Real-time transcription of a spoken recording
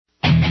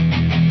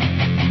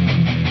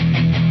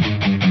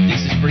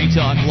Free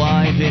Talk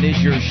Live. It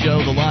is your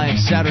show, the live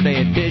Saturday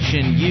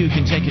edition. You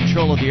can take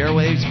control of the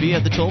airwaves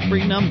via the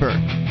toll-free number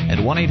at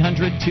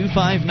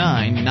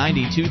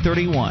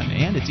 1-800-259-9231.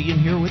 And it's Ian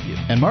here with you.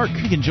 And Mark.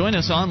 You can join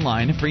us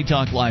online at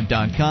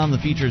freetalklive.com. The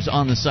features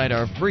on the site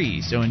are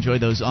free, so enjoy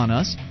those on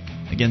us.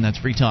 Again, that's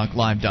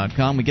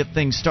freetalklive.com. We get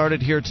things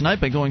started here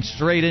tonight by going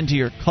straight into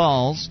your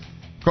calls.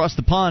 Across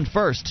the pond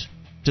first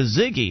to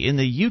Ziggy in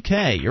the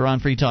UK. You're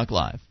on Free Talk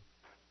Live.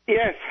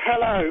 Yes,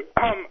 hello.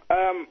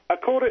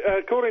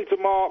 According to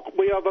Mark,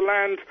 we are the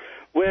land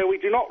where we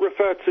do not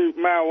refer to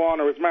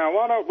marijuana as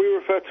marijuana, we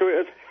refer to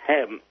it as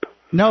hemp.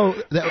 No,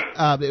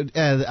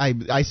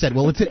 I said,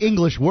 well, it's an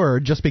English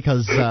word just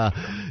because, I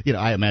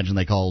imagine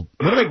they call...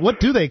 What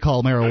do they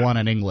call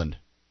marijuana in England?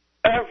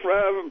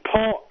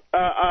 Pot,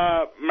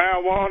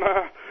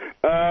 marijuana,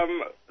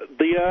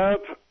 the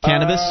herb.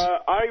 Cannabis?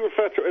 I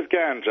refer to it as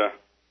ganja.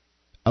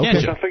 Okay.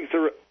 Ganja. I think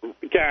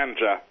it's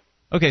ganja.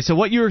 Okay, so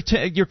what you're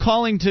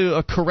calling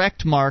to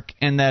correct Mark,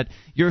 and that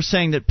you're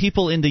saying that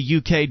people in the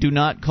UK do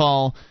not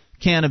call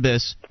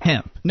cannabis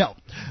hemp. No.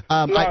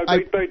 No,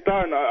 they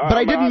don't. But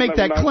I didn't make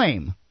that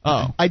claim.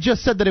 Oh. I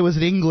just said that it was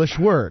an English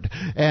word,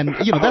 and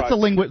that's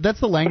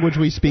the language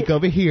we speak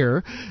over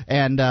here.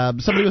 And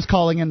somebody was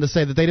calling in to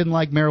say that they didn't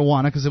like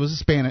marijuana because it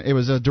was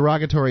a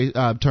derogatory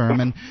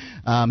term, and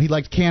he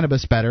liked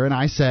cannabis better. And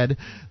I said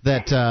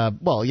that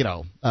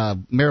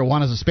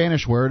marijuana is a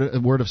Spanish word,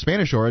 a word of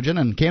Spanish origin,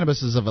 and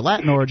cannabis is of a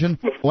Latin origin.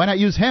 Why not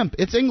use hemp?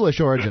 It's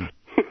English origin.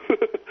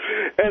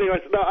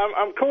 Anyways, no,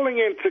 I'm calling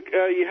in to.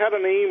 You had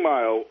an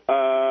email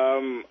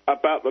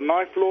about the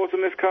knife laws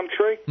in this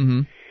country.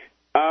 Mm-hmm.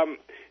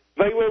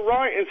 They were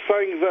right in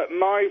saying that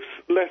knives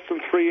less than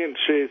 3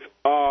 inches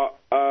are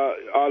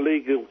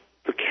legal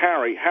to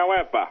carry.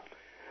 However,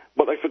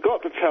 what they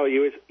forgot to tell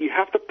you is you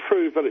have to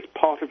prove that it's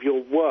part of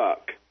your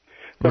work.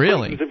 So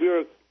Really? For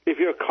instance, if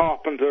you're a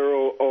carpenter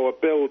or a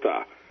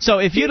builder. So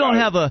if you don't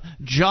have a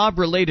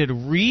job-related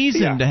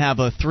reason to have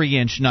a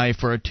 3-inch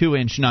knife or a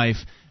 2-inch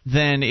knife,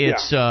 then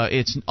it's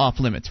off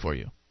limits for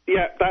you.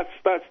 Yeah, that's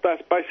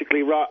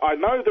basically right. I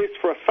know this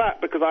for a fact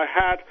because I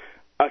had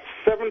a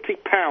 £70,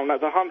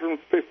 that's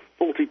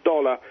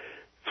 $140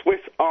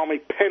 Swiss Army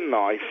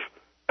penknife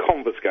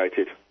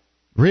confiscated.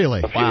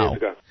 Really? Wow.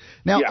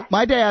 Now,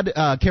 my dad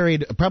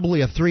carried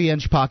probably a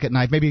 3-inch pocket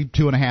knife, maybe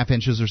 2.5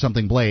 inches or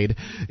something blade,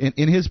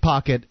 in his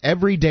pocket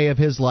every day of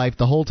his life,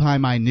 the whole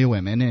time I knew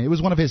him. And it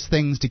was one of his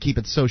things to keep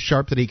it so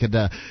sharp that he could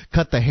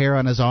cut the hair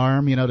on his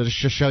arm, to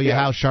show you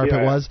how sharp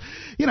it was.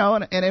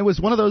 And it was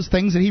one of those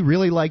things that he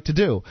really liked to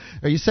do.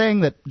 Are you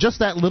saying that just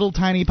that little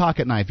tiny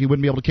pocket knife you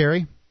wouldn't be able to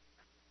carry?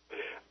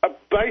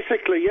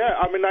 Basically, yeah.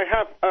 I mean, they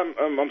have,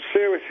 I'm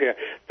serious here,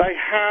 they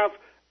have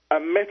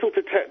metal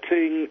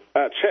detecting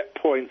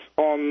checkpoints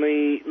on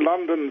the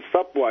London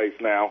subways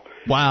now.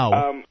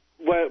 Wow.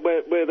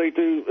 Where they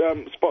do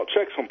spot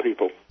checks on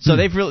people. So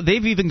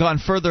they've even gone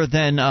further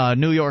than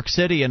New York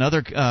City and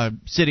other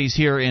cities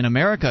here in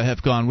America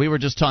have gone. We were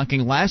just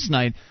talking last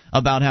night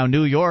about how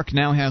New York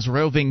now has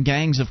roving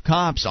gangs of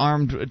cops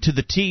armed to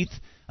the teeth,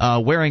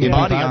 wearing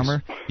body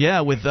armor.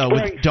 Yeah, with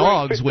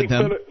dogs with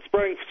them.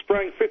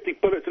 Spraying 50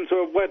 bullets into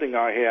a wedding,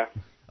 I hear.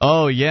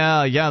 Oh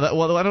yeah. It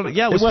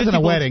wasn't a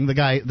wedding. The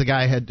guy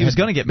had. He was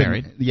going to get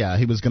married. Yeah,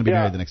 he was going to be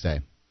married the next day.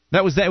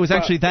 It was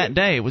actually that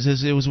day. It was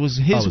his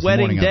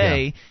wedding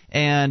day,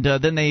 and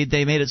then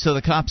they made it so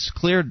the cops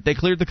cleared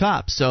the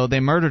cops. So they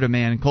murdered a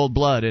man in cold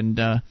blood, and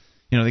they get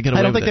away with it.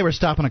 I don't think they were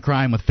stopping a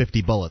crime with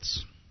 50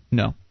 bullets.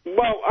 No.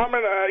 Well, I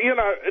mean,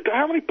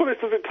 how many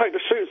bullets does it take to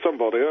shoot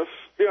somebody? Don't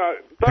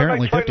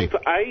Apparently they train 50.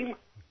 them to aim?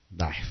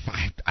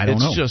 I don't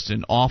know. It's just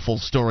an awful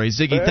story.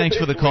 Ziggy, thanks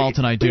for the call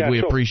tonight, dude. We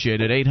appreciate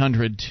it.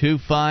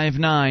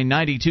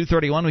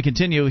 800-259-9231. We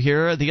continue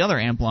here. The other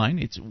amp line.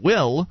 It's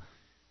Will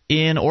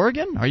in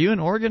Oregon. Are you in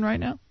Oregon right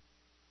now?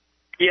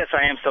 Yes,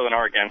 I am still in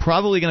Oregon.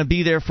 Probably going to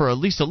be there for at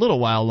least a little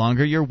while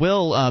longer. You're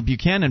Will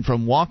Buchanan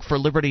from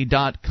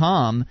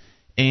walkforliberty.com.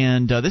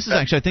 And this is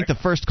actually, I think, the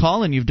first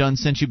call-in you've done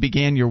since you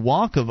began your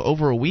walk of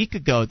over a week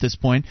ago at this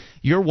point.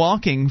 You're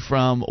walking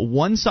from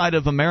one side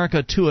of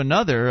America to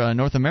another,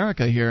 North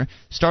America here,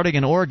 starting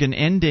in Oregon,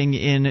 ending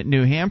in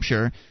New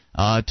Hampshire,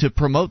 to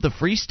promote the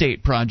Free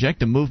State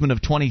Project, a movement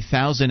of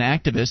 20,000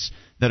 activists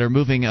that are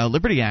moving,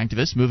 liberty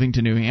activists moving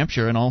to New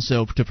Hampshire, and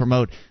also to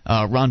promote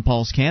Ron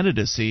Paul's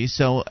candidacy.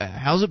 So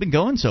how's it been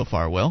going so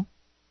far, Will?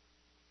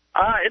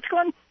 It's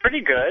going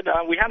pretty good.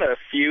 We had a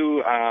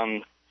few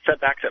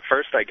setbacks at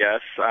first, I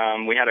guess.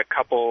 We had a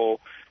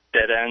couple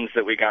dead ends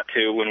that we got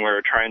to when we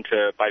were trying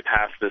to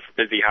bypass this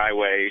busy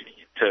highway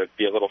to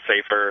be a little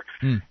safer.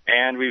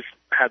 And we've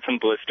had some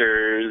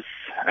blisters.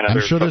 And I'm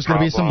sure there's going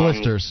to be some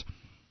blisters.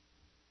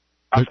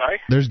 I'm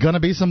sorry? There's going to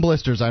be some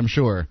blisters, I'm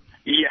sure.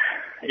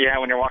 Yeah,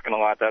 when you're walking a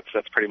lot, that's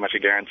pretty much a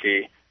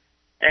guarantee.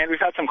 And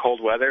we've had some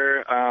cold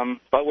weather,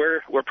 but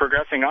we're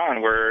progressing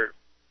on. We're,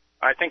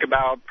 I think,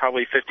 about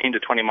probably 15 to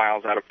 20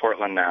 miles out of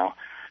Portland now.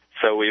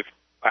 So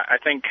I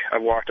think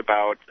I've walked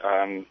about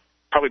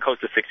probably close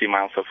to 60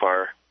 miles so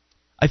far.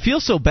 I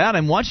feel so bad.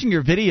 I'm watching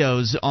your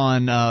videos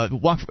on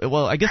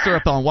well, I guess they're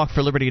up on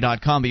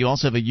walkforliberty.com, but you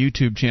also have a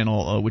YouTube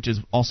channel, which is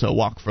also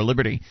Walk for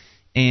Liberty.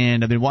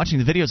 And I've been watching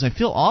the videos. I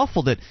feel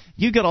awful that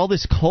you got all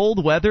this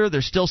cold weather.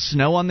 There's still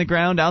snow on the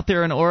ground out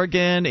there in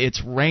Oregon.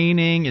 It's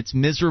raining. It's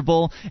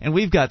miserable. And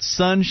we've got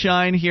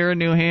sunshine here in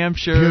New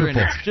Hampshire. Beautiful. And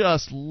it's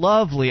just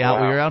lovely out.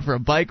 Wow. We were out for a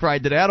bike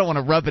ride today. I don't want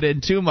to rub it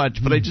in too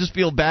much, but I just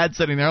feel bad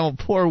sitting there. Oh,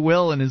 poor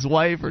Will and his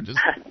wife are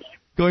just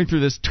going through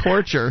this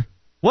torture.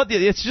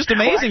 It's just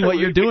amazing what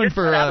you're doing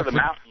for the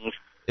mountains.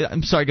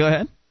 I'm sorry, go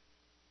ahead.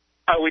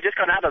 We just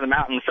got out of the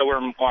mountains, so we're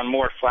on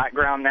more flat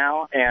ground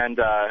now, and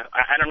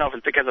I don't know if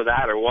it's because of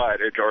that or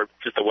what, or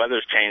just the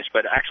weather's changed,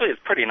 but actually it's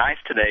pretty nice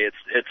today.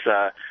 It's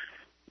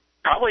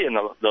probably in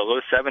the low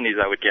 70s,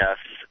 I would guess,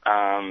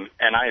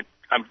 and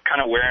I'm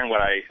kind of wearing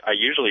what I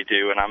usually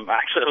do, and I'm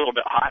actually a little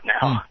bit hot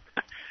now.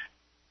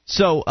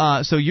 So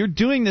you're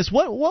doing this.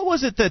 What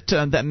was it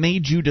that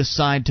made you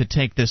decide to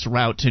take this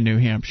route to New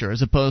Hampshire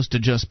as opposed to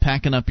just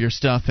packing up your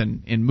stuff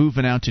and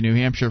moving out to New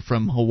Hampshire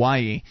from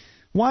Hawaii?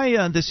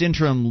 Why this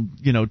interim,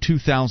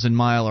 2,000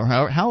 mile or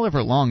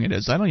however long it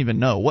is? I don't even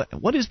know.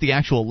 What is the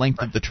actual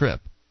length of the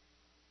trip?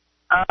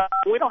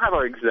 We don't have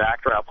our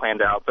exact route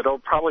planned out, but it'll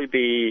probably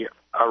be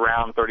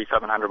around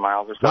 3,700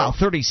 miles or so. Wow,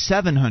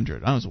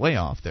 3,700. I was way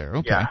off there.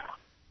 Okay. Yeah.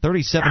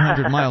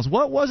 3,700 miles.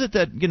 What was it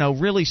that,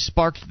 really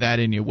sparked that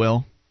in you,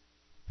 Will?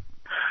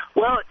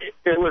 Well,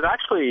 it was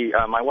actually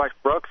my wife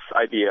Brooke's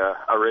idea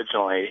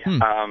originally.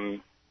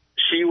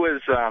 She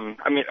was,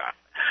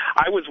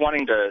 I was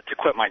wanting to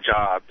quit my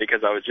job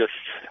because I was just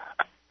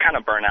kind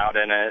of burnt out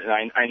in it,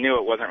 and I knew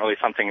it wasn't really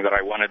something that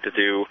I wanted to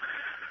do.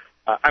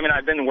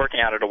 I've been working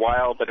at it a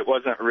while, but it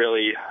wasn't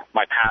really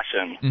my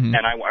passion,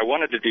 and I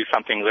wanted to do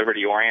something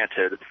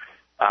liberty-oriented,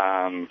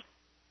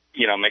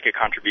 make a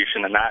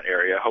contribution in that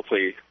area,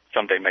 hopefully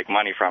someday make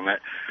money from it.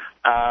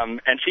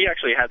 And she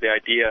actually had the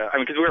idea,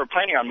 because we were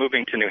planning on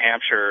moving to New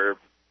Hampshire,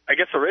 I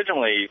guess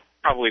originally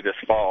probably this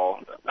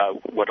fall,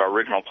 what our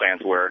original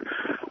plans were.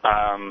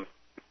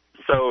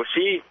 So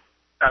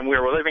we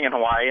were living in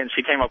Hawaii, and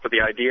she came up with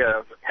the idea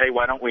of, hey,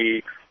 why don't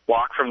we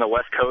walk from the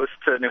West Coast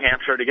to New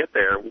Hampshire to get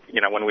there,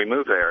 when we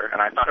move there.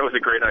 And I thought it was a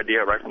great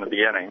idea right from the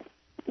beginning.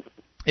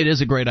 It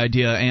is a great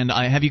idea. And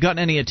have you gotten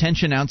any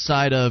attention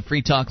outside of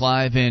Free Talk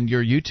Live and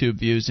your YouTube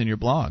views and your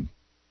blog?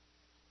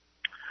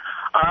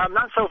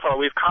 Not so far.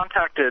 We've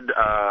contacted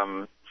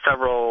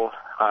several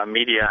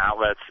media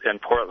outlets in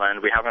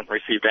Portland. We haven't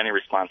received any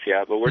response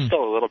yet, but we're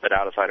still a little bit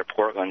outside of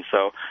Portland,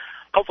 so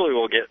hopefully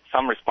we'll get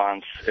some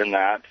response in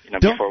that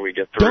before we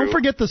get through. Don't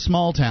forget the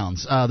small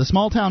towns. The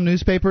small town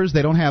newspapers,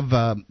 they don't have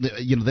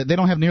they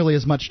don't have nearly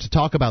as much to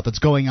talk about that's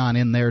going on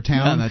in their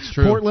town. Yeah, that's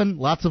true. Portland,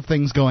 lots of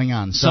things going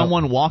on. So.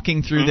 Someone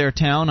walking through their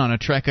town on a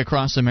trek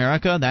across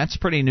America, that's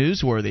pretty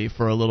newsworthy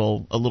for a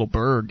little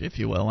burg, if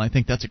you will. I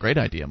think that's a great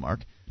idea,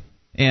 Mark.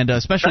 And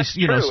especially,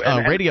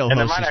 radio hosts. And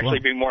there might actually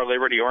be more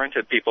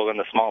liberty-oriented people in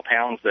the small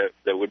towns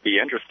that would be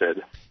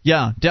interested.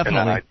 Yeah, definitely.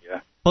 In that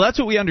idea. Well, that's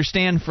what we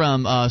understand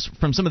from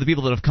some of the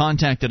people that have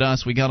contacted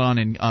us. We got on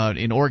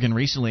in Oregon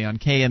recently on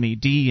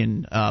KMED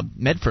in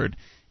Medford,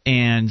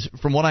 and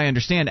from what I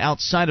understand,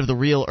 outside of the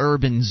real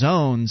urban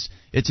zones,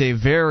 it's a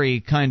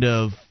very kind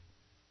of,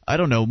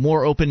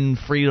 more open,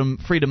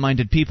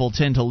 freedom-minded people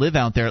tend to live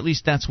out there. At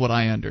least that's what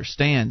I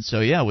understand. So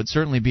yeah, it would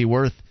certainly be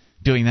worth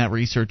doing that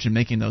research and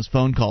making those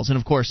phone calls. And,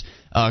 of course,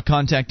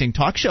 contacting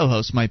talk show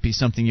hosts might be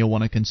something you'll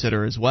want to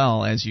consider as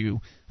well as you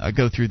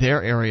go through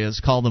their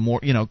areas. Call them,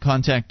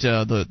 contact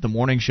the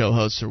morning show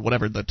hosts or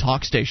whatever the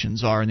talk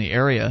stations are in the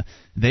area.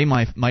 They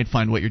might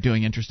find what you're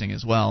doing interesting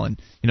as well. And,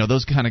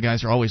 those kind of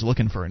guys are always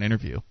looking for an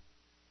interview.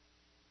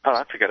 Oh,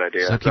 that's a good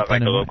idea. So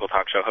like the local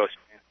talk show host.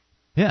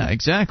 Yeah,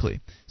 exactly.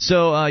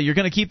 So you're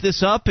going to keep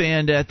this up,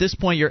 and at this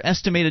point, your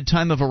estimated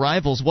time of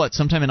arrival is what,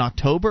 sometime in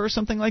October or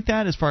something like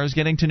that, as far as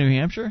getting to New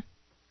Hampshire?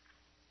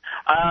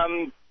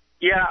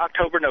 Yeah,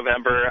 October,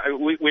 November.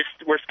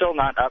 We're still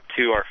not up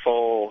to our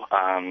full,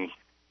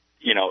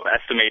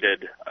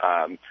 estimated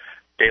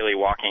daily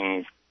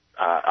walking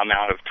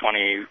amount of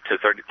 20 to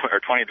 30 or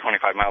 20 to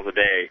 25 miles a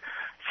day.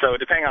 So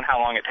depending on how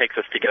long it takes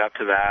us to get up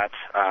to that.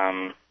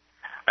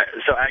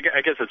 So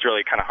I guess it's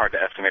really kind of hard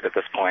to estimate at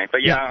this point,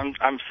 but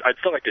I'd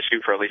still like to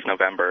shoot for at least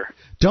November.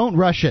 Don't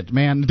rush it,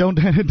 man. Don't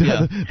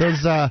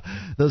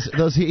those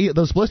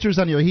blisters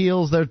on your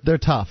heels. They're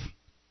tough.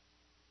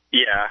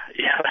 Yeah,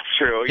 that's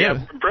true. Yeah,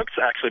 Brooke's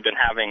actually been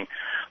having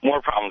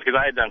more problems because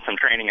I had done some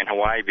training in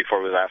Hawaii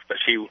before we left, but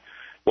she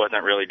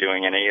wasn't really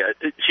doing any.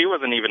 She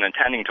wasn't even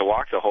intending to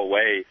walk the whole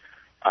way.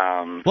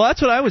 Well,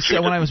 that's what I was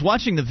saying when I was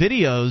watching the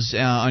videos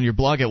on your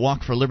blog at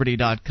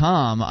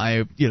walkforliberty.com.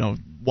 I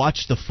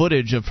watched the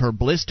footage of her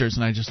blisters,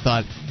 and I just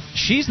thought,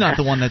 she's not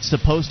the one that's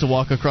supposed to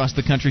walk across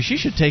the country. She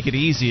should take it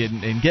easy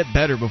and get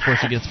better before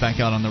she gets back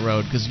out on the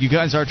road, because you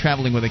guys are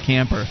traveling with a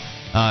camper.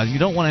 You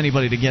don't want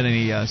anybody to get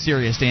any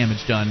serious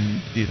damage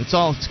done. It's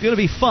going to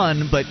be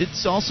fun, but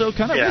it's also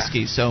kind of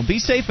risky. So be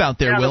safe out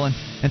there, Will,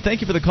 and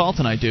thank you for the call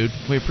tonight, dude.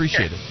 We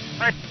appreciate it.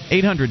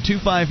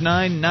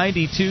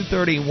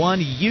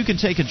 800-259-9231. You can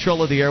take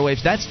control of the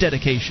airwaves. That's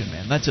dedication,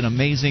 man. That's an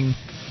amazing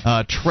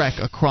trek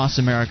across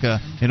America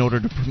in order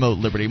to promote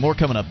liberty. More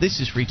coming up. This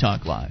is Free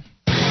Talk Live.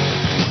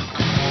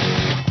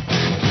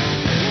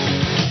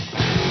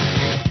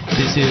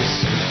 This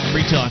is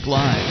Free Talk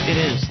Live. It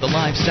is the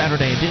live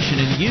Saturday edition,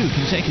 and you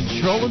can take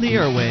control of the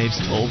airwaves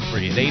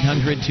toll-free at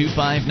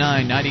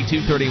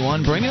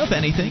 800-259-9231. Bring up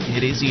anything.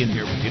 It is Ian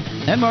here with you.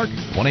 And Mark,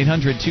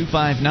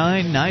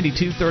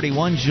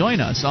 1-800-259-9231.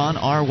 Join us on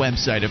our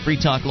website at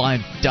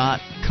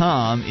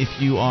freetalklive.com.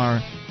 If you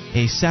are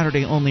a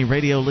Saturday-only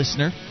radio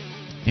listener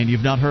and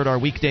you've not heard our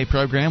weekday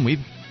program,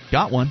 we've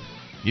got one.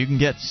 You can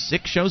get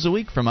 6 shows a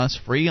week from us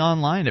free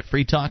online at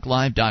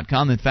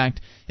freetalklive.com. In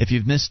fact, if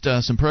you've missed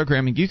some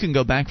programming, you can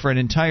go back for an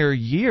entire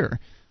year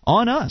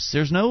on us.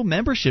 There's no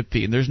membership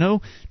fee. There's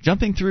no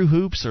jumping through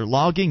hoops or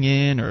logging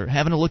in or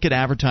having to look at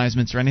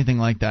advertisements or anything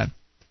like that.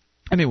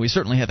 I mean, we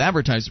certainly have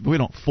advertisements, but we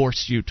don't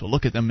force you to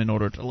look at them in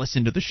order to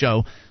listen to the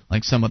show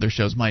like some other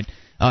shows might.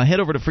 Head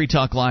over to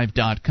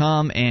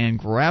freetalklive.com and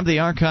grab the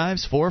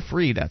archives for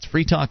free. That's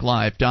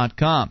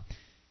freetalklive.com.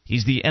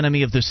 He's the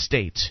enemy of the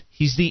state.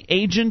 He's the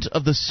agent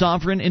of the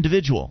sovereign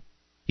individual.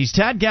 He's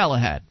Tad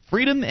Galahad,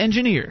 Freedom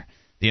Engineer.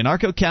 The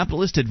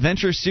Anarcho-Capitalist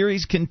Adventure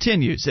Series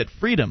continues at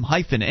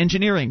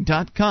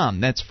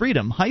freedom-engineering.com. That's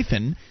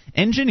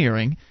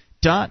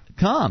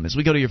freedom-engineering.com. As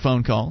we go to your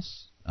phone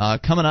calls,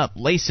 coming up,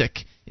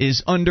 LASIK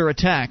is under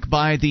attack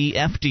by the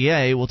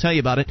FDA. We'll tell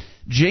you about it.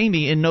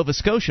 Jamie in Nova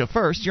Scotia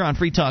first. You're on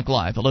Free Talk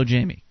Live. Hello,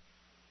 Jamie.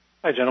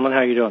 Hi, gentlemen. How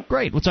are you doing?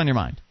 Great. What's on your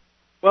mind?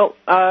 Well,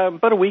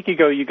 about a week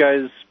ago, you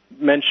guys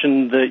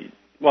mentioned that,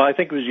 well, I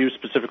think it was you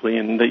specifically,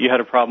 and that you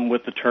had a problem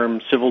with the term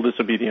civil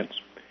disobedience.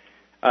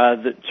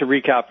 To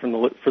recap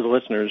for the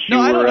listeners, no,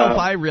 I don't know if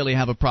I really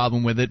have a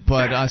problem with it,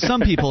 but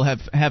some people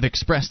have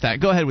expressed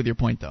that. Go ahead with your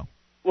point, though.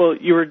 Well,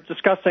 you were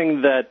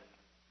discussing that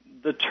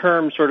the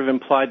term sort of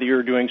implied that you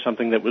were doing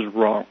something that was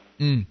wrong,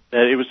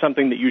 that it was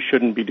something that you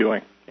shouldn't be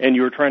doing, and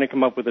you were trying to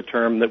come up with a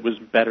term that was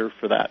better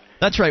for that.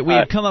 That's right. We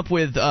had come up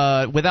with,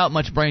 without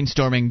much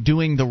brainstorming,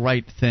 doing the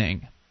right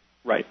thing.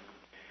 Right.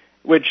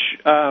 Which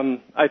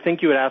I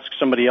think you would ask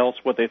somebody else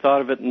what they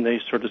thought of it, and they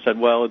sort of said,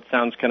 well, it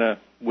sounds kind of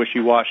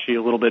wishy-washy,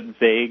 a little bit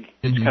vague.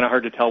 It's kind of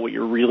hard to tell what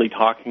you're really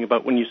talking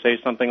about when you say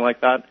something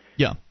like that.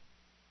 Yeah.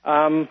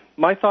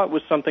 My thought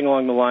was something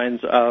along the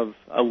lines of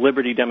a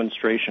liberty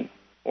demonstration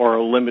or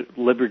a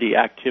liberty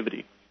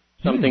activity,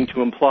 something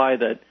to imply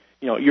that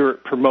you're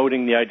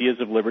promoting the ideas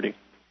of liberty,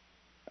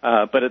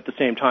 but at the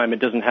same time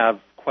it doesn't have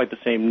quite the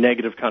same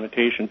negative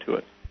connotation to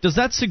it. Does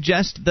that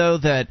suggest, though,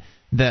 that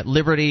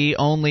liberty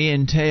only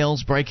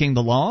entails breaking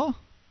the law?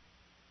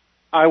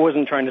 I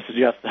wasn't trying to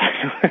suggest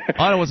that.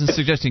 I wasn't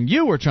suggesting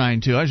you were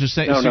trying to. I was just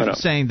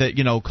saying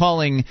that,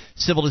 calling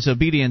civil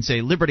disobedience a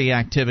liberty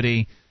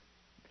activity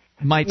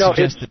might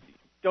suggest that...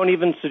 Don't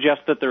even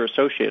suggest that they're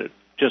associated.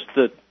 Just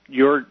that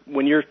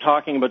when you're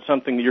talking about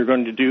something that you're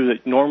going to do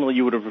that normally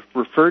you would have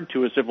referred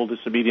to as civil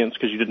disobedience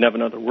because you didn't have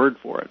another word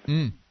for it,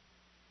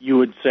 you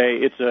would say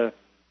it's a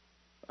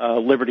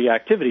liberty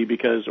activity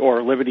or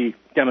a liberty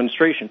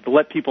demonstration to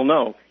let people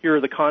know here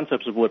are the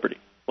concepts of liberty.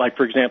 Like,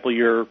 for example,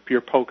 your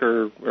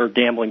poker or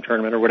gambling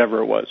tournament or whatever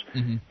it was.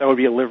 That would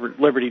be a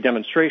liberty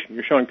demonstration.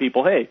 You're showing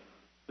people, hey,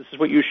 this is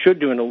what you should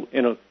do in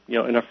a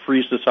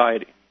free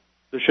society.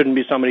 There shouldn't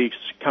be somebody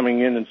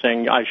coming in and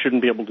saying I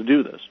shouldn't be able to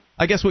do this.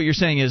 I guess what you're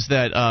saying is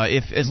that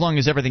as long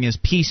as everything is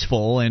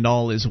peaceful and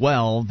all is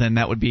well, then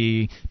that would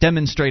be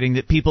demonstrating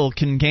that people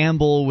can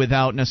gamble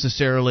without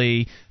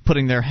necessarily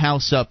putting their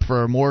house up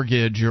for a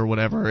mortgage or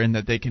whatever, and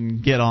that they can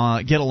get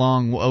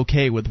along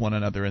okay with one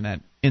another in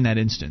that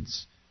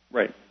instance.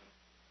 Right.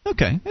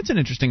 Okay, that's an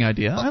interesting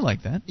idea. I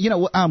like that.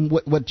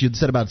 What you'd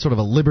said about sort of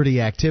a liberty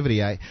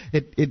activity,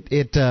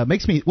 it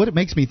makes me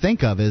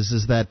think of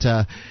is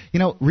that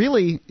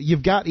really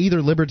you've got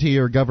either liberty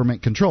or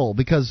government control,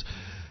 because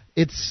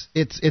it's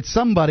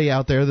somebody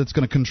out there that's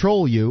going to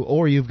control you,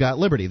 or you've got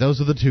liberty. Those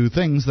are the two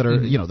things that are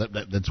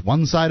that's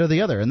one side or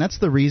the other, and that's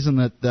the reason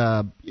that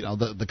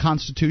the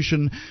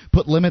Constitution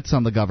put limits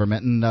on the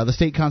government, and the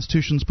state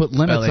constitutions put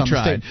limits on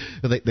the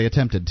state. They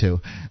attempted to,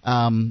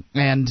 and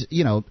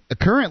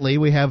currently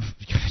we have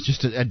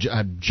just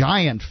a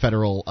giant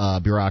federal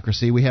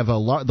bureaucracy. We have the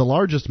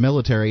largest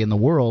military in the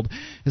world.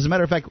 As a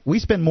matter of fact, we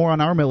spend more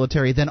on our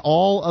military than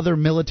all other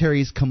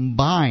militaries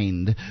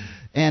combined.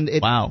 And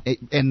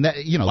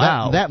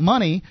that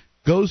money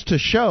goes to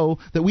show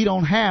that we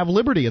don't have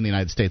liberty in the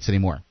United States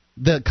anymore.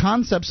 The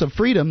concepts of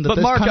freedom that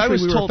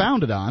country were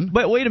founded on.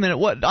 But wait a minute,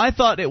 I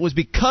thought it was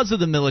because of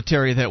the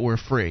military that we're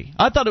free.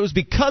 I thought it was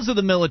because of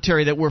the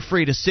military that we're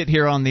free to sit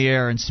here on the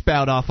air and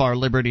spout off our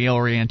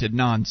liberty-oriented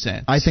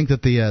nonsense. I think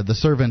that the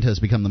servant has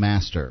become the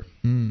master.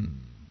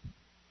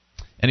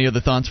 Any other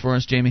thoughts for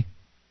us, Jamie?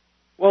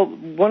 Well,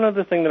 one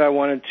other thing that I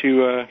wanted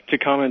to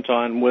comment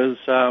on was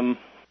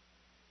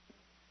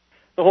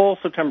the whole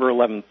September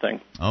 11th thing.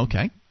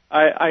 Okay.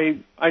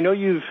 I know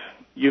you've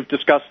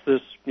discussed this,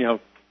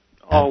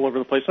 all over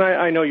the place, and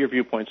I know your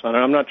viewpoints on it.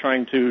 I'm not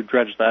trying to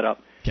dredge that up.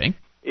 Okay.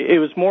 It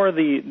was more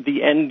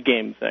the end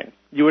game thing.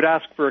 You would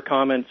ask for a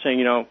comment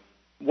saying,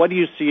 what do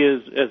you see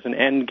as an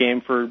end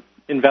game for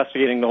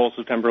investigating the whole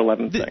September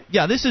 11th thing.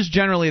 Yeah, this is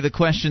generally the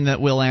question that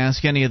we'll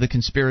ask any of the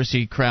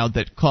conspiracy crowd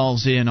that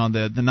calls in on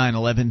the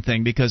 9/11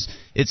 thing, because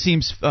it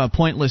seems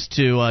pointless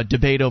to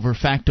debate over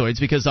factoids,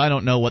 because I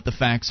don't know what the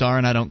facts are,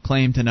 and I don't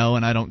claim to know,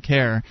 and I don't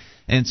care.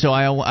 And so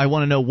I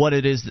want to know what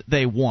it is that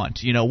they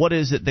want. You know, what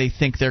is it they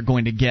think they're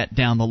going to get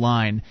down the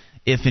line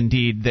if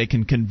indeed they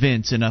can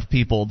convince enough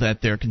people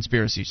that their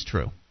conspiracy is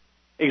true.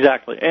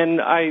 Exactly.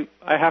 And I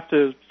have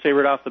to say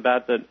right off the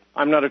bat that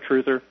I'm not a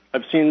truther.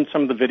 I've seen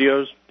some of the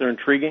videos. They're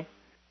intriguing.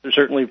 They're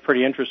certainly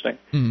pretty interesting.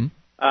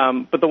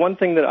 Mm-hmm. But the one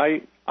thing that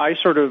I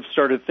sort of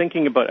started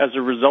thinking about as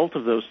a result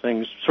of those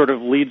things sort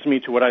of leads me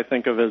to what I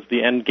think of as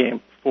the end game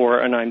for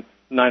a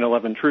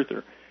 9/11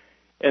 truther.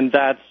 And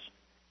that's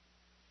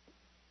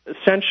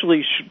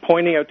essentially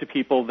pointing out to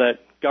people that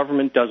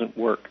government doesn't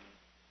work.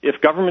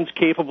 If government's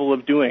capable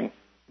of doing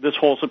this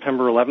whole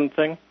September 11th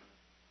thing,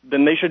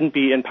 then they shouldn't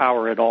be in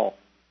power at all.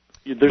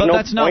 But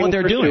that's not what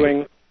they're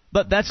doing.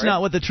 But that's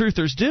not what the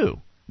truthers do.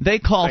 They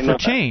call for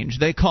change.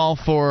 They call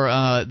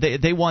for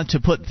they want to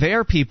put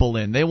their people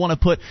in. They want to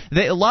put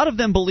a lot of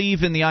them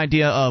believe in the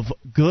idea of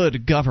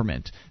good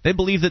government. They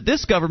believe that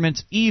this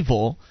government's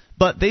evil,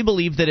 but they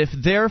believe that if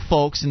their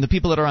folks and the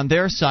people that are on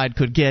their side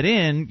could get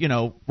in, you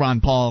know, Ron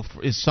Paul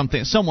is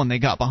someone they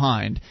got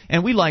behind,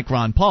 and we like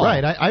Ron Paul.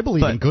 Right, I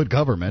believe in good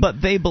government.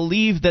 But they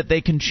believe that they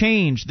can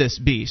change this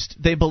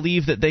beast. They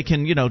believe that they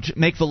can, you know,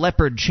 make the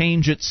leopard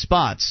change its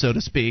spots, so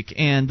to speak.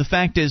 And the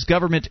fact is,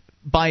 government,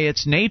 by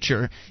its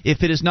nature,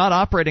 if it is not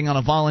operating on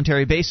a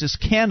voluntary basis,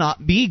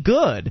 cannot be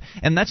good.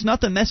 And that's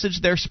not the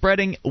message they're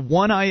spreading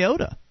one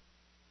iota.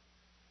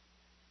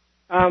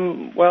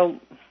 Well,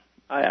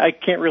 I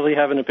can't really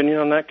have an opinion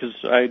on that because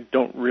I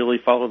don't really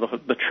follow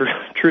the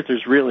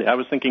truthers, really. I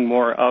was thinking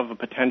more of a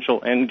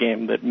potential end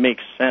game that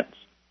makes sense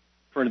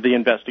for the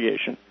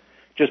investigation.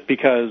 Just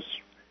because,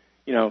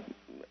 you know,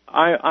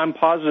 I'm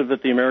positive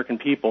that the American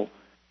people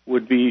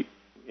would be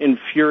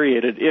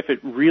infuriated if it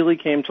really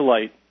came to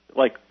light.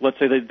 Like, let's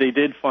say that they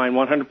did find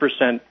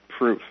 100%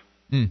 proof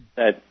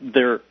that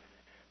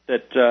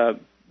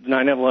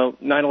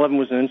 9/11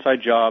 was an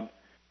inside job,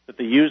 that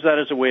they used that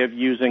as a way of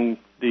using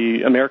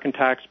the American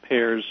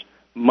taxpayers'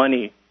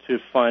 money to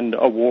fund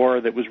a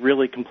war that was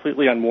really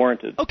completely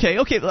unwarranted. Okay,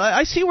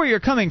 I see where you're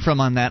coming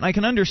from on that, and I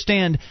can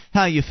understand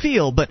how you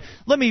feel, but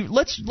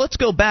let's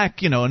go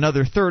back, you know,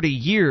 another 30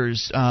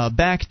 years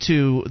back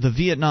to the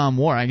Vietnam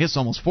War. I guess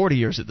almost 40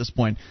 years at this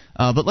point.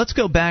 But let's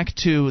go back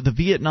to the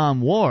Vietnam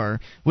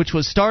War, which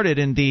was started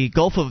in the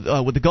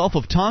with the Gulf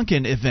of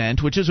Tonkin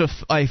event, which is a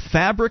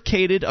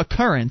fabricated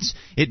occurrence.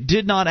 It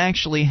did not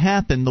actually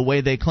happen the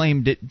way they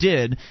claimed it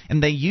did,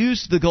 and they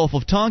used the Gulf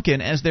of Tonkin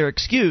as their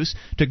excuse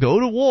to go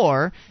to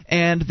war.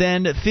 And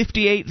then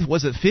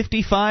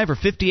 55 or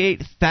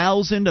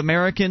 58,000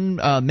 American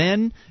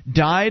men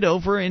died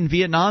over in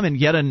Vietnam in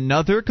yet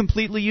another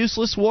completely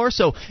useless war.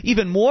 So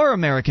even more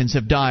Americans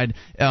have died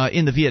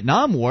in the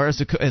Vietnam War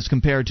as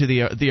compared to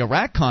the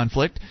Iraq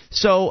conflict.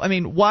 So, I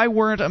mean, why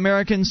weren't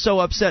Americans so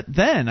upset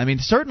then? I mean,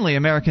 certainly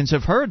Americans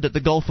have heard that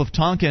the Gulf of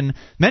Tonkin,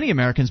 many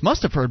Americans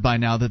must have heard by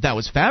now that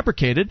was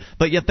fabricated,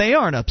 but yet they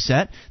aren't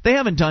upset. They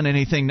haven't done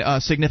anything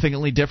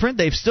significantly different.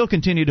 They've still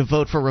continued to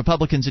vote for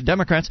Republicans and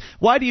Democrats.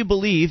 Why do you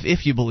believe,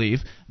 if you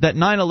believe, that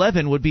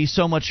 9/11 would be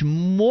so much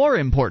more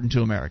important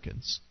to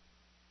Americans?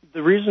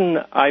 The reason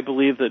I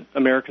believe that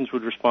Americans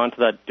would respond to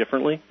that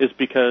differently is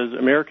because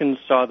Americans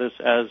saw this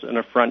as an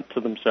affront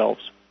to themselves,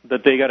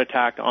 that they got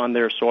attacked on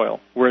their soil,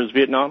 whereas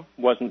Vietnam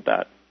wasn't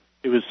that.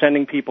 It was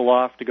sending people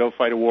off to go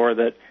fight a war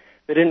that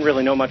they didn't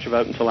really know much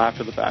about until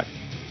after the fact.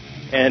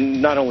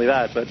 And not only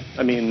that, but,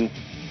 I mean,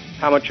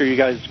 how much are you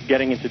guys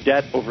getting into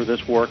debt over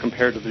this war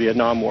compared to the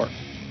Vietnam War?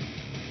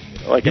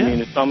 Like, yeah. I mean,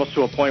 it's almost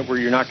to a point where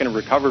you're not going to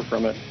recover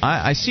from it.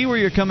 I see where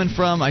you're coming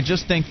from. I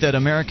just think that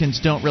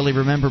Americans don't really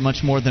remember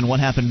much more than what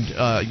happened,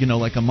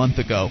 like a month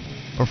ago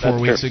or 4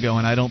 weeks ago.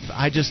 And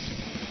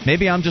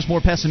maybe I'm just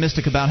more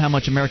pessimistic about how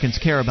much Americans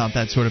care about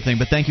that sort of thing.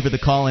 But thank you for the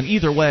call. And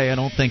either way, I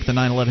don't think the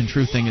 9/11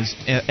 truth thing is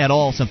at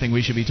all something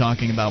we should be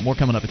talking about. More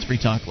coming up. It's Free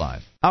Talk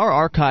Live. Our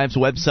archives,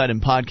 website,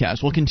 and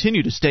podcast will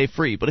continue to stay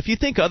free. But if you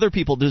think other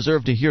people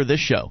deserve to hear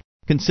this show,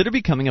 consider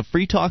becoming a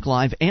Free Talk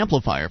Live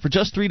amplifier for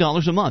just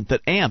 $3 a month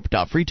at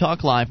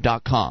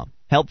amp.freetalklive.com.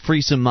 Help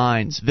free some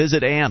minds.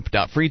 Visit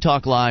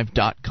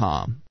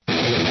amp.freetalklive.com. This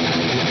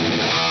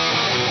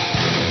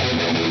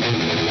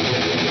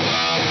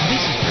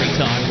is Free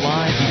Talk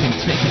Live. You can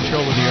take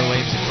control of the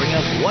airwaves and bring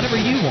up whatever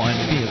you want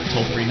via the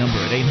toll-free number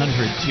at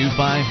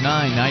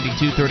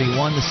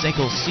 800-259-9231, the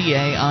SACL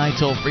CAI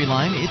toll-free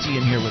line. It's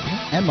Ian here with you.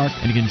 And Mark.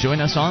 And you can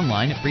join us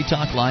online at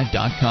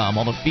freetalklive.com.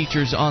 All the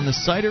features on the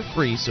site are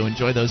free, so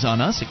enjoy those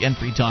on us. Again,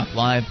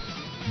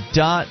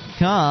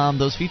 freetalklive.com.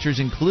 Those features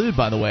include,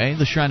 by the way,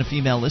 the Shrine of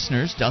Female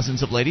Listeners.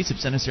 Dozens of ladies have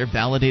sent us their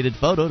validated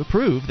photo to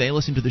prove they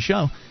listen to the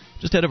show.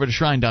 Just head over to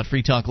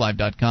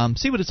shrine.freetalklive.com.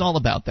 See what it's all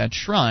about. That's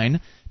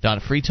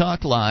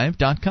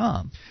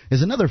shrine.freetalklive.com.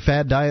 Is another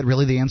fad diet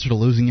really the answer to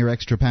losing your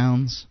extra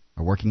pounds?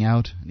 Or working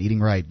out and eating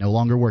right, no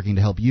longer working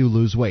to help you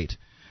lose weight?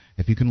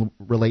 If you can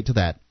relate to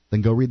that,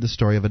 then go read the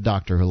story of a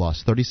doctor who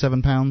lost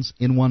 37 pounds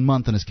in 1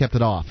 month and has kept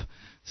it off.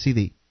 See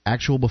the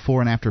actual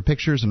before and after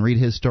pictures and read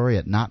his story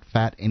at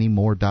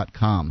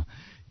notfatanymore.com.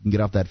 You can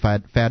get off that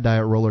fad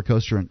diet roller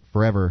coaster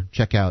forever.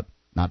 Check out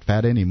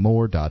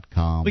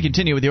notfatanymore.com. We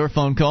continue with your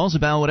phone calls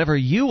about whatever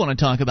you want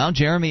to talk about.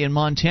 Jeremy in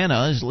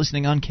Montana is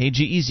listening on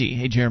KGEZ.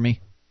 Hey, Jeremy.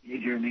 Hey,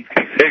 Jeremy.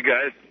 Hey,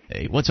 guys.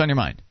 Hey, what's on your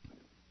mind?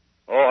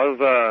 Oh, I was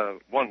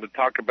wanting to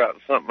talk about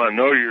something I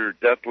know you're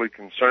deathly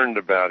concerned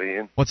about,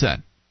 Ian. What's that?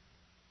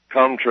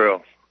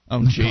 Contrails. Oh,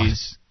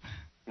 jeez.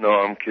 No,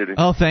 I'm kidding.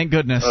 Oh, thank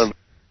goodness.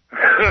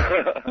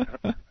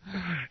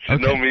 Should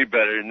know me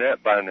better than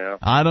that by now.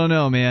 I don't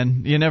know,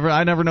 man.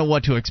 I never know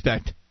what to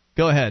expect.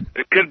 Go ahead.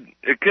 It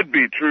could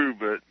be true,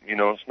 but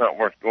it's not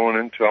worth going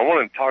into. I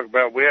wanted to talk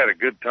about. We had a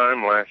good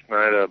time last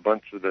night. A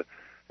bunch of the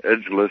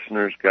Edge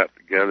listeners got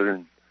together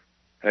and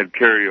had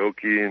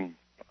karaoke, and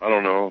I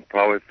don't know,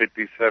 probably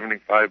 50,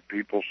 75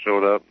 people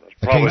showed up. That's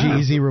probably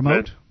KGEZ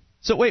remote.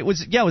 So wait,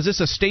 was this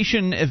a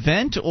station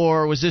event,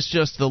 or was this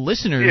just the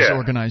listeners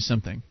organized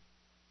something?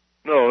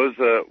 No, it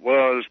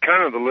was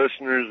kind of the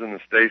listeners and the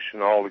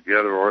station all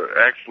together, or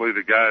actually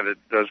the guy that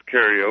does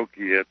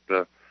karaoke at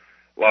the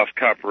Los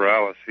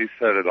Caporales, he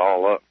set it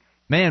all up.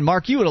 Man,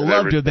 Mark, you would have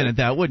loved to have been at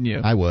that, wouldn't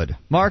you? I would.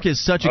 Mark is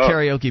such a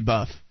karaoke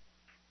buff.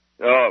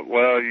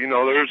 Well,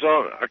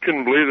 I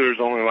couldn't believe there's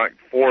only like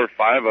 4 or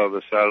 5 of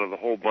us out of the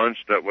whole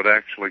bunch that would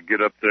actually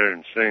get up there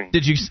and sing.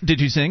 Did you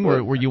sing?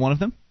 Were you one of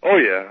them? Oh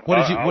yeah.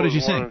 What did you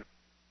sing?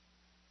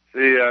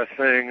 I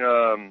sang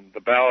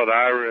the ballad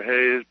 "Ira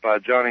Hayes" by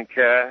Johnny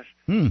Cash.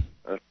 I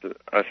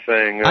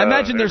sang. I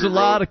imagine there's a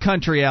lot of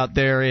country out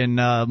there in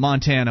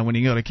Montana when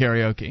you go to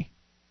karaoke.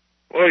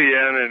 Well,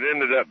 yeah, and it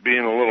ended up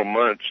being a little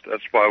much.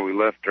 That's why we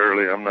left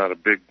early. I'm not a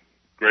great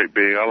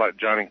big. I like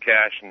Johnny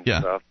Cash and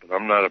stuff, but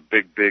I'm not a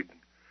big,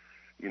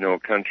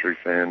 country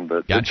fan.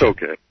 But it's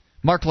okay.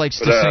 Mark likes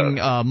to sing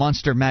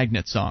Monster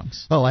Magnet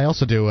songs. Oh, I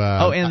also do.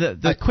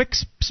 And the quick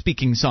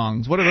speaking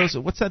songs. What are those?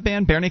 What's that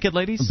band? Bare Naked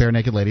Ladies? Bare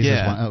Naked Ladies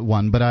is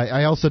one. But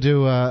I also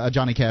do a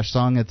Johnny Cash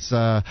song. It's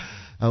the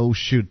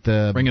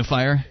Ring of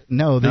Fire.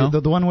 No,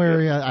 the one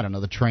where I don't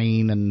know, the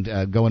train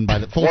and going by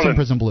the Folsom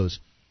Prison Blues.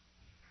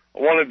 I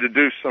wanted to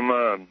do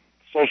some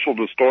Social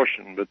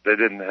Distortion, but they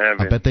didn't have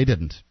it. I bet they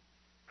didn't.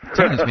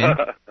 Nice, man.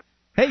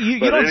 Hey, you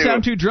don't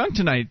sound too drunk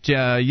tonight.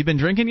 You been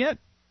drinking yet?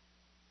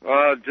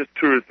 Just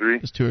 2 or 3.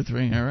 Just 2 or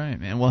 3. All right,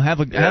 man. Well, have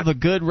a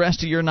good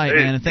rest of your night,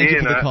 man, and thank you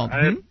for the call.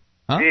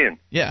 Ian.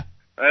 Yeah.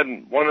 I had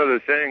one other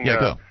thing.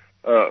 Yeah,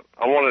 go.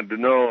 I wanted to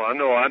know. I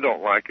know I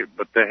don't like it,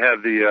 but they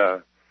had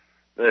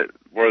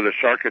where the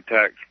shark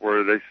attacks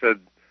were. They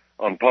said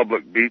on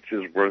public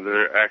beaches where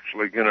they're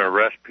actually going to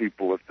arrest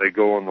people if they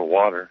go in the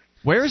water.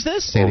 Where is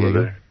this? San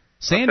Diego.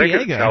 San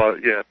Diego.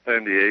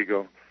 San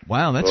Diego.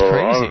 Wow, that's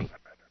crazy.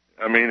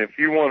 I mean, if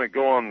you want to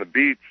go on the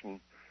beach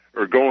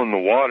or go in the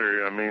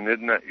water, I mean,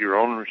 isn't that your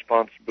own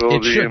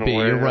responsibility? It should be.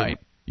 You're right.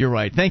 You're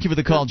right. Thank you for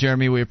the call,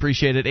 Jeremy. We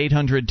appreciate it.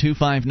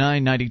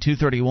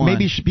 800-259-9231.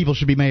 Maybe people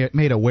should be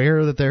made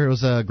aware that there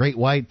was a great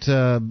white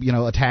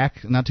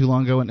attack not too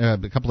long ago,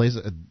 a couple days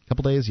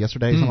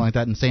yesterday, something like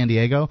that in San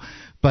Diego.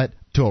 But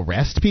to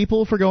arrest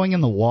people for going in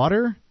the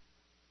water?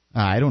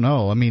 I don't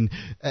know. I mean,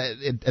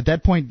 at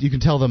that point, you can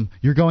tell them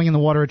you're going in the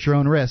water at your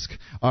own risk.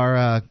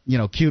 Our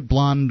cute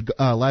blonde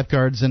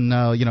lifeguards in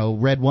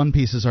red one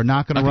pieces are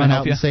not going to run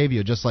out and save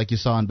you, just like you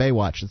saw in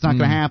Baywatch. It's not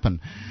going to happen.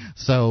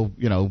 So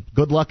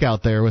good luck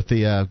out there with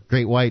the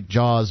great white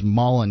jaws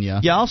mauling you.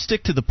 Yeah, I'll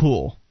stick to the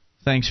pool.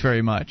 Thanks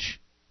very much.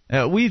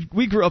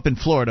 We grew up in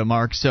Florida,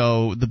 Mark.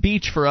 So the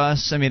beach for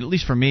us, I mean, at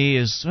least for me,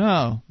 is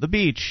the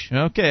beach.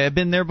 Okay, I've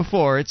been there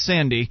before. It's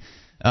sandy.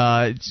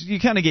 You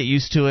kind of get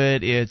used to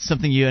it. It's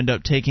something you end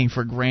up taking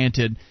for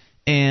granted,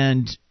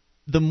 and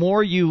the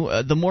more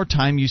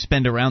time you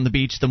spend around the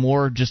beach, the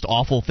more just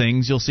awful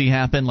things you'll see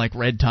happen, like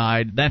red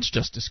tide. That's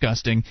just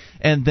disgusting.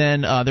 And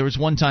then there was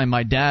one time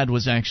I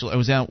was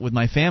out with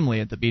my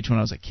family at the beach when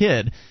I was a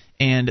kid,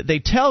 and they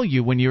tell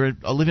you when you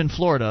live in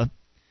Florida.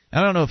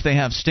 I don't know if they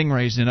have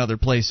stingrays in other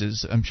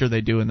places. I'm sure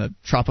they do in the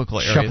tropical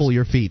areas. Shuffle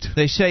your feet.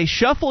 They say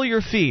shuffle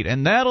your feet,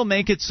 and that'll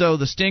make it so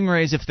the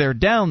stingrays, if they're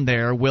down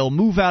there, will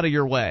move out of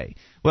your way.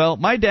 Well,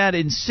 my dad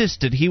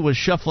insisted he was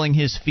shuffling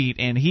his feet,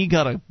 and he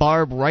got a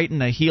barb right in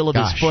the heel of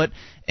his foot,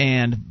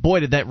 and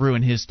boy, did that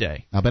ruin his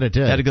day. I bet it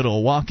did. Had to go to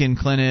a walk-in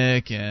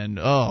clinic, and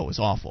it was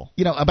awful.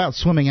 About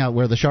swimming out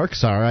where the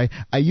sharks are,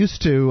 I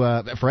used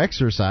to, for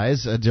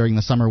exercise during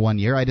the summer one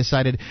year, I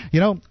decided,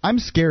 I'm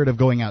scared of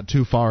going out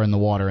too far in the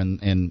water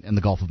in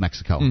the Gulf of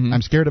Mexico. Mm-hmm.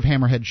 I'm scared of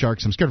hammerhead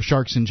sharks. I'm sgeared of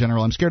sharks in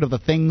general. I'm scared of the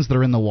things that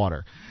are in the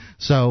water.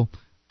 So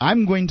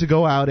I'm going to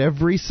go out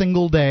every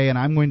single day, and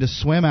I'm going to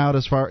swim out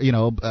as far,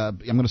 I'm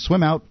going to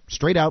swim out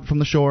straight out from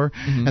the shore,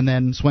 and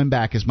then swim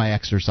back as my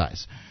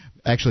exercise.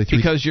 Actually,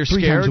 because you're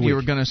scared, you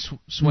were going to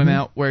swim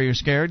out where you're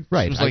scared?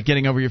 Right. It was like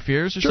getting over your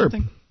fears or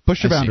something?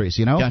 Push your boundaries,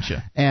 you know.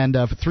 Gotcha. And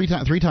for three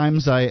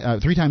times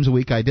a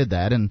week I did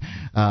that, and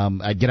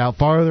I'd get out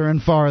farther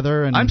and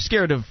farther. And I'm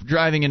scared of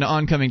driving into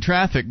oncoming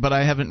traffic, but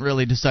I haven't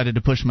really decided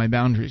to push my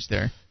boundaries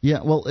there.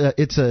 Yeah, well,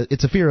 it's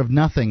a fear of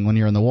nothing when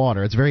you're in the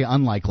water. It's very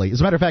unlikely. As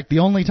a matter of fact, the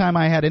only time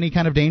I had any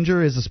kind of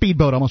danger is a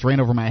speedboat almost ran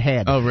over my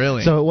head. Oh,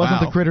 really? So it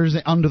wasn't the critters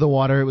under the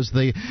water. It was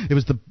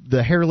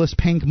the hairless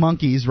pink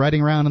monkeys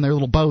riding around in their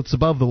little boats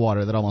above the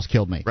water that almost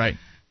killed me. Right.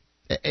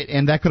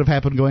 And that could have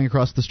happened going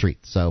across the street.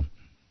 So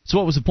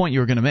what was the point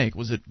you were going to make?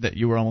 Was it that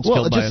you were almost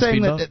killed by a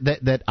speedboat? Well, just saying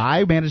that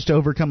I managed to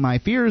overcome my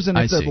fears, and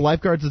it's the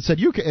lifeguards that said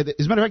you can.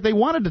 As a matter of fact, they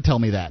wanted to tell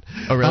me that.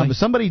 Oh, really?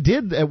 Somebody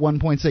did at one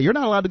point say, you're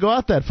not allowed to go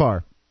out that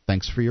far.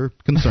 Thanks for your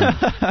concern.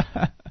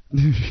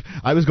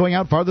 I was going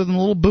out farther than the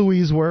little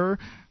buoys were.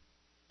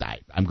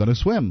 I'm going to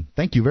swim.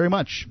 Thank you very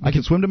much. I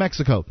can swim to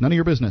Mexico. None of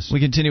your business. We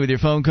continue with your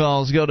phone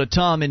calls. Go to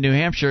Tom in New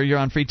Hampshire. You're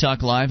on Free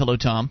Talk Live. Hello,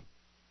 Tom.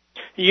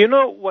 You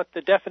know what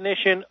the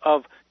definition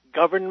of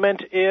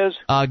government is?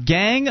 A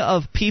gang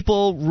of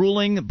people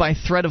ruling by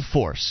threat of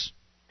force.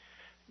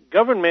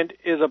 Government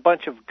is a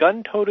bunch of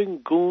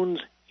gun-toting goons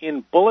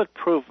in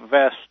bulletproof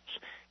vests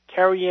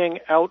carrying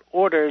out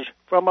orders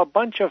from a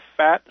bunch of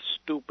fat,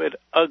 stupid,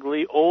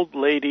 ugly old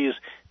ladies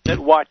that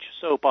watch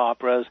soap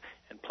operas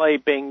and play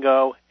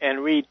bingo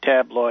and read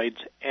tabloids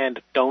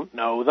and don't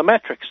know the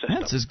metric system.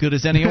 That's as good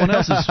as anyone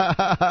else's.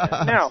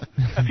 Now,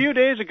 a few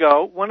days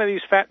ago, one of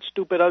these fat,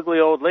 stupid, ugly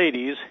old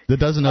ladies... that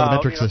doesn't know the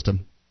metric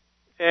system.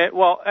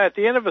 Well, at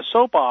the end of a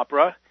soap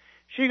opera,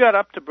 she got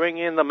up to bring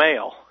in the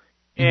mail.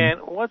 And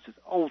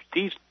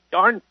these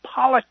darn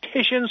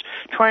politicians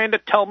trying to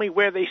tell me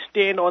where they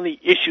stand on the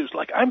issues.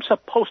 Like I'm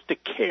supposed to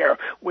care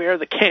where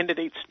the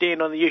candidates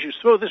stand on the issues.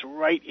 Throw this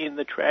right in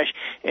the trash.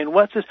 And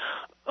what's this?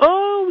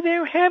 Oh,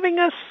 they're having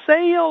a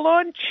sale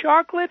on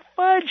chocolate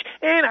fudge,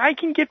 and I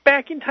can get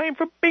back in time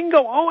for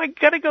bingo. Oh, I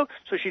gotta go.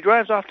 So she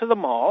drives off to the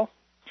mall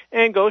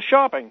and goes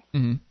shopping.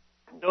 Mm-hmm.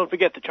 Don't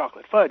forget the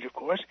chocolate fudge, of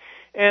course.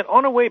 And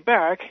on her way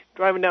back,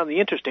 driving down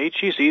the interstate,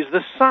 she sees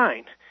this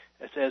sign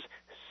that says,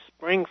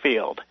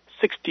 Springfield,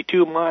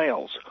 62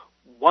 miles,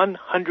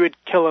 100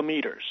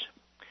 kilometers.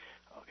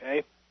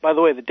 Okay? By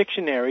the way, the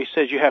dictionary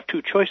says you have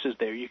two choices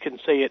there. You can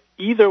say it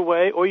either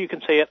way, or you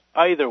can say it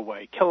either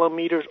way,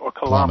 kilometers or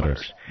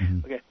kilometers.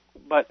 Mm-hmm. Okay?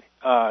 But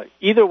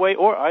either way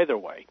or either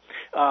way.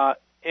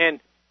 And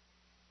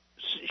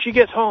she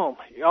gets home,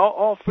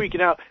 all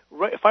freaking out,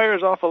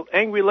 fires off an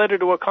angry letter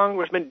to a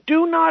congressman.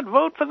 Do not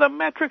vote for the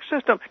metric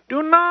system.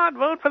 Do not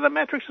vote for the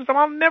metric system.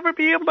 I'll never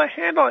be able to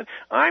handle it.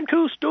 I'm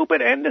too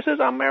stupid, and this is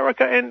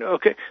America. And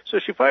okay, so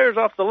she fires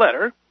off the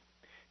letter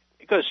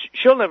because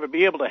she'll never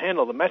be able to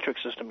handle the metric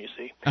system, you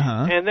see.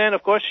 Uh-huh. And then,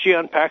 of course, she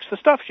unpacks the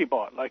stuff she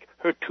bought, like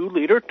her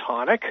 2-liter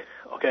tonic,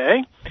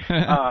 okay?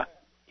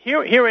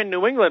 Here in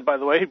New England, by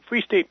the way,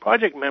 Free State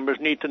Project members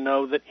need to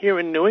know that here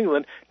in New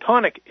England,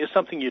 tonic is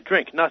something you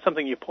drink, not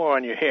something you pour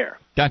on your hair.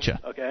 Gotcha.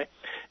 Okay?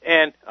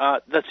 And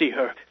let's see,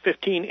 her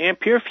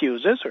 15-ampere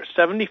fuses, her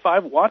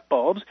 75-watt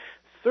bulbs,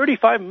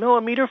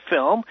 35-millimeter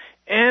film,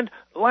 and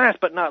last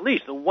but not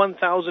least, the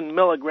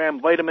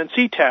 1,000-milligram vitamin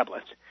C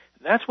tablets.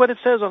 That's what it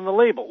says on the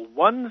label,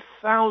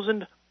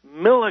 1,000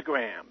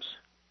 milligrams.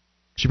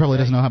 She probably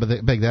doesn't know how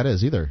big that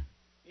is either.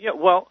 Yeah,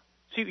 well...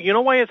 See, you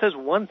know why it says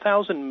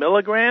 1,000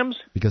 milligrams?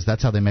 Because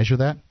that's how they measure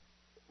that?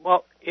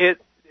 Well,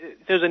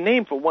 there's a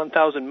name for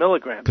 1,000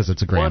 milligrams. Because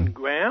it's a gram. 1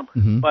 gram,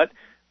 mm-hmm. but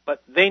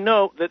they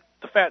know that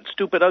the fat,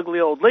 stupid, ugly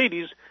old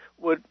ladies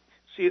would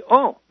see,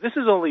 oh, this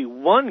is only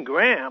 1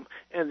 gram,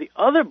 and the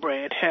other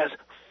brand has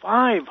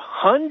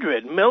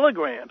 500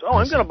 milligrams. Oh,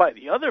 I'm going to buy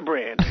the other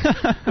brand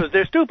because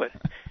they're stupid.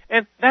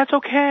 And that's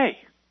okay.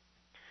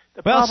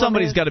 Well,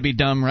 somebody's got to be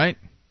dumb, right?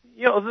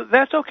 You know,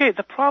 that's okay.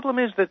 The problem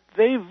is that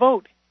they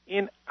vote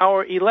in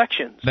our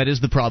elections. That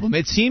is the problem.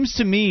 It seems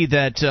to me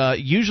that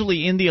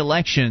usually in the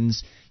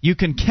elections, you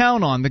can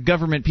count on the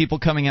government people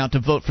coming out to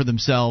vote for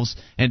themselves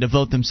and to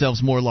vote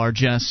themselves more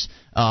largesse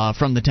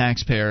from the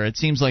taxpayer. It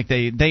seems like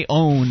they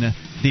own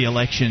the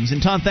elections.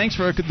 And, Tom, thanks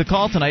for the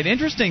call tonight.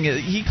 Interesting.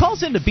 He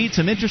calls in to beat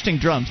some interesting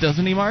drums,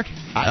 doesn't he, Mark?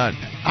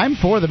 I'm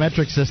for the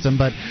metric system,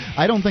 but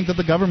I don't think that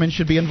the government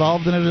should be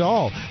involved in it at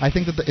all. I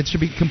think that it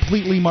should be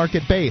completely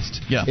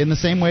market-based. Yeah. In the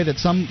same way that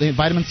some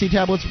vitamin C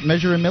tablets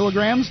measure in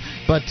milligrams,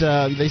 but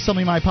they sell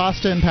me my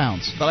pasta in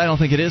pounds. But I don't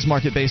think it is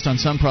market-based on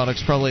some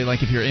products. Probably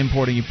like if you're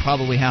importing, you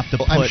probably have to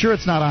put... I'm sure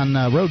it's not on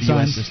road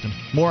signs. System.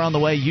 More on the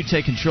way. You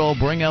take control.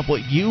 Bring up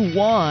what you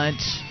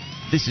want.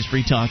 This is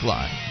Free Talk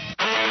Live.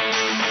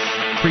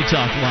 Free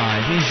Talk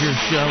Live is your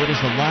show. It is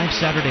the live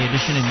Saturday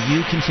edition, and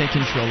you can take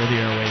control of the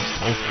airwaves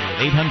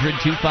toll-free at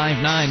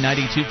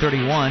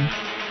 800-259-9231.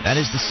 That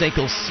is the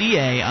SACL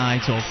CAI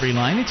toll-free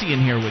line. It's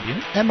Ian here with you.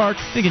 And Mark.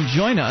 You can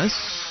join us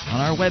on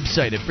our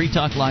website at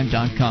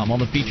freetalklive.com. All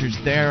the features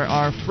there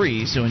are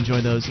free, so enjoy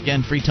those.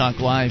 Again,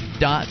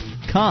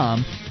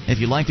 freetalklive.com. If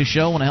you like the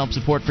show, want to help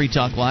support Free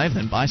Talk Live,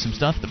 then buy some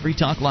stuff at the Free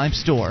Talk Live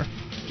store.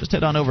 Just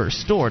head on over to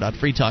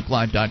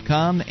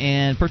store.freetalklive.com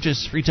and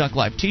purchase Free Talk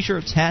Live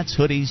t-shirts, hats,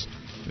 hoodies.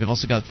 We've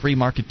also got free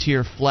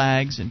Marketeer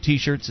flags and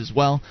t-shirts as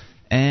well,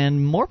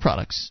 and more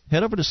products.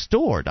 Head over to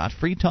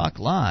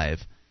store.freetalklive.com.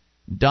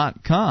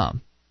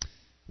 FTL2008-04-26.com.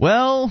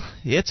 Well,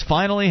 it's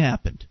finally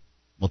happened.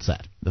 What's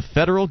that? The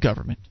federal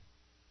government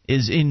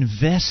is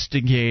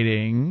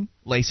investigating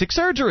LASIK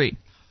surgery.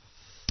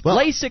 Well,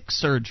 LASIK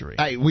surgery.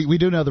 We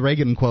do know the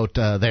Reagan quote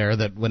there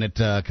that when it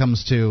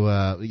comes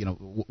to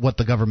what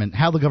the government,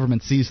 how the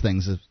government sees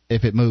things,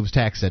 if it moves,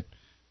 tax it.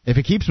 If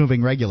it keeps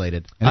moving, regulate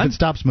it. And if it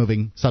stops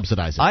moving,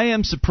 subsidize it. I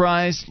am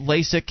surprised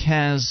LASIK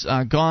has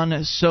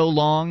gone so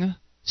long,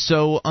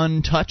 so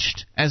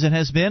untouched as it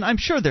has been. I'm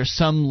sure there's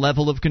some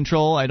level of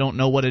control. I don't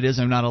know what it is.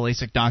 I'm not a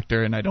LASIK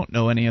doctor, and I don't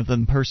know any of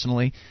them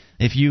personally.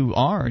 If you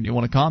are and you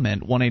want to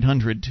comment,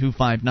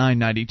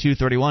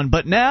 1-800-259-9231.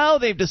 But now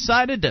they've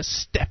decided to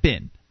step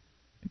in.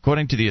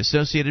 According to the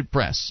Associated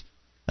Press,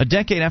 a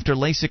decade after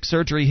LASIK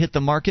surgery hit the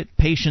market,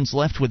 patients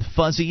left with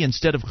fuzzy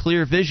instead of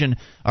clear vision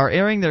are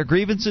airing their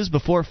grievances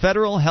before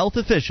federal health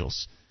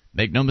officials.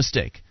 Make no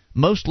mistake,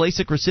 most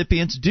LASIK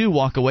recipients do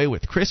walk away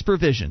with crisper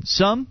vision,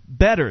 some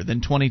better than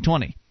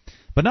 20/20.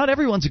 But not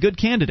everyone's a good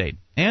candidate,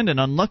 and an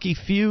unlucky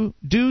few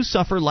do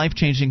suffer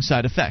life-changing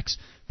side effects.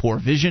 Poor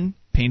vision,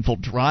 painful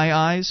dry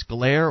eyes,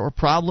 glare, or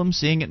problems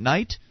seeing at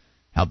night.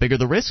 How big are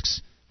the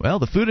risks? Well,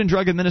 the Food and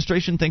Drug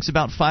Administration thinks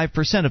about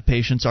 5% of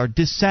patients are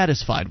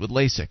dissatisfied with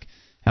LASIK.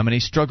 How many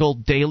struggle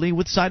daily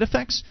with side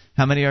effects?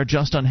 How many are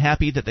just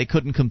unhappy that they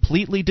couldn't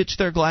completely ditch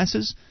their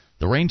glasses?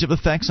 The range of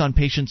effects on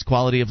patients'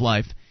 quality of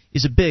life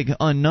is a big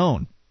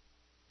unknown.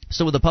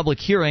 So with a public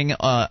hearing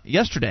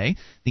yesterday,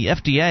 the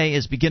FDA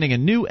is beginning a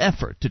new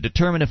effort to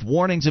determine if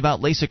warnings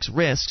about LASIK's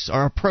risks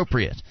are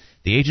appropriate.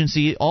 The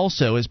agency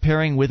also is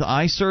pairing with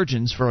eye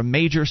surgeons for a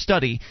major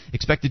study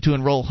expected to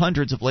enroll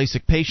hundreds of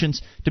LASIK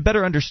patients to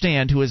better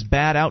understand who has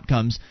bad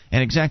outcomes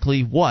and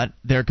exactly what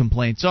their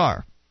complaints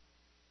are.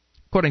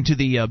 According to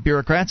the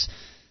bureaucrats,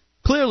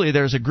 clearly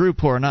there's a group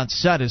who are not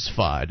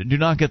satisfied and do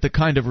not get the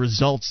kind of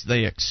results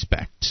they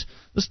expect.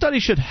 The study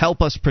should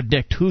help us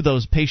predict who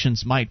those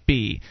patients might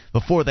be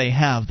before they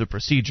have the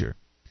procedure.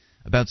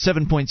 About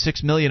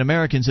 7.6 million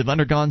Americans have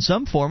undergone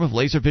some form of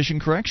laser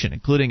vision correction,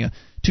 including a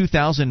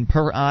 $2,000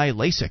 per eye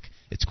LASIK.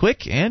 It's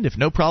quick and, if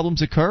no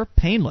problems occur,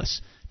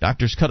 painless.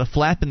 Doctors cut a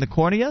flap in the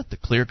cornea, the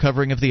clear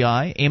covering of the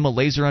eye, aim a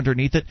laser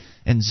underneath it,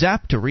 and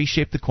zap to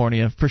reshape the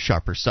cornea for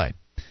sharper sight.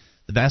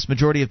 The vast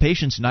majority of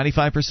patients,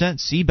 95%,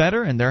 see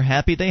better, and they're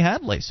happy they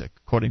had LASIK,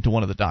 according to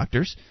one of the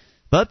doctors.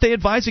 But they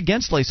advise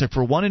against LASIK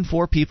for 1 in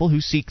 4 people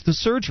who seek the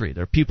surgery.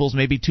 Their pupils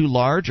may be too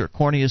large or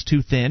cornea is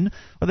too thin,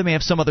 or they may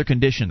have some other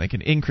condition that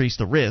can increase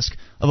the risk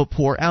of a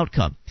poor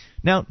outcome.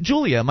 Now,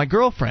 Julia, my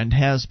girlfriend,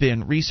 has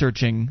been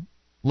researching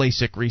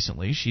LASIK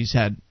recently. She's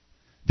had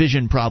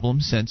vision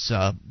problems since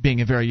being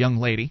a very young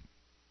lady,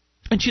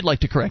 and she'd like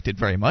to correct it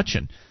very much,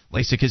 and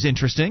LASIK is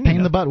interesting. Pain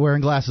in the butt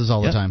wearing glasses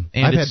all the time.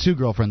 And I've had 2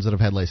 girlfriends that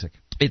have had LASIK.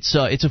 It's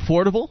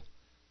affordable.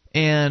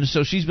 And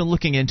so she's been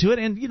looking into it,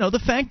 and, the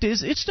fact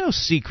is, it's no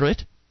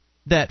secret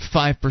that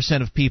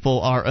 5% of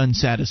people are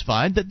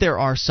unsatisfied, that there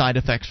are side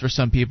effects for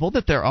some people,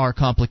 that there are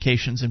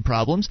complications and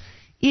problems.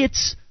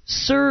 It's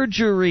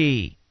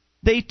surgery.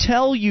 They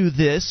tell you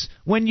this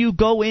when you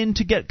go in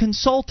to get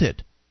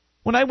consulted.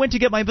 When I went to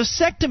get my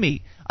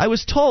vasectomy, I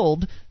was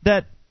told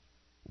that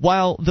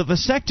while the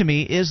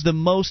vasectomy is the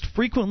most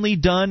frequently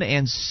done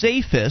and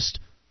safest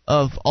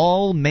of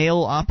all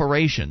male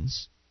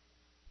operations,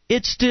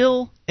 it's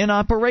still an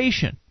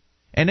operation.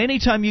 And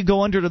anytime you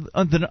go under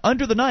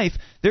the knife,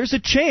 there's a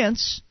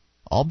chance,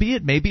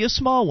 albeit maybe a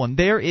small one,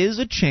 there is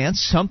a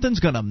chance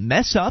something's going to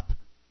mess up,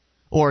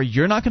 or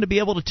you're not going to be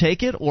able to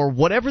take it, or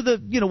whatever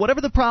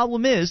the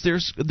problem is,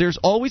 there's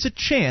always a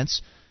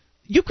chance.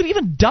 You could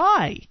even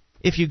die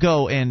if you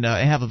go and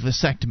have a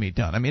vasectomy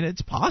done. I mean,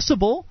 it's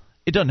possible.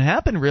 It doesn't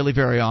happen really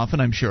very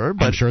often, I'm sure.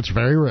 But I'm sure it's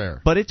very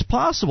rare. But it's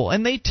possible.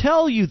 And they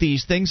tell you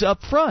these things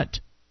up front.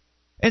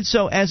 And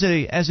so as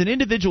an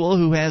individual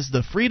who has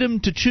the freedom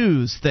to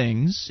choose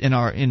things in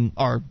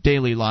our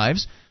daily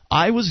lives,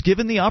 I was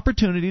given the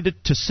opportunity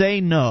to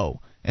say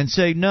no. And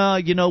say, no,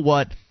 you know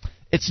what?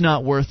 It's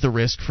not worth the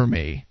risk for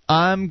me.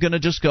 I'm going to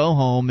just go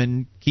home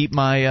and keep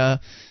my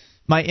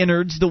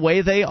innards the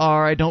way they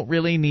are. I don't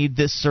really need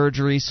this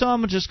surgery, so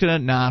I'm just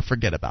going to,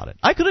 forget about it.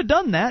 I could have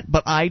done that,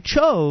 but I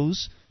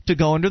chose to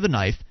go under the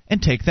knife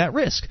and take that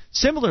risk.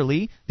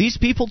 Similarly, these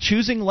people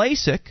choosing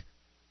LASIK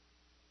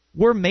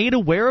were made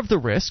aware of the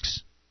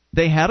risks.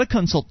 They had a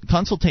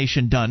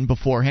consultation done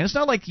beforehand. It's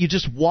not like you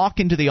just walk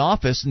into the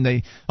office and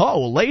they,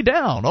 lay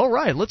down. All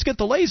right, let's get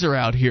the laser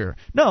out here.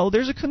 No,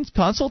 there's a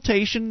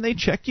consultation. They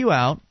check you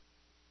out,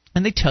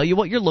 and they tell you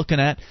what you're looking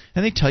at,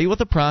 and they tell you what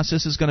the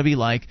process is going to be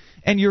like,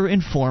 and you're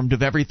informed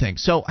of everything.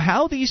 So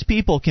how these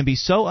people can be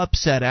so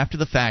upset after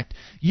the fact,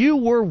 you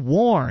were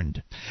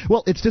warned.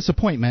 Well, it's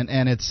disappointment,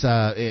 and it's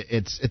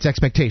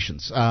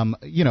expectations.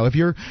 If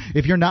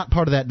you're not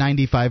part of that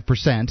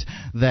 95%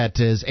 that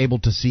is able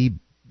to see,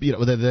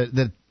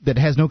 that that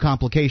has no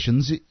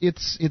complications,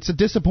 it's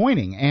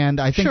disappointing. And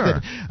I think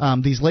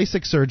that these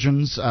LASIK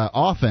surgeons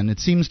often, it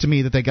seems to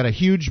me that they got a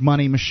huge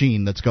money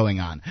machine that's going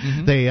on.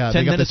 Mm-hmm. They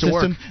got the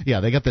system.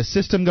 Yeah, they got the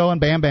system going,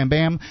 bam, bam,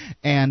 bam.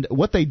 And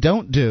what they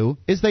don't do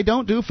is they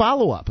don't do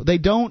follow up. They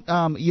don't,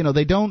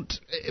 they don't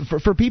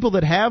for people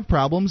that have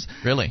problems.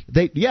 Really?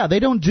 They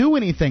don't do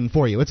anything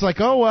for you. It's like,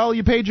 oh well,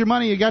 you paid your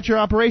money, you got your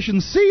operation,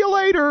 see you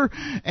later.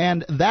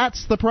 And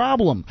that's the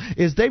problem.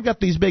 Is they've got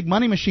these big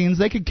money machines,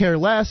 they could care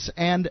less,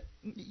 and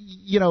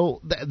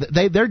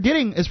they're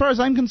getting, as far as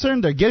I'm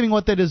concerned, they're getting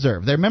what they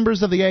deserve. They're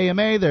members of the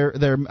AMA.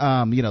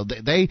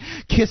 They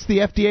kiss the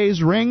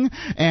FDA's ring,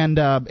 and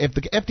if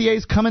the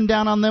FDA's coming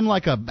down on them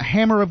like a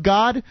hammer of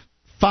God,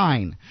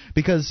 fine,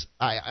 because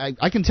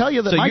I can tell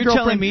you that my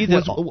girlfriend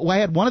I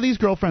had one of these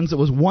girlfriends that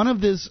was one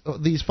of these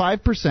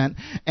 5%,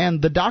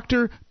 and the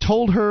doctor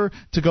told her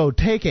to go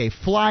take a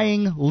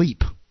flying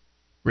leap.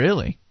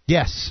 Really?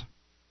 Yes.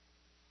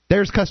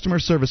 There's customer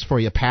service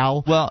for you,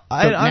 pal. Well,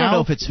 I don't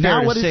know if it's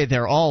fair to say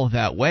they're all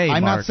that way,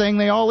 I'm Mark. not saying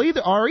they all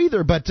are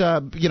either, but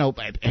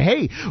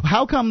hey,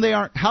 how come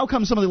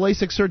some of the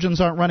LASIK surgeons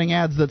aren't running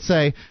ads that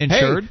say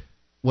insured? Hey,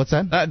 what's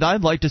that?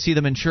 I'd like to see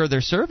them insure their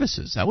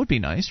services. That would be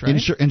nice, right?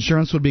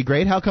 Insurance would be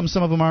great. How come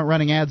some of them aren't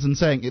running ads and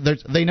saying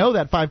they know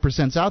that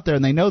 5%'s out there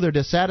and they know they're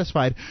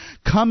dissatisfied?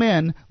 Come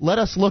in, let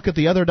us look at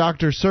the other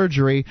doctor's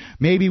surgery.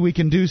 Maybe we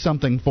can do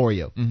something for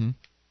you. Mm-hmm.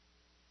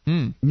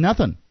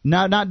 Nothing.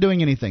 Not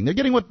doing anything. They're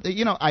getting what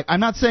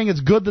I'm not saying it's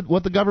good that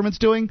what the government's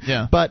doing.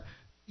 Yeah. But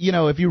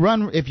if you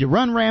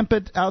run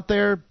rampant out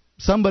there,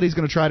 somebody's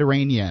going to try to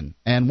rein you in,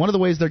 and one of the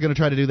ways they're going to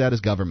try to do that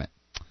is government.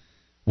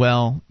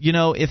 Well,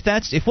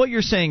 if what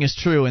you're saying is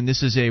true, and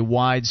this is a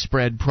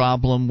widespread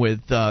problem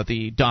with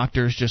the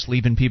doctors just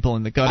leaving people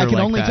in the gutter, I can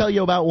like only that. tell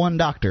you about one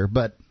doctor,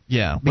 but.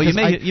 Yeah, well,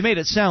 you made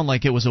it sound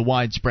like it was a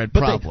widespread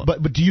problem.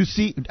 But do you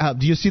see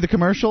the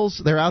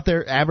commercials? They're out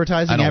there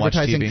advertising. I don't watch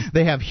TV.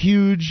 They have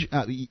huge.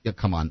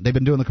 Come on, they've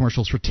been doing the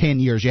commercials for 10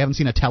 years. You haven't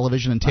seen a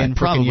television in 10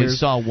 freaking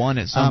years. I probably saw one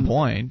at some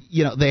point.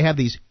 They have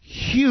these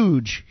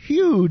huge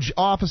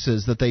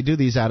offices that they do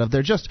these out of.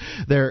 They're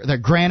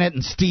granite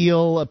and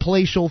steel,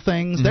 palatial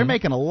things. Mm-hmm. They're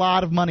making a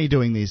lot of money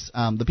doing these.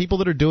 The people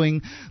that are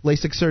doing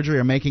LASIK surgery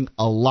are making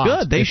a lot.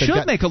 Good. They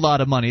should make a lot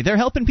of money. They're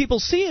helping people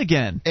see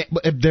again.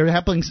 If they're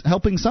helping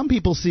some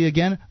people see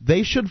again,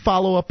 they should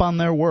follow up on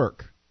their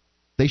work.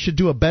 They should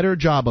do a better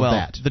job of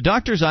that. The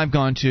doctors I've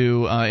gone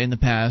to in the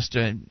past,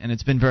 and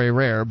it's been very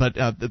rare, but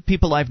the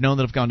people I've known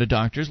that have gone to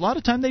doctors, a lot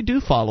of time they do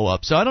follow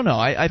up. So I don't know.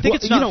 I think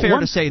it's not fair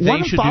to say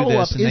they should do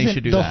this and they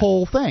should do that. The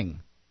whole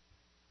thing.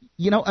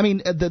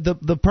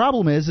 The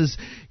problem is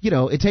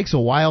it takes a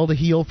while to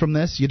heal from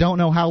this. You don't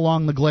know how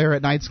long the glare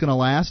at night's going to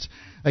last.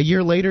 A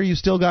year later, you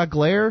still got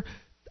glare.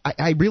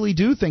 I really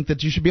do think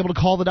that you should be able to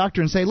call the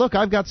doctor and say, look,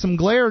 I've got some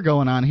glare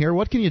going on here.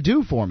 What can you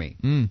do for me?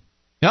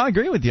 Yeah, I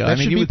agree with you. That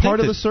should be part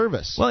of the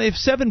service. Well, if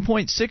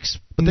 7.6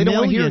 but they don't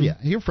want to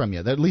hear from you.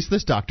 At least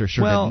this doctor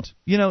sure didn't.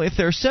 Well, if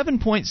there are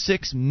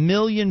 7.6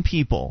 million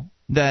people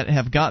that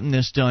have gotten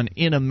this done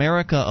in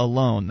America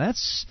alone,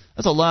 that's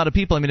a lot of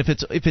people. I mean, if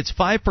it's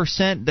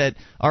 5% that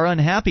are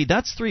unhappy,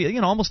 that's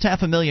almost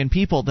 500,000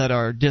 people that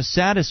are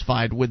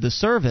dissatisfied with the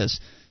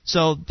service.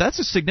 So that's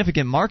a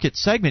significant market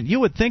segment. You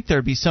would think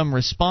there'd be some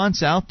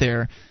response out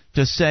there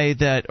to say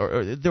that,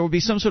 or there would be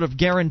some sort of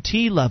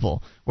guarantee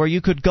level where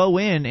you could go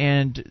in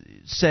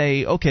and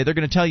say, okay, they're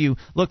going to tell you,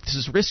 look, this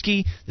is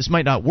risky, this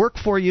might not work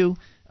for you,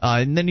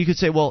 and then you could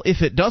say, well,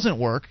 if it doesn't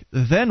work,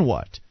 then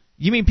what?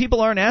 You mean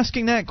people aren't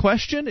asking that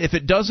question? If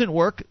it doesn't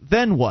work,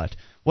 then what?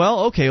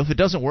 Well, okay, if it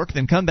doesn't work,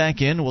 then come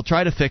back in, we'll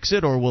try to fix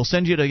it, or we'll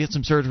send you to get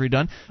some surgery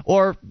done,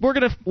 or we're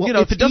going to,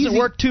 if it doesn't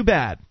work, too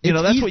bad.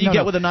 That's what you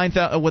get with a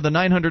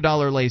 $900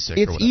 LASIK.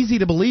 It's easy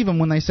to believe them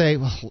when they say,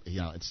 well,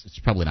 it's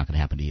probably not going to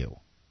happen to you.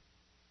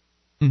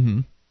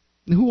 Mm-hmm.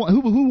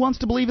 Who wants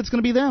to believe it's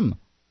going to be them?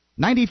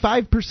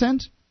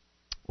 95%?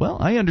 Well,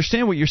 I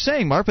understand what you're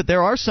saying, Mark, but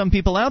there are some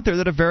people out there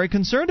that are very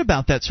concerned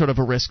about that sort of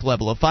a risk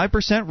level. A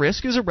 5%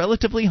 risk is a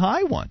relatively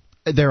high one.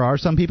 There are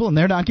some people, and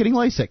they're not getting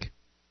LASIK.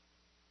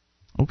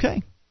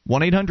 Okay.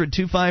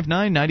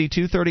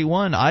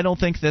 1-800-259-9231. I don't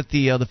think that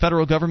the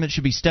federal government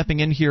should be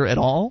stepping in here at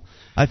all.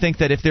 I think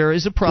that if there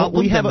is a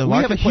problem, we have the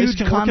marketplace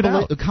can work it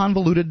out.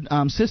 Convoluted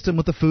system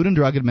with the Food and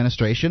Drug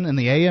Administration and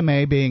the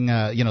AMA being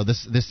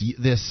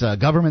this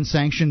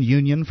government-sanctioned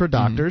union for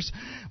doctors.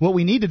 Mm-hmm. What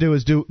we need to do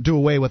is do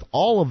away with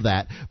all of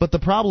that. But the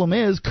problem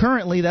is,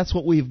 currently, that's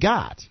what we've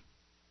got.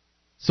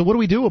 So what do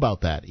we do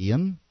about that,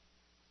 Ian?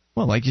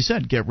 Well, like you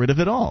said, get rid of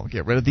it all.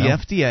 Get rid of the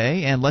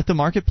FDA and let the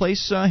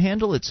marketplace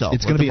handle itself.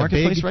 It's going to be a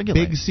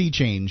big sea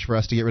change for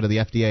us to get rid of the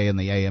FDA and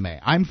the AMA.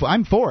 I'm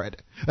for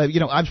it.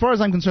 As far as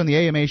I'm concerned, the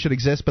AMA should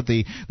exist, but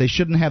they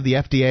shouldn't have the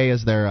FDA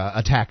as their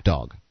attack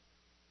dog.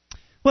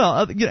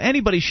 Well,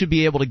 anybody should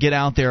be able to get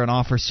out there and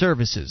offer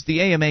services. The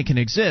AMA can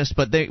exist,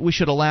 but we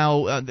should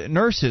allow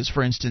nurses,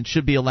 for instance,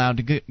 should be allowed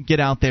to get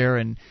out there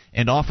and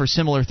offer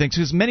similar things.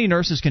 Because many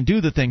nurses can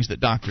do the things that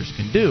doctors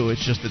can do.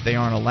 It's just that they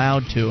aren't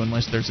allowed to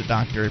unless there's a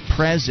doctor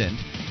present,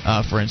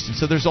 for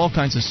instance. So there's all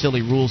kinds of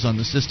silly rules on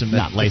the system.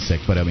 Not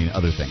LASIK, but I mean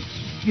other things.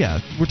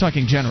 we're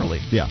talking generally.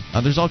 Yeah.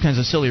 There's all kinds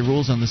of silly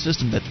rules on the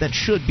system that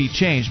should be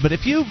changed. But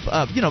if you've,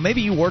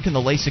 maybe you work in the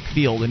LASIK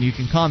field and you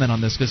can comment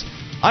on this, because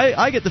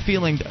I get the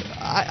feeling,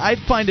 I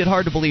find it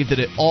hard to believe that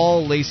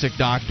all LASIK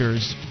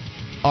doctors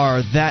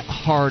are that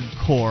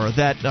hardcore,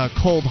 that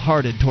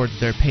cold-hearted towards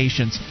their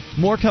patients.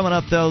 More coming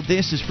up, though.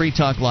 This is Free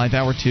Talk Live.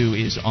 Hour 2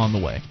 is on the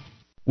way.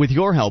 With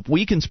your help,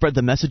 we can spread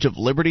the message of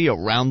liberty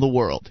around the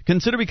world.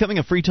 Consider becoming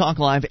a Free Talk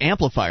Live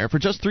amplifier for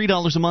just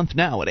 $3 a month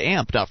now at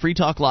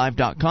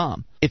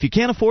amp.freetalklive.com. If you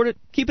can't afford it,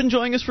 keep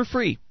enjoying us for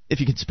free. If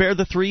you can spare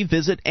the $3,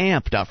 visit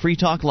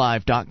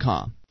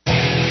amp.freetalklive.com.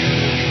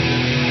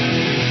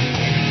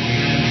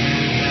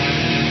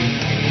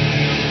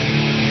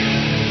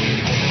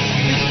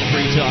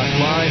 Talk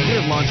Live.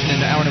 We're launching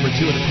into hour number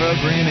 2 of the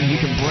program, and you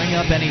can bring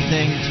up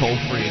anything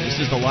toll-free. This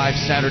is the live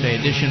Saturday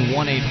edition.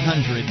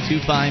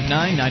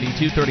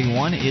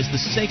 1-800-259-9231 is the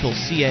SACL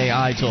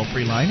CAI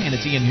toll-free line, and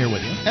it's Ian here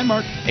with you. And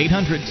Mark.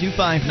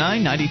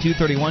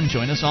 800-259-9231.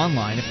 Join us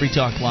online at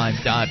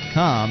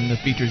freetalklive.com. The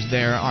features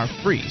there are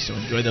free, so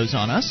enjoy those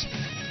on us.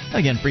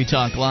 Again,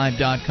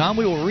 freetalklive.com.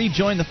 We will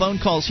rejoin the phone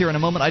calls here in a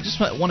moment. I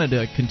just wanted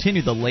to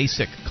continue the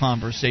LASIK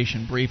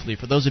conversation briefly.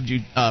 For those of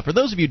you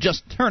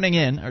just tuning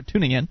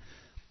in,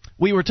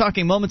 we were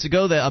talking moments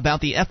ago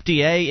about the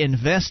FDA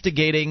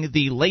investigating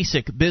the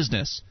LASIK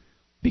business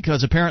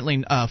because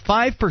apparently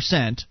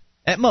 5%,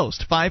 at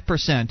most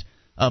 5%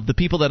 of the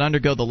people that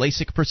undergo the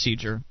LASIK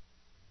procedure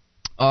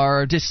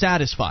are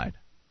dissatisfied.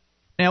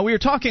 Now, we were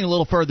talking a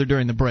little further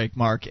during the break,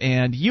 Mark,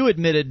 and you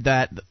admitted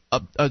that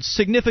a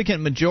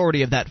significant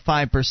majority of that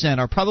 5%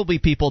 are probably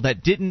people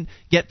that didn't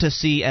get to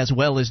see as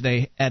well as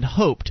they had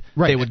hoped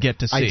they would get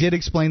to see. I did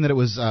explain that it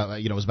was,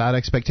 it was about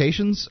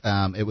expectations.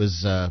 It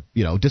was,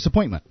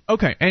 disappointment.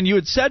 Okay, and you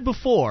had said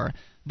before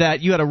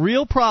that you had a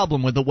real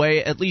problem with the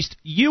way at least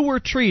you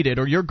were treated,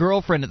 or your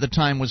girlfriend at the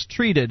time was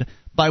treated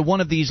by one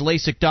of these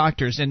LASIK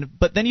doctors,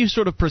 but then you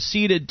sort of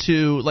proceeded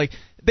to,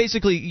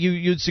 basically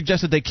you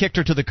suggested they kicked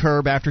her to the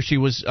curb after she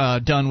was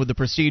done with the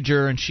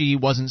procedure, and she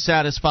wasn't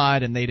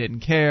satisfied, and they didn't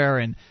care,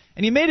 and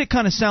you made it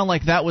kind of sound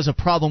like that was a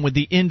problem with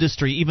the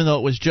industry, even though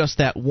it was just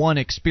that one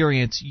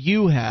experience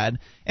you had.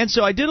 And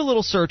so I did a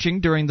little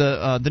searching during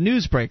the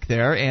news break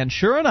there, and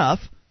sure enough,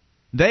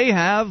 they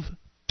have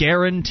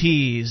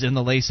guarantees in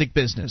the LASIK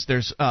business.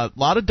 There's a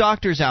lot of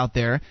doctors out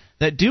there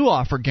that do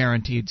offer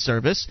guaranteed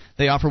service.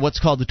 They offer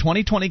what's called the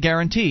 20/20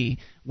 guarantee,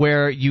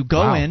 where you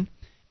go in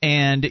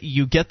and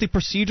you get the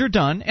procedure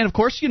done. And, of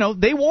course,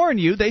 they warn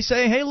you. They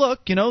say, hey,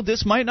 look,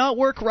 this might not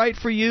work right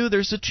for you.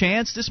 There's a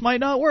chance this might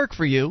not work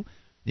for you.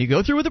 You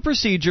go through with the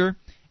procedure,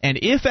 and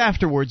if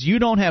afterwards you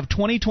don't have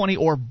 20/20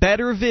 or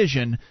better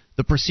vision,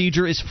 the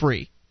procedure is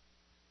free.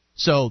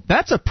 So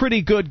that's a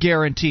pretty good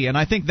guarantee, and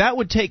I think that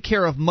would take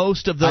care of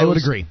most of those. I would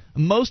agree.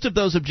 Most of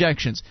those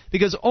objections,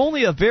 because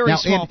only a very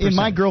small percentage. In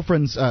my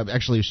girlfriend's,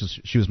 actually,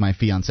 she was my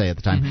fiancée at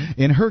the time. Mm-hmm.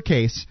 In her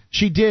case,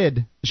 she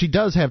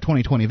does have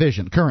 20/20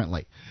 vision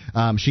currently.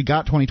 She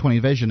got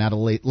 20/20 vision out of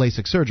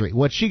LASIK surgery.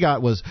 What she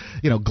got was,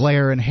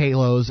 glare and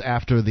halos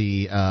after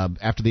the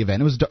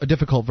event. It was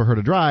difficult for her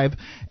to drive,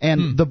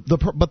 and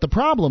but the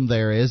problem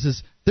there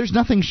is there's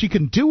nothing she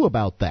can do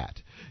about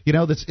that.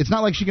 It's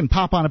not like she can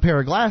pop on a pair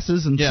of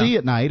glasses and see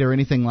at night or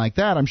anything like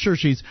that. I'm sure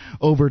she's,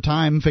 over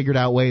time, figured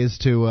out ways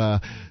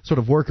to sort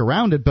of work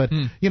around it. But,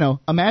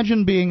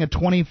 imagine being a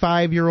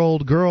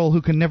 25-year-old girl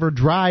who can never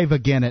drive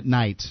again at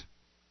night.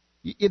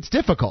 It's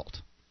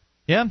difficult.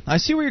 Yeah, I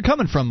see where you're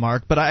coming from,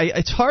 Mark, but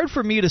it's hard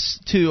for me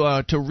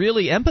to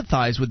really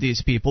empathize with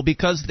these people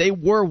because they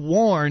were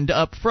warned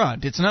up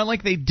front. It's not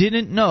like they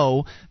didn't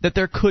know that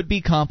there could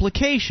be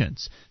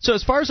complications. So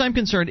as far as I'm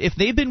concerned, if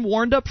they've been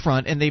warned up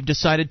front and they've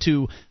decided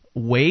to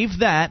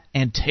waive that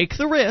and take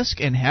the risk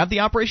and have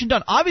the operation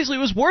done, obviously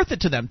it was worth it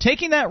to them.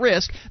 Taking that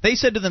risk, they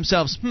said to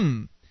themselves,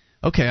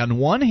 okay, on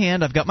one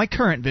hand, I've got my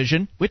current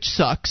vision, which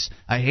sucks.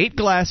 I hate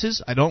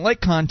glasses. I don't like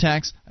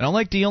contacts. I don't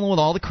like dealing with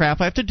all the crap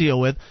I have to deal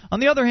with. On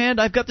the other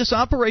hand, I've got this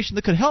operation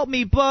that could help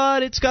me,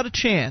 but it's got a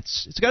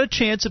chance. It's got a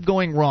chance of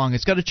going wrong.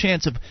 It's got a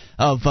chance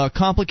of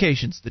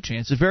complications. The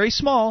chance is very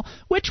small.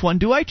 Which one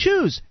do I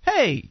choose?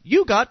 Hey,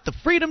 you got the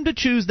freedom to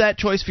choose that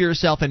choice for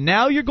yourself, and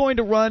now you're going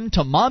to run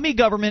to mommy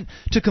government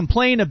to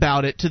complain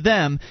about it to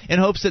them in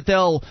hopes that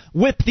they'll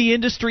whip the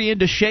industry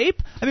into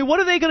shape? I mean,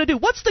 what are they going to do?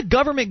 What's the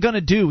government going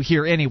to do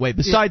here anyway?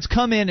 Besides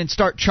come in and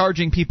start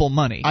charging people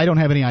money. I don't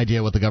have any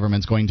idea what the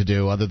government's going to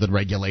do other than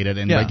regulate it,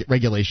 and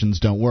regulations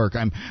don't work.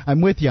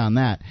 I'm with you on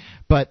that.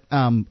 But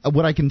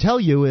what I can tell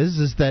you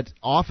is that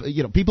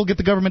people get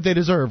the government they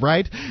deserve,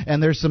 right?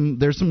 And there's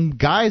some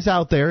guys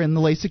out there in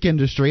the LASIK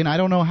industry, and I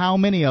don't know how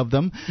many of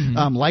them.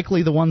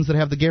 Likely the ones that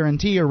have the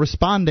guarantee are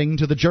responding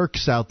to the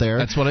jerks out there.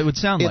 That's what it would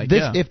sound like.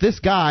 If this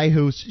guy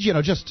who's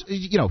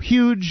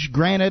huge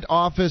granite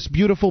office,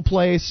 beautiful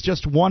place,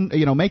 just one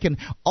making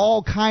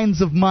all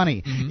kinds of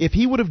money. If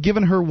he would have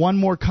given her one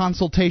more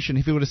consultation,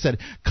 if he would have said,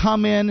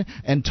 come in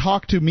and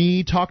talk to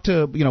me, talk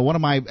to one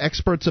of my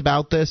experts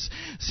about this,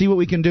 see what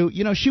we can do,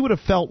 she would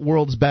have felt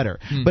worlds better.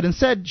 But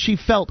instead, she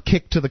felt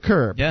kicked to the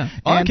curb. Yeah.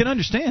 I can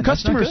understand.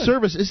 Customer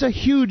service is a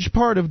huge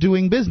part of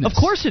doing business. Of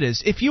course it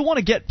is. If you want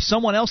to get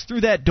someone else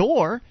through that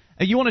door,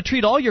 and you want to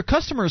treat all your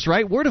customers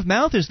right, word of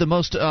mouth is the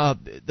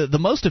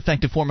most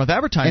effective form of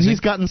advertising. And he's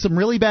gotten some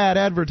really bad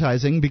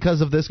advertising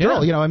because of this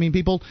girl.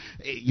 Yeah.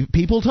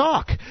 People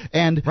talk.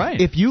 And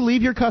if you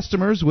leave your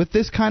customers with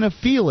this kind of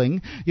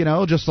feeling,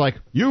 just like,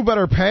 you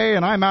better pay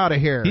and I'm out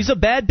of here. He's a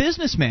bad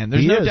businessman.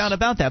 There's no doubt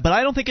about that. But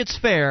I don't think it's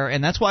fair,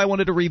 and that's why I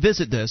wanted to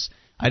revisit this.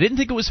 I didn't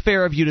think it was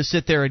fair of you to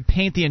sit there and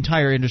paint the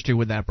entire industry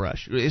with that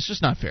brush. It's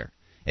just not fair.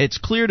 It's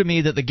clear to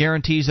me that the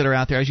guarantees that are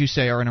out there, as you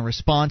say, are in a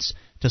response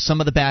to some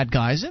of the bad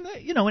guys. And,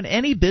 in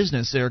any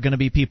business, there are going to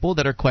be people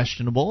that are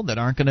questionable, that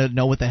aren't going to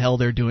know what the hell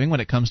they're doing when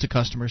it comes to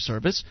customer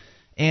service.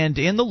 And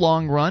in the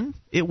long run,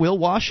 it will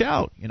wash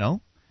out,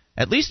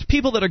 At least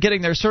people that are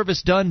getting their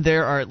service done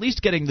there are at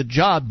least getting the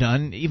job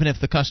done, even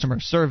if the customer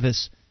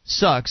service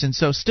sucks. And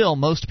so still,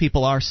 most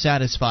people are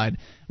satisfied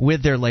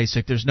with their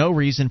LASIK. There's no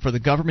reason for the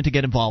government to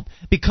get involved.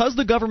 Because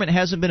the government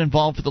hasn't been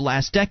involved for the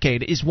last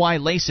decade is why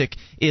LASIK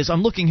is,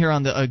 I'm looking here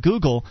on the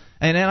Google,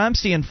 and I'm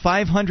seeing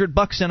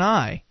 $500 an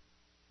eye.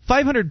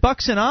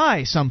 $500 an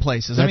eye some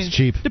places. That's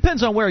cheap.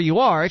 Depends on where you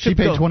are. She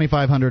paid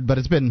 $2,500, but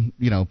it's been,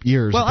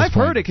 years. Well, at this I've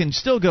point. heard it can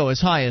still go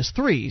as high as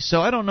 $3, so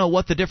I don't know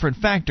what the different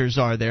factors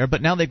are there,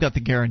 but now they've got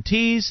the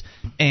guarantees,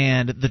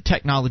 and the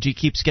technology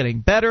keeps getting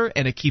better,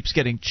 and it keeps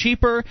getting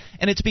cheaper,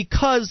 and it's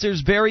because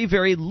there's very,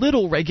 very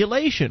little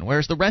regulation,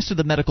 whereas the rest of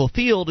the medical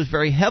field is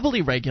very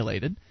heavily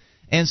regulated,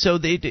 and so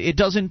it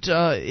doesn't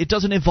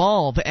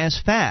evolve as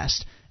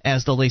fast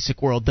as the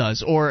LASIK world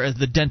does, or as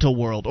the dental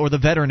world, or the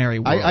veterinary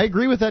world. I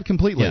agree with that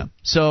completely. Yeah.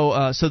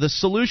 So the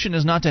solution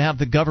is not to have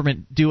the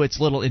government do its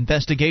little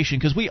investigation,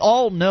 because we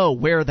all know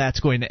where that's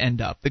going to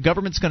end up. The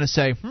government's going to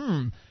say,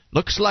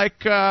 looks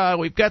like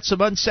we've got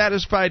some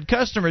unsatisfied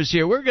customers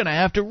here. We're going to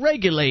have to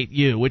regulate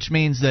you, which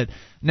means that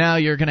now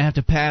you're going to have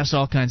to pass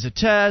all kinds of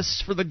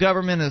tests for the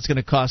government. That's going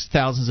to cost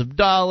thousands of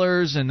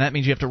dollars, and that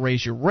means you have to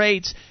raise your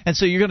rates. And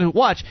so you're going to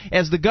watch,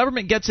 as the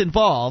government gets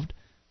involved,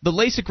 the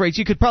LASIK rates,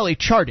 you could probably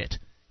chart it.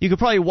 You could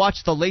probably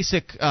watch the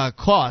LASIK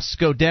costs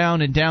go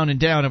down and down and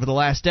down over the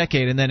last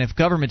decade, and then if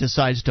government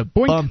decides to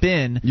bump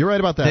in, you're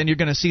right about that. Then you're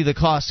going to see the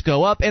costs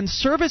go up, and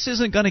service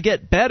isn't going to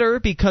get better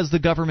because the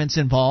government's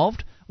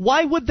involved.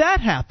 Why would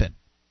that happen?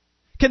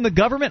 Can the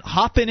government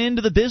hop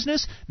into the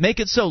business,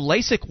 make it so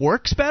LASIK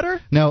works better?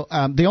 No,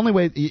 the only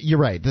way, you're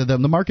right. The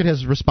market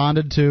has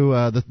responded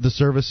to the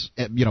service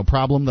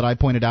problem that I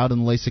pointed out in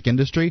the LASIK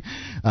industry.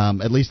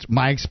 At least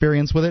my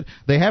experience with it,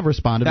 they have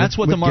responded. That's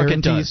what the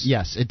market does.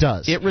 Yes, it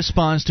does. It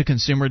responds to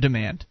consumer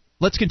demand.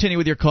 Let's continue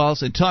with your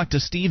calls and talk to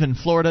Steve in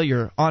Florida.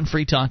 You're on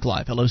Free Talk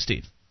Live. Hello,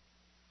 Steve.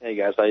 Hey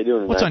guys, how you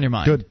doing? What's on your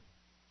mind? Good.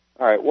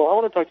 All right. Well, I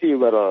want to talk to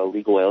you about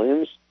illegal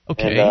aliens.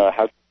 Okay. And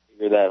how to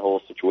figure that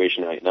whole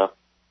situation out.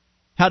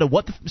 How to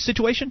what the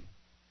situation?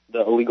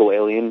 The illegal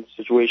alien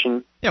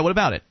situation. Yeah, what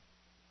about it?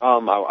 I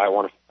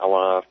want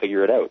to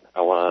figure it out.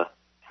 How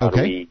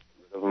do we get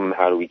rid of them?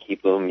 How do we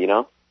keep them?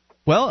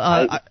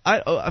 Well,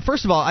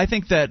 first of all, I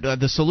think that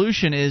the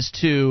solution is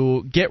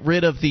to get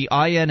rid of the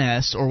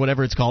INS, or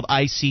whatever it's called,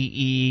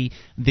 ICE,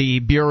 the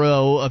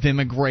Bureau of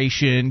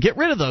Immigration. Get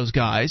rid of those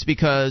guys,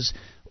 because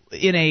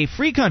in a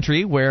free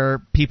country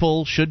where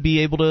people should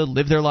be able to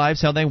live their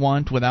lives how they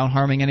want without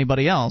harming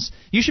anybody else,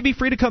 you should be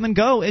free to come and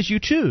go as you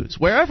choose,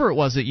 wherever it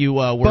was that you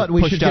were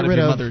pushed out of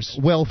your mother's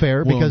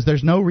welfare, womb. Because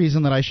there's no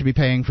reason that I should be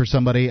paying for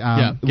somebody.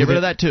 Get rid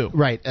of that too.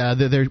 Right.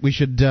 We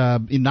should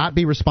not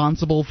be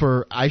responsible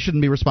for. I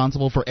shouldn't be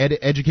responsible for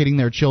educating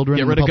their children.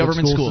 Get rid of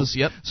government schools.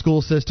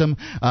 School system.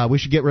 We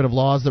should get rid of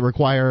laws that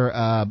require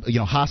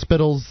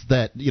hospitals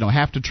that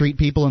have to treat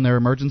people in their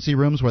emergency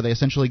rooms, where they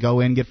essentially go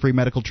in, get free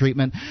medical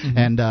treatment,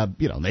 and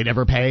they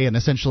never pay, and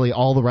essentially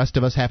all the rest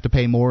of us have to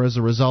pay more as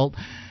a result.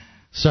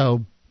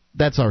 So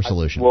that's our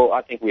solution.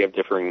 I think we have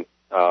differing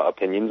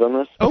opinions on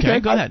this.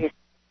 Okay, go ahead. I think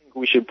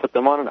we should put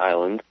them on an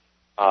island,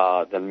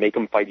 then make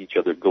them fight each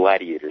other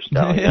gladiator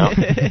style.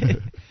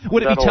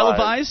 Would it be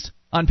televised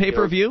on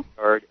pay-per-view?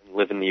 Or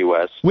live in the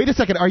U.S. Wait a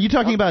second. Are you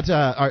talking about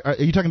are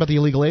you talking about the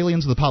illegal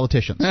aliens or the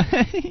politicians?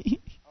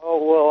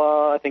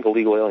 I think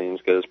illegal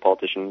aliens, because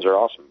politicians are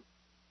awesome.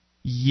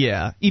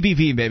 Yeah,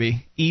 EBV,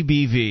 baby.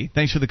 EBV.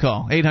 Thanks for the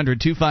call.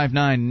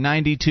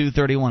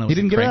 800-259-9231. He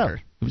didn't get out.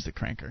 It was the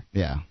cranker.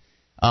 Yeah.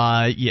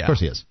 Yeah. Of course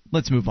he is.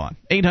 Let's move on.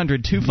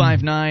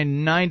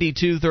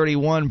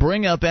 800-259-9231.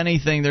 Bring up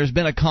anything. There's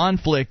been a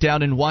conflict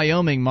out in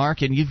Wyoming,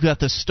 Mark, and you've got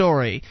the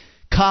story.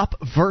 Cop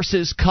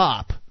versus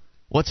cop.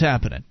 What's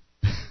happening?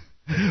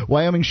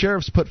 Wyoming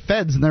sheriffs put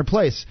feds in their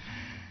place.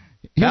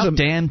 About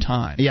damn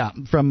time. Yeah,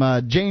 from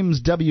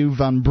James W.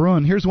 Van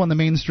Bruin. Here's one the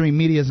mainstream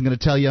media isn't going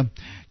to tell you.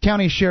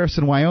 County sheriffs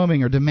in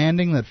Wyoming are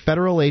demanding that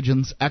federal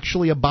agents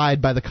actually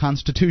abide by the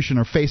Constitution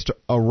or face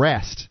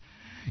arrest.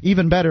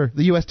 Even better,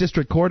 the U.S.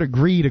 District Court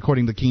agreed,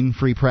 according to Keene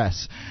Free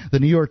Press.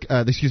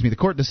 The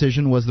court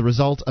decision was the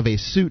result of a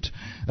suit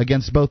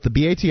against both the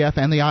BATF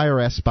and the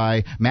IRS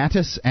by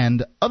Mattis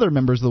and other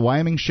members of the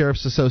Wyoming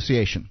Sheriff's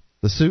Association.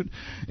 The suit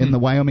in the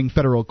Wyoming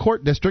Federal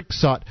Court District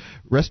sought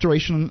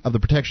restoration of the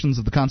protections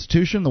of the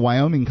Constitution, the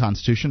Wyoming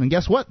Constitution, and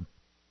guess what?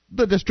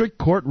 The district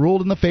court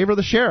ruled in the favor of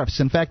the sheriffs.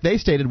 In fact, they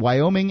stated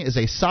Wyoming is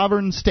a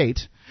sovereign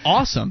state.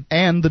 Awesome.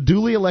 And the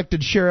duly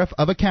elected sheriff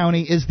of a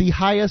county is the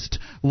highest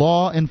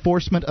law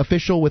enforcement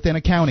official within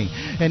a county.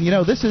 And,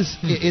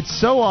 it's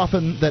so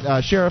often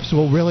that sheriffs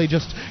will really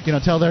just,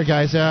 tell their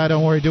guys,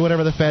 don't worry, do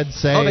whatever the feds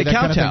say. Oh, they that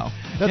kowtow. Kind of thing.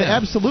 No, they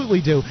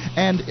absolutely do.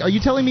 And are you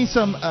telling me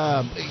some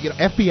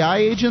FBI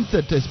agent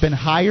that has been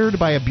hired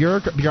by a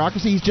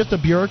bureaucracy, he's just a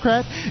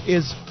bureaucrat,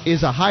 is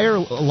a higher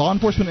law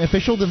enforcement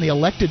official than the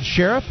elected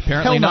sheriff?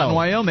 Apparently Hell no. not in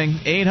Wyoming.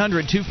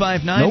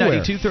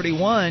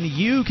 800-259-9231.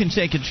 You can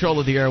take control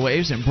of the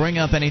airwaves and bring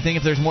up anything.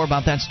 If there's more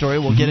about that story,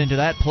 we'll get into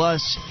that.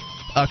 Plus,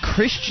 a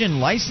Christian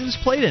license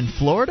plate in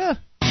Florida?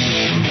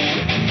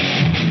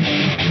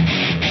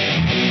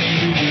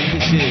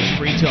 This is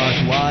Free Talk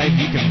Live.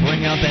 You can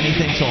bring up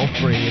anything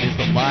toll-free. It is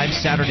the live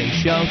Saturday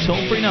show.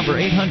 Toll-free number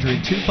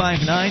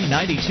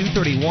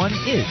 800-259-9231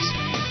 is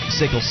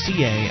SIGL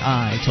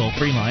CAI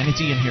toll-free line. It's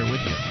Ian here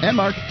with you. And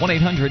Mark.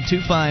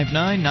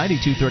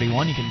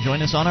 1-800-259-9231. You can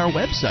join us on our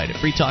website at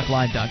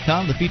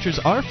freetalklive.com. The features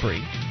are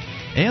free,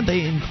 and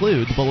they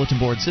include the bulletin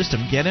board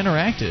system. Get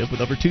interactive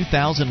with over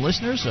 2,000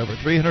 listeners, over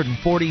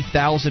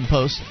 340,000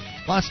 posts.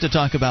 Lots to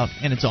talk about,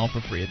 and it's all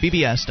for free at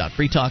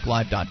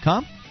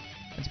bbs.freetalklive.com.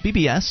 That's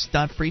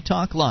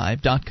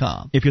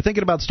bbs.freetalklive.com. If you're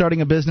thinking about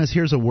starting a business,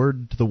 here's a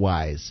word to the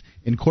wise.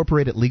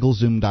 Incorporate at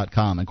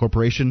LegalZoom.com.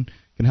 Incorporation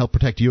can help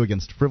protect you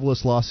against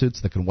frivolous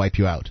lawsuits that can wipe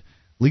you out.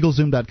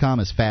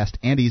 LegalZoom.com is fast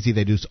and easy.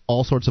 They do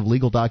all sorts of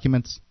legal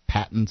documents,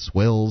 patents,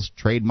 wills,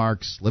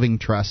 trademarks, living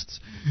trusts.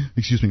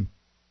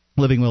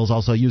 Living wills.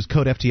 Also use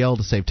code FTL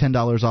to save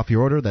 $10 off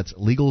your order. That's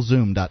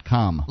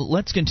LegalZoom.com.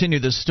 Let's continue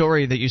the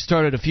story that you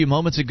started a few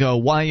moments ago.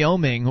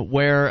 Wyoming,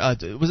 where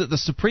was it the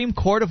Supreme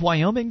Court of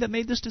Wyoming that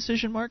made this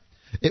decision, Mark?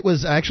 It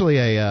was actually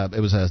a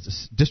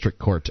district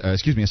court, a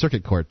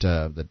circuit court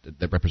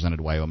that represented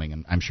Wyoming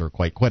and I'm sure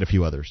quite a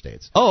few other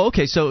states. Oh,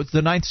 okay. So it's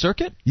the Ninth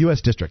Circuit?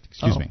 U.S. District.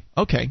 Excuse me.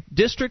 Okay.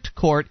 District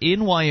Court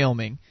in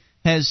Wyoming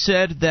has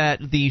said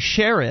that the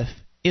sheriff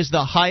is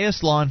the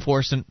highest law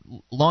enforcement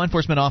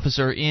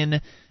officer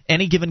in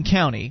any given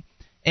county,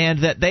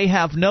 and that they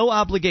have no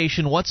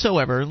obligation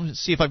whatsoever. Let's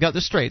see if I've got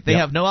this straight. They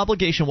have no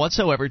obligation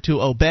whatsoever to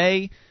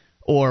obey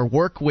or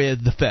work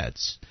with the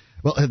feds.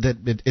 Well,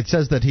 it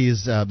says that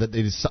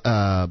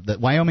that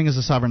Wyoming is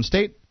a sovereign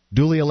state.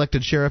 Duly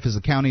elected sheriff is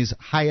the county's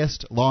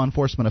highest law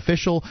enforcement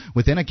official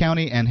within a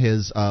county, and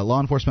his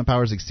law enforcement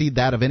powers exceed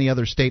that of any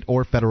other state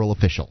or federal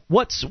official.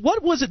 What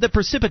was it that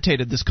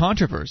precipitated this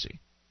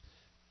controversy?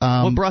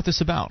 What brought this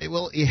about?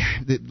 Let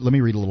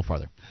me read a little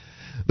farther.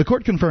 The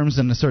court confirms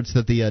and asserts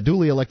that the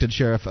duly elected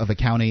sheriff of a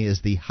county is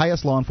the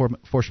highest law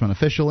enforcement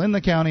official in the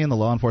county, and the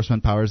law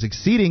enforcement powers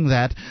exceeding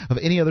that of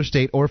any other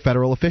state or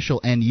federal official.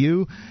 And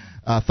you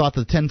thought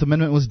the 10th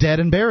Amendment was dead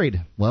and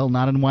buried. Well,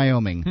 not in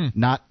Wyoming.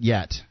 Not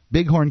yet.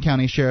 Bighorn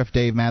County Sheriff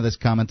Dave Mathis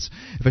comments,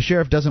 if a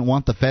sheriff doesn't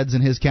want the feds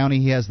in his county,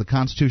 he has the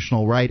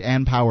constitutional right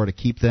and power to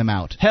keep them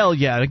out. Hell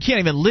yeah, I can't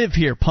even live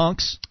here,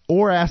 punks.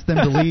 Or ask them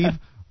to leave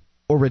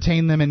or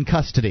retain them in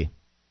custody.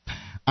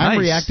 I'm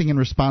reacting in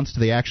response to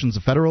the actions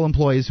of federal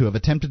employees who have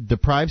attempted to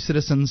deprive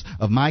citizens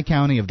of my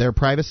county of their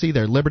privacy,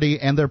 their liberty,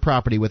 and their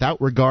property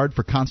without regard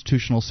for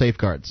constitutional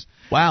safeguards.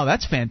 Wow,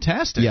 that's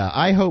fantastic. Yeah,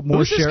 I hope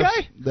more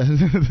sheriffs...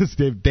 Who's this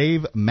guy?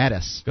 Dave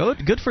Mattis.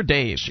 Good for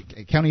Dave.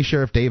 County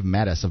Sheriff Dave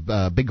Mattis of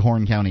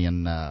Bighorn County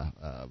in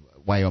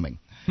Wyoming.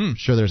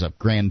 Sure, there's a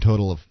grand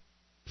total of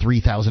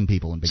 3,000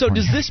 people in Bighorn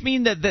County. So does this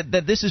mean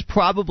that this is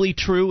probably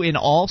true in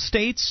all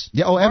states?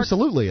 Yeah, Mark?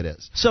 Absolutely it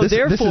is. So this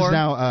is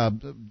now,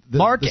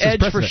 Mark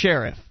Edge for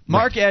sheriff.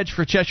 Mark Edge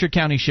for Cheshire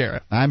County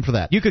Sheriff. I'm for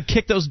that. You could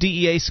kick those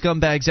DEA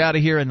scumbags out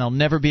of here and they'll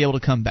never be able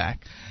to come back.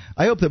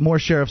 I hope that more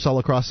sheriffs all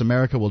across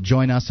America will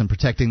join us in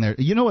protecting their...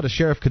 You know what a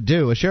sheriff could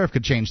do? A sheriff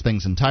could change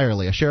things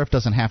entirely. A sheriff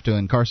doesn't have to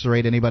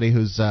incarcerate anybody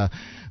who's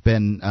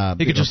been...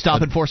 He could just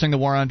stop enforcing the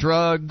war on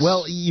drugs.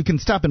 Well, you can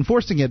stop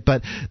enforcing it,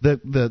 but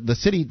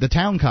the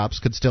town cops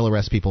could still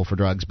arrest people for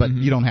drugs, but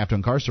you don't have to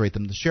incarcerate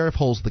them. The sheriff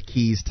holds the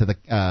keys to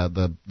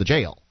the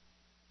jail.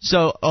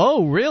 So,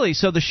 really?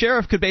 So the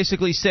sheriff could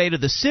basically say to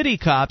the city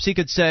cops, he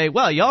could say,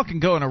 well, y'all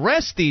can go and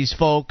arrest these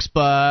folks,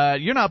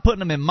 but you're not putting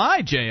them in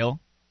my jail.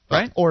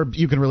 Right, or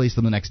you can release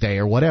them the next day,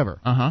 or whatever.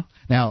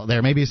 Now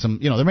there may be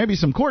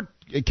some court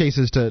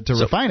cases to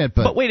refine it,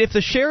 but wait, if the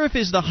sheriff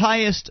is the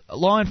highest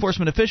law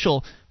enforcement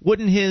official,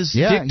 wouldn't his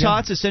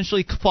diktats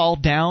essentially fall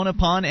down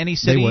upon any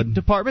city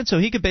department? So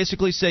he could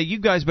basically say, "You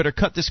guys better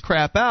cut this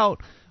crap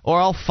out, or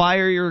I'll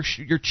fire your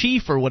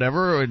chief or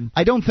whatever." And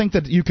I don't think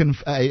that you can.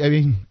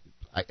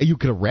 You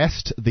could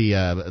arrest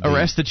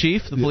the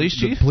chief, the police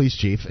chief. The police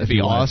chief. That'd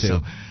be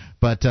awesome.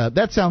 But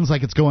that sounds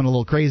like it's going a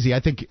little crazy. I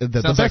think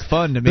sounds like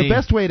fun to me. The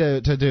best way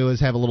to do is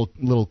have a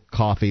little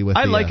coffee with.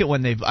 I like it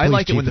when the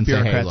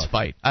bureaucrats hey,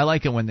 fight. I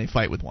like it when they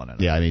fight with one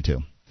another. Yeah, me too.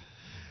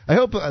 I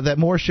hope that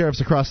more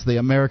sheriffs across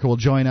America will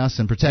join us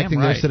in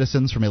protecting their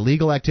citizens from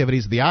illegal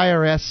activities. The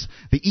IRS,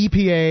 the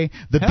EPA,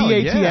 the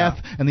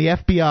BATF, and the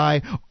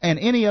FBI, and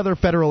any other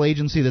federal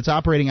agency that's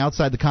operating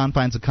outside the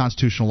confines of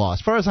constitutional law.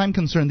 As far as I'm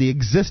concerned, the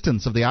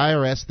existence of the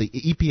IRS, the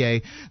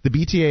EPA, the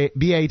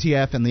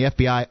BATF, and the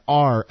FBI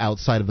are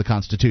outside of the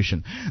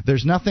Constitution.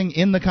 There's nothing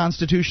in the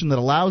Constitution that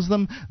allows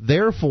them.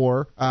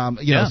 Therefore,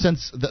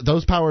 since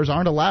those powers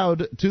aren't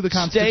allowed to the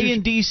Constitution, stay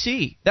in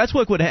D.C. That's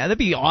what would happen. That'd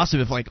be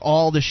awesome if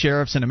all the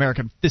sheriffs in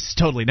America, this is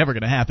totally never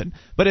going to happen,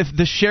 but if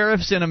the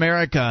sheriffs in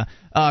America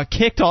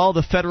kicked all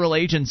the federal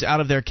agents out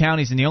of their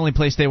counties and the only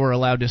place they were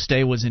allowed to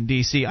stay was in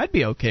D.C., I'd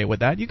be okay with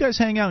that. You guys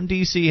hang out in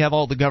D.C., have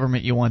all the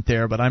government you want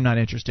there, but I'm not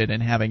interested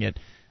in having it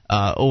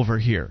over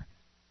here.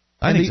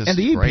 I think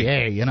the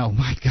EPA,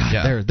 my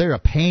God, they're a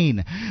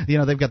pain.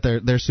 They've got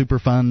their super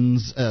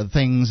funds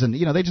things, and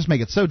they just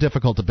make it so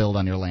difficult to build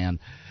on your land.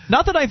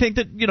 Not that I think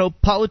that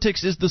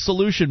politics is the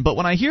solution, but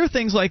when I hear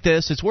things like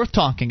this, it's worth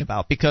talking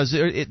about because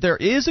there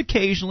is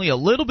occasionally a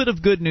little bit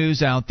of good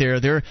news out there.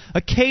 There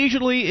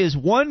occasionally is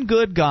one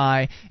good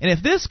guy, and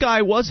if this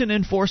guy wasn't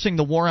enforcing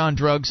the war on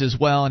drugs as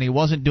well, and he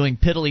wasn't doing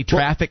piddly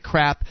traffic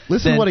crap,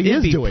 listen then what he it'd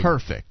is be doing.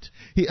 Perfect.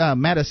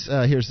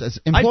 Mattis here says,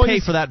 I'd pay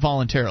for that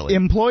voluntarily.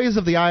 Employees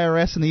of the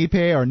IRS and the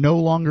EPA are no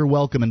longer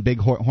welcome in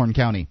Bighorn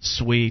County.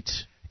 Sweet.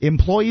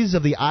 Employees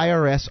of the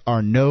IRS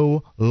are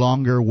no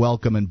longer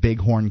welcome in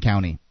Bighorn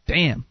County.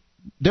 Damn.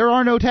 There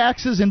are no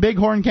taxes in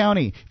Bighorn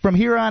County. From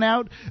here on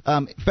out,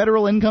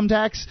 federal income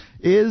tax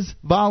is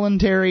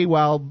voluntary,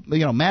 while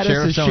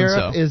Mattis'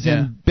 sheriff is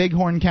in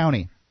Bighorn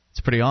County.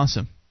 It's pretty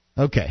awesome.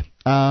 Okay.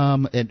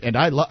 And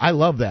I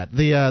love that.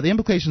 The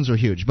implications are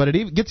huge, but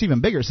it gets even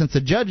bigger since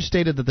the judge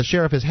stated that the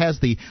sheriff has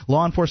the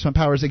law enforcement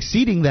powers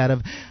exceeding that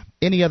of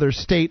any other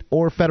state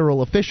or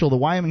federal official. The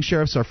Wyoming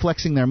sheriffs are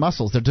flexing their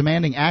muscles. They're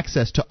demanding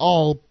access to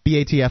all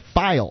BATF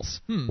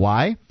files.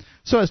 Why?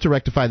 So as to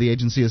rectify the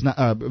agency is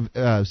not,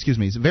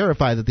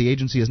 verify that the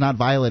agency is not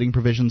violating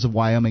provisions of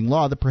Wyoming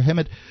law that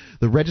prohibit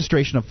the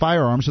registration of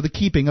firearms or the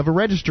keeping of a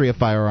registry of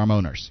firearm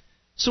owners.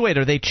 So wait,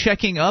 are they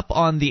checking up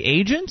on the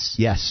agents?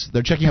 Yes,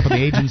 they're checking up on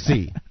the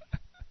agency.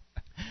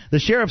 The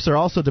sheriffs are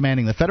also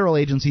demanding the federal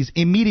agencies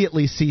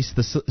immediately cease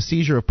the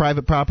seizure of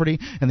private property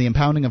and the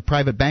impounding of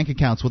private bank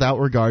accounts without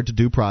regard to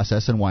due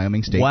process in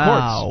Wyoming state courts.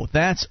 Wow,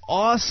 that's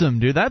awesome,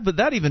 dude. But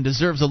that even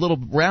deserves a little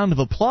round of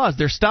applause.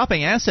 They're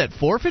stopping asset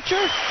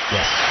forfeiture?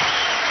 Yes.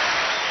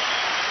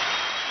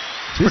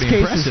 This case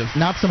impressive. Is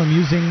not some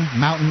amusing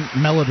mountain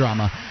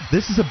melodrama.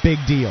 This is a big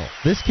deal.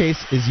 This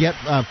case is yet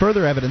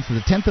further evidence that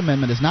the 10th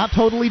Amendment is not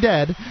totally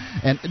dead.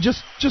 And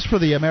just for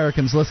the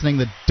Americans listening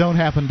that don't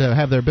happen to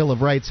have their Bill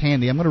of Rights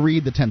handy, I'm going to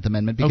read the 10th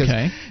Amendment because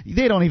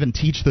they don't even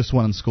teach this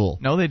one in school.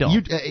 No, they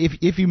don't.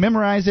 If you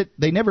memorize it,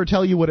 they never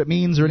tell you what it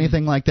means or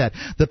anything like that.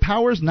 The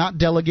powers not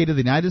delegated to the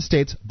United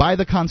States by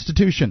the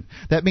Constitution.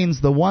 That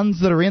means the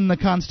ones that are in the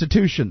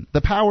Constitution,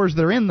 the powers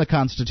that are in the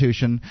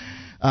Constitution,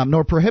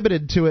 nor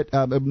prohibited to it,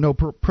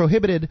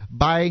 prohibited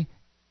by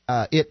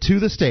it to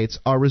the states,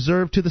 are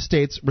reserved to the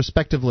states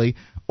respectively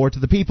or to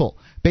the people.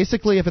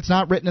 Basically, if it's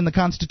not written in the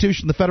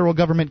Constitution, the federal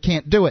government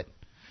can't do it.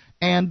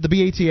 And the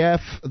BATF,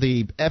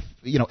 the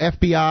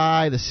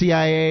FBI, the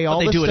CIA, all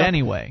this stuff. But they do it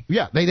anyway.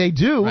 Yeah, they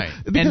do. Right.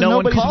 Because and no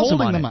nobody's one calls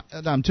holding them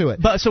on to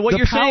it. But so what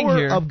you're saying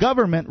here, the power of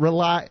government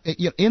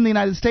in the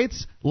United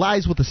States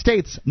lies with the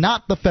states,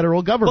 not the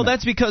federal government. Well,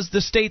 that's because the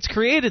states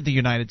created the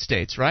United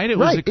States, right? It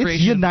was a creation.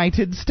 It's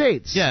United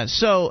States. Yeah.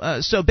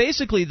 So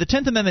basically, the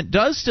 10th Amendment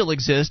does still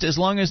exist as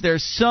long as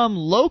there's some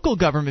local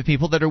government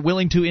people that are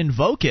willing to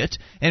invoke it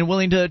and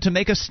willing to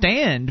make a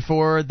stand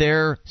for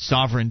their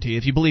sovereignty.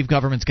 If you believe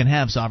governments can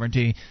have sovereignty.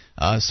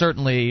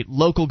 Certainly,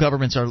 local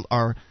governments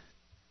are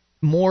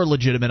more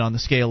legitimate on the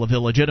scale of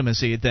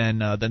illegitimacy than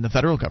the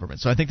federal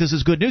government. So I think this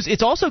is good news.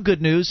 It's also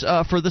good news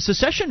for the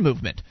secession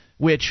movement,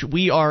 which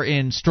we are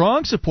in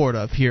strong support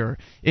of here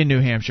in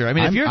New Hampshire. I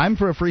mean, I'm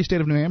for a free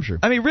state of New Hampshire.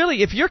 I mean,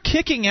 really, if you're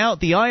kicking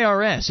out the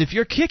IRS, if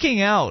you're kicking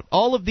out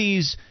all of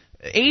these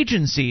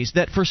agencies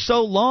that for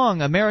so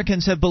long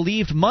Americans have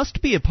believed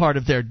must be a part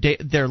of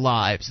their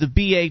lives, the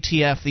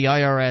BATF, the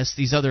IRS,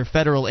 these other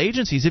federal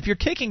agencies, if you're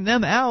kicking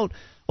them out,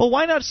 well,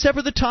 why not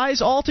sever the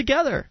ties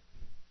altogether?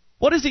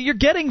 What is it you're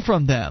getting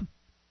from them?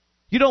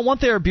 You don't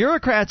want their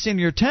bureaucrats in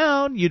your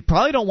town. You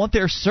probably don't want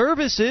their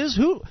services.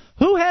 Who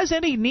has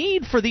any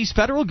need for these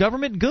federal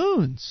government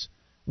goons?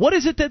 What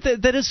is it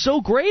that is so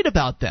great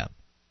about them?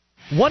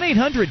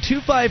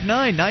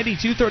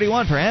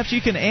 1-800-259-9231. Perhaps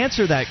you can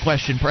answer that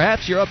question.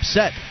 Perhaps you're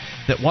upset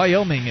that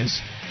Wyoming is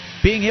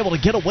being able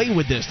to get away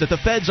with this, that the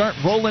feds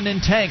aren't rolling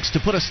in tanks to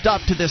put a stop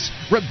to this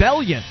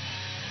rebellion.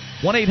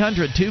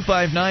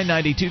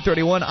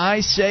 1-800-259-9231. I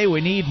say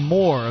we need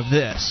more of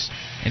this.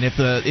 And if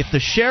the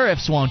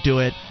sheriffs won't do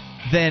it,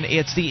 then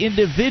it's the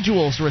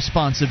individual's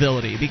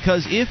responsibility.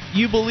 Because if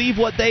you believe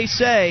what they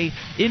say,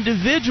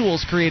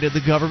 individuals created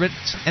the government,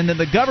 and then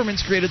the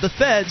government's created the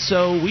feds,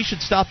 so we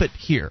should stop it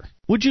here.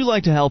 Would you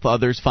like to help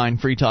others find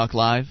Free Talk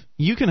Live?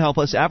 You can help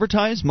us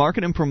advertise,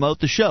 market, and promote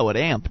the show at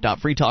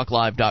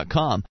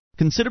amp.freetalklive.com.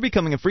 Consider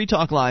becoming a Free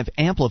Talk Live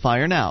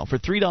amplifier now for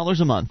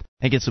 $3 a month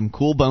and get some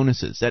cool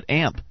bonuses at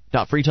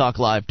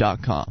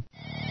amp.freetalklive.com.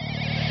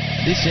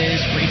 This is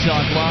Free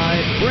Talk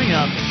Live. Bring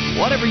up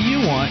whatever you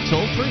want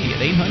toll free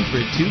at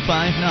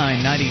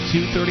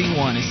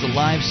 800-259-9231. It's the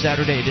live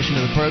Saturday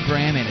edition of the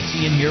program, and it's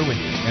Ian here with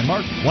you. And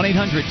Mark,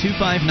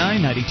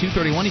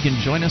 1-800-259-9231. You can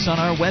join us on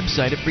our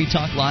website at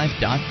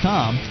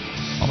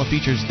freetalklive.com. All the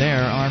features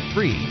there are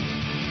free,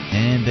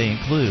 and they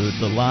include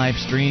the live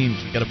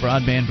streams. We've got a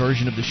broadband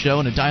version of the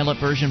show and a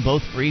dial-up version,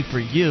 both free for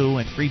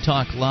you at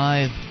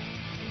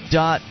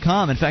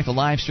freetalklive.com. In fact, the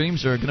live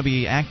streams are going to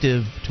be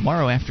active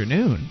tomorrow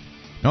afternoon.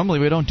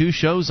 Normally we don't do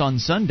shows on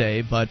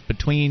Sunday, but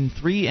between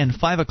 3 and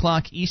 5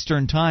 o'clock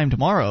Eastern Time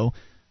tomorrow,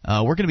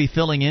 we're going to be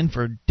filling in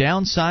for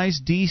Downsize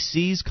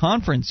DC's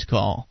conference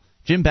call.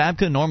 Jim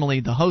Babka, normally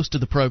the host of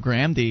the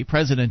program, the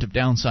president of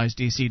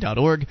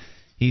DownsizeDC.org,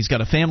 he's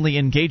got a family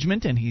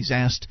engagement, and he's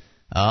asked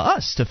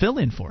us to fill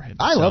in for him.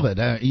 I love it.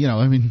 I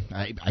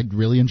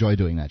really enjoy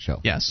doing that show.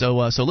 Yeah, so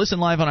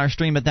listen live on our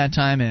stream at that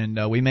time, and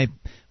we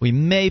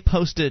may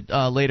post it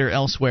later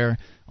elsewhere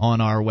on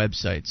our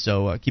website.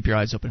 So keep your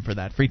eyes open for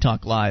that.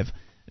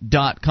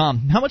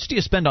 freetalklive.com. How much do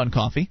you spend on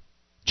coffee?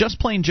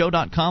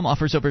 JustPlainJoe.com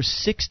offers over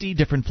 60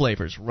 different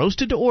flavors,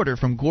 roasted to order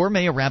from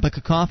gourmet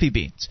Arabica coffee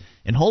beans,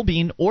 in whole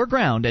bean or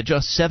ground at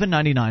just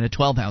 $7.99 a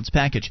 12-ounce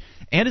package,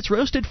 and it's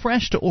roasted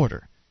fresh to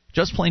order.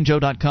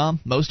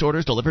 JustPlainJoe.com. Most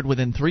orders delivered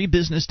within 3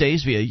 business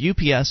days via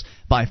UPS.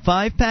 Buy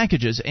 5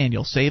 packages and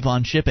you'll save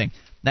on shipping.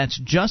 That's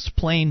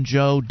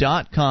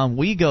JustPlainJoe.com.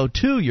 We go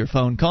to your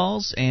phone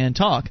calls and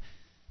talk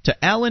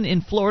to Alan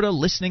in Florida,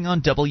 listening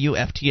on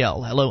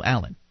WFTL. Hello,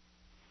 Alan.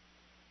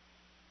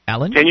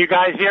 Alan? Can you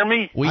guys hear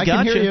me? I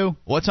can hear you.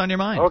 What's on your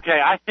mind? Okay,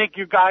 I think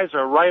you guys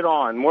are right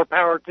on. More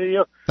power to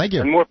you. Thank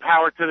you. And more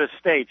power to the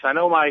states. I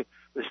know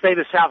the state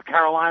of South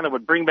Carolina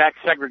would bring back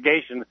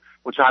segregation,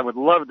 which I would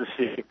love to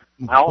see.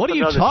 What are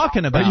you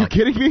talking about? Are you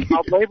kidding me?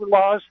 Labor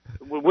laws,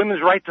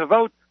 women's right to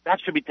vote, that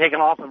should be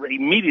taken off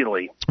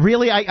immediately.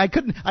 Really, I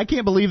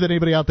can't believe that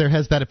anybody out there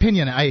has that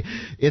opinion.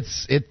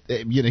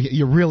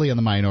 You're really in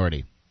the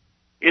minority.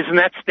 Isn't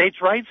that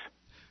states' rights?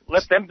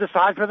 Let them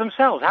decide for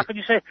themselves. How could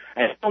you say,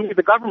 you don't need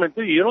the government,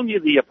 do you? You don't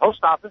need the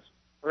post office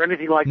or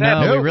anything like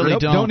that. No, we really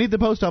don't need the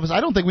post office.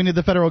 I don't think we need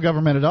the federal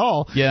government at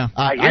all. Yeah.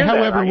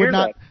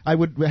 I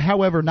would,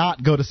 however,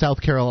 not go to South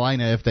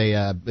Carolina if they,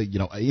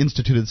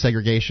 instituted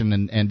segregation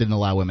and didn't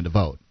allow women to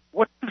vote.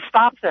 What's to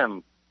stop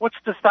them? What's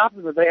to stop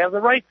them if they have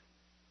the right?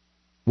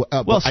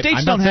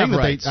 States don't have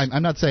rights.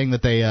 I'm not saying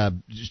that they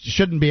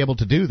shouldn't be able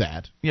to do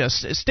that.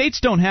 Yes, states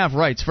don't have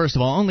rights, first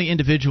of all. Only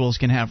individuals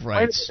can have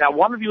rights. Now,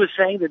 one of you is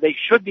saying that they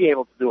should be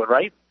able to do it,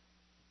 right?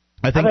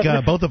 I think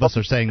both of us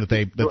are saying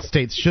that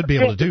states should be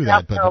able to do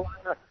that. South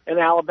Carolina and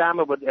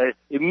Alabama would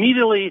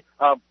immediately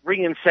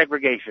bring in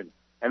segregation,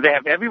 and they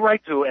have every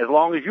right to, as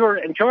long as you're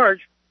in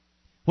charge.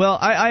 Well,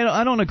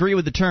 I don't agree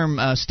with the term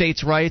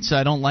states' rights.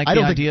 I don't like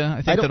the idea.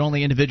 I think that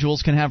only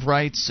individuals can have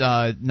rights,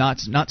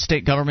 not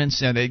state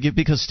governments,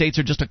 because states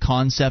are just a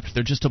concept.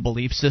 They're just a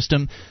belief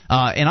system.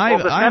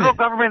 The federal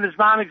government is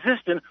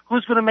non-existent.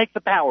 Who's going to make the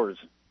powers?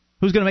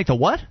 Who's going to make the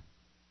what?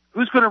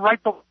 Who's going to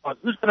write the laws?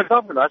 Who's going to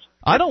govern us?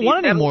 I don't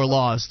want any more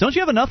laws. Don't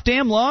you have enough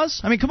damn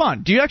laws? I mean, come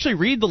on. Do you actually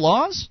read the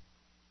laws?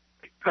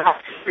 Huh?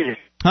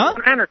 No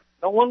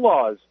more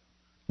laws.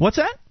 What's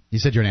that? You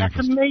said you're an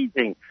anarchist. That's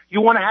amazing.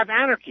 You want to have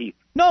anarchy.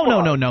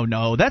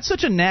 No. That's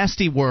such a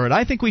nasty word.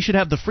 I think we should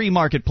have the free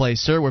marketplace,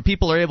 sir, where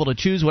people are able to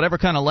choose whatever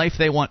kind of life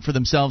they want for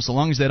themselves, so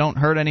long as they don't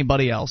hurt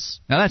anybody else.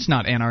 Now, that's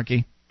not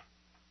anarchy.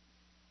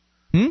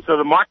 So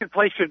the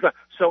marketplace should go.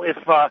 So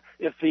so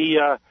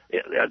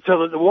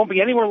there won't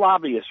be any more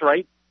lobbyists,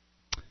 right?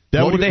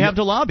 What would they have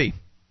to lobby?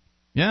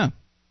 Yeah,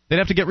 they'd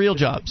have to get real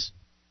jobs.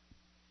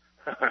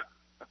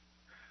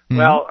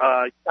 Well,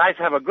 you guys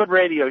have a good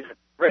radio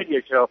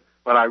show,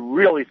 but I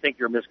really think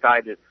you're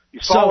misguided.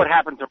 You saw what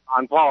happened to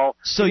Ron Paul.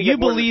 So you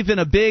believe in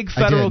a big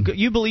federal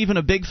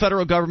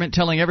government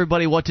telling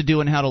everybody what to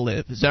do and how to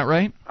live. Is that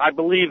right? I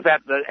believe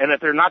that, and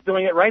if they're not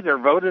doing it right, they're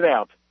voted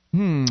out.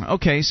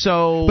 Okay,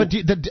 so... But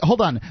hold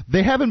on.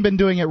 They haven't been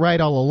doing it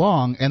right all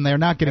along, and they're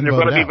not getting voted out.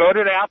 They're going to be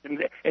voted out.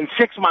 In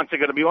 6 months, they're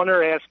going to be on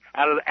their ass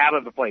out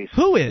of the place.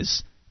 Who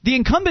is? The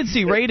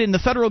incumbency rate in the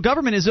federal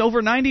government is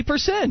over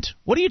 90%.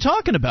 What are you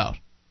talking about?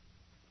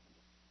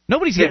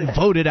 Nobody's getting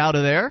voted out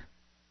of there.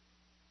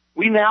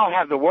 We now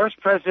have the worst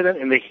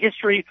president in the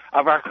history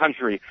of our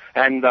country,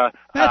 and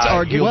that's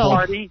arguable.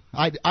 Well,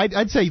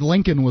 I'd say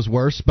Lincoln was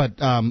worse,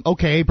 but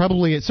okay,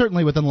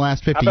 certainly within the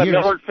last 50 years.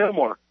 Millard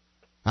Fillmore.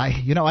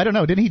 I don't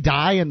know. Didn't he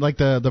die in like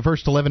the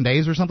first 11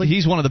 days or something?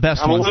 He's one of the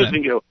best ones. I'm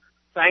losing you.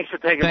 Thanks for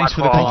taking my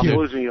call. I'm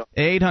losing you.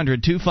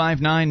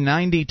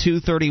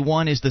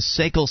 800-259-9231 is the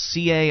SACL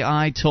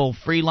CAI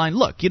toll-free line.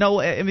 Look,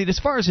 I mean, as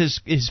far as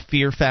his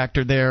fear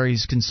factor there,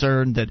 he's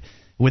concerned that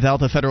without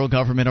the federal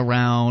government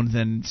around,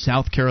 then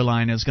South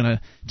Carolina is going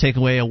to take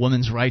away a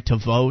woman's right to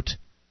vote.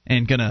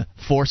 and going to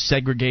force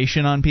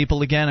segregation on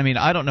people again. I mean,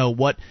 I don't know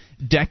what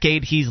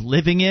decade he's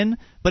living in,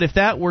 but if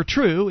that were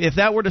true, if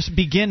that were to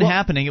begin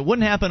happening, it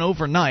wouldn't happen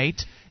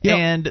overnight.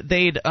 And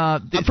they'd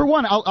for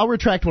one, I'll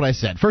retract what I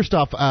said. First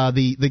off,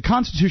 the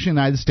Constitution of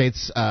the United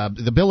States,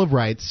 the Bill of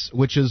Rights,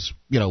 which is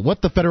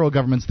what the federal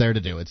government's there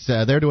to do. It's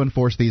there to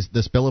enforce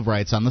this Bill of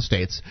Rights on the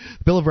states.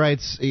 The Bill of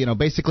Rights,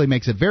 basically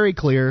makes it very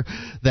clear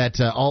that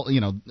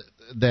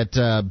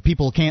that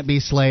people can't be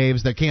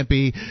slaves. There can't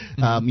be,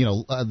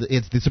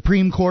 it's the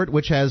Supreme Court,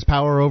 which has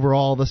power over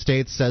all the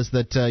states, says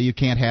that you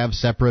can't have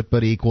separate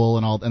but equal,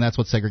 and that's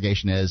what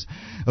segregation is,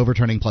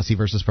 overturning Plessy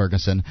versus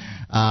Ferguson.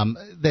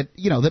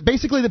 That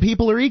basically the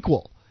people are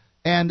equal.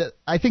 And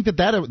I think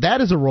that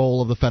is a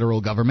role of the federal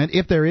government,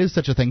 if there is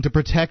such a thing, to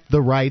protect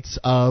the rights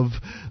of...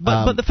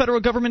 But the federal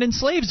government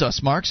enslaves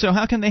us, Mark, so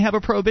how can they have a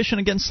prohibition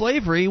against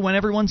slavery when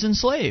everyone's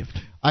enslaved?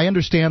 I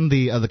understand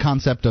the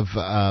concept of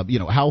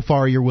how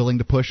far you're willing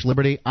to push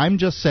liberty. I'm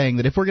just saying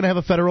that if we're going to have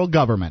a federal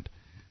government,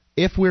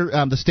 if we're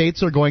the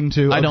states are going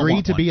to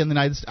agree to be in the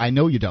United States... I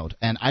know you don't,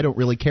 and I don't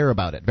really care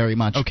about it very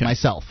much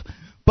myself.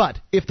 But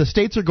if the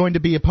states are going to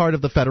be a part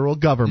of the federal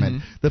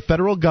government, the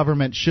federal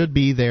government should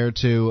be there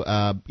to,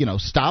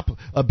 stop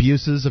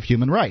abuses of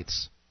human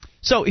rights.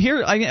 So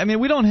here, I mean,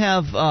 we don't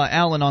have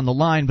Alan on the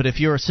line, but if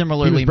you're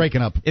similarly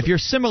breaking up. If you're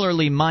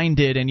similarly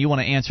minded and you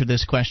want to answer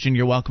this question,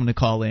 you're welcome to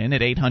call in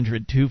at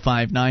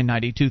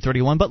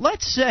 800-259-9231. But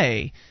let's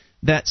say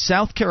that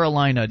South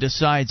Carolina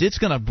decides it's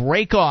going to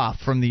break off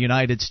from the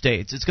United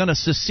States. It's going to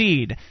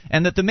secede.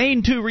 And that the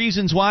main two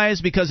reasons why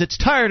is because it's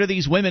tired of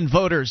these women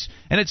voters.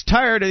 And it's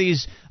tired of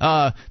these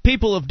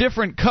people of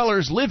different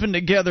colors living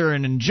together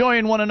and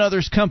enjoying one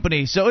another's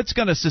company. So it's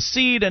going to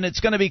secede, and it's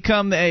going to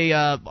become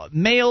a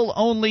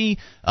male-only,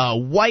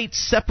 white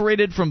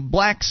separated from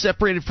black,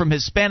 separated from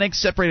Hispanic,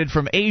 separated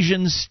from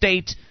Asian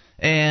state.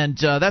 And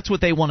that's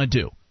what they want to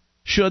do.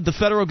 Should the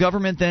federal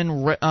government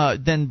then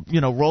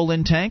roll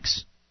in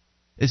tanks?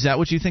 Is that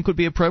what you think would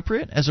be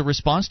appropriate as a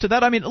response to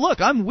that? I mean,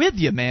 look, I'm with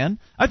you, man.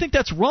 I think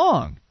that's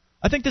wrong.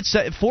 I think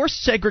that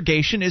forced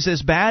segregation is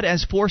as bad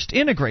as forced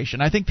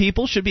integration. I think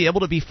people should be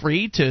able to be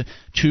free to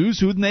choose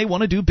who they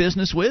want to do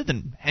business with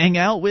and hang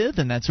out with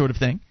and that sort of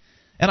thing.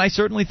 And I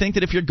certainly think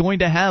that if you're going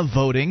to have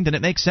voting, then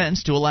it makes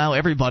sense to allow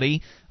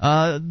everybody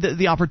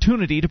the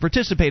opportunity to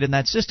participate in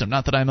that system.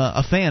 Not that I'm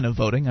a fan of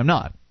voting. I'm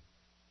not.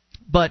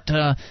 But,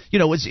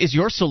 is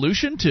your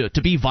solution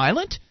to be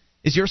violent?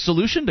 Is your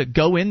solution to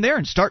go in there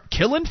and start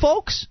killing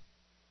folks?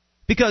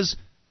 Because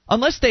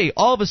unless they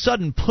all of a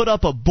sudden put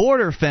up a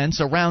border fence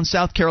around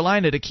South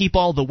Carolina to keep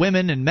all the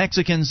women and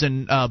Mexicans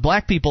and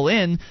black people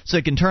in so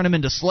they can turn them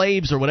into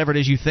slaves or whatever it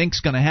is you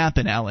think's going to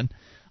happen, Alan,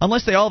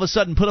 unless they all of a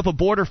sudden put up a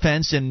border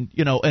fence in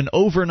an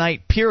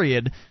overnight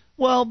period,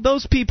 well,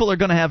 those people are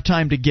going to have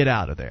time to get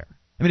out of there.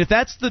 I mean, if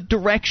that's the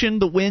direction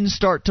the winds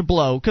start to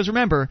blow, because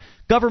remember,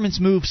 governments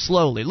move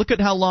slowly. Look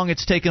at how long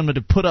it's taken them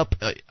to put up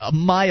a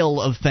mile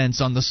of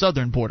fence on the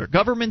southern border.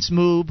 Governments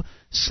move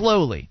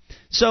slowly.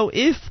 So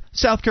if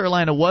South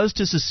Carolina was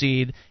to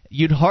secede,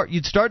 you'd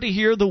start to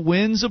hear the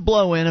winds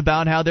blowing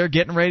about how they're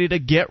getting ready to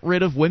get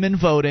rid of women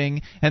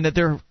voting and that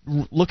they're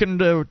looking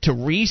to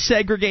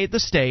resegregate the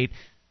state.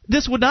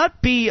 This would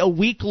not be a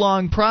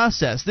week-long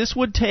process. This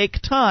would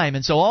take time.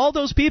 And so all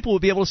those people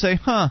would be able to say,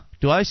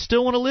 do I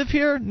still want to live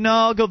here? No,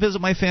 I'll go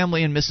visit my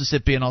family in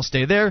Mississippi and I'll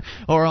stay there,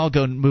 or I'll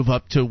go move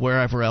up to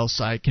wherever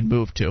else I can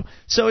move to.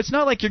 So it's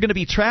not like you're going to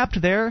be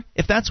trapped there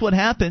if that's what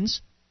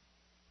happens.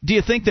 Do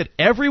you think that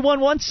everyone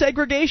wants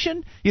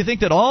segregation? You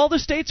think that all the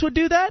states would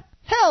do that?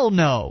 Hell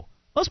no.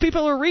 Most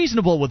people are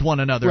reasonable with one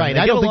another. Right.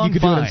 I don't think you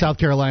could do it in South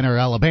Carolina or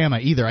Alabama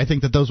either. I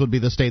think that those would be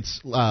the states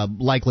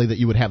likely that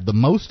you would have the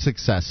most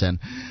success in.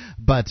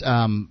 But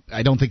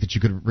I don't think that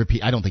you could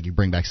repeat. I don't think you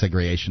bring back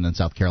segregation in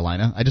South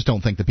Carolina. I just don't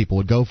think that people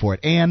would go for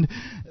it. And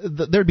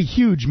there'd be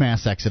huge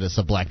mass exodus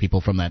of black people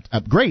from that.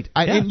 Great.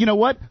 And you know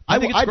what? I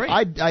think it's great.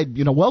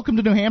 Welcome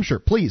to New Hampshire.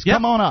 Please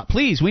come on up.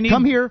 Please,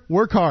 come here.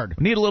 Work hard.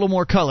 We need a little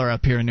more color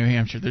up here in New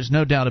Hampshire. There's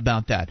no doubt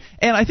about that.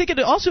 And I think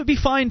it'd also be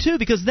fine too,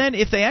 because then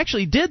if they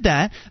actually did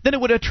that, then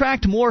it would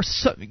attract more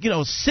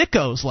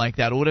sickos like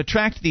that. It would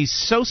attract these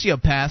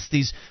sociopaths,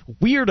 these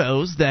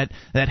weirdos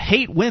that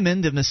hate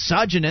women, the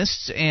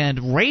misogynists and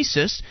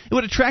racists. It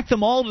would attract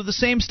them all to the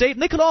same state,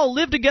 and they could all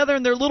live together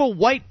in their little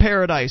white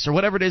paradise or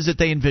whatever it is that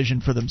they envision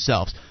for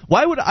themselves.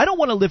 I don't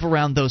want to live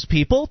around those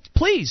people.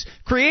 Please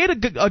create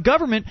a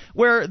government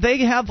where they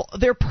have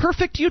their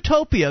perfect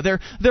utopia,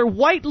 their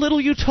white little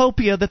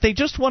utopia that they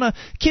just want to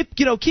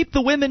keep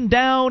the women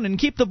down and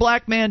keep the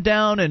black man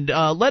down, and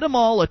let them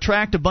all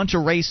attract a bunch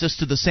of racists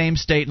to the same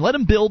state and let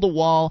them build a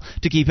wall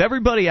to keep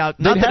everybody out.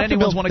 Not that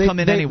anyone's want to come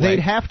in anyway. They'd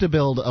have to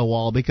build a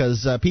wall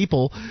because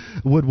people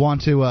would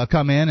want to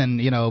come in and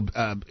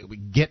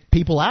get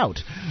people out.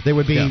 There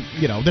would be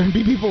there'd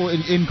be people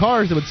in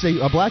cars that would say,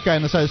 a black guy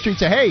on the side of the street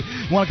say, "Hey,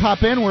 you want to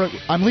hop in?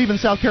 I'm leaving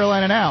South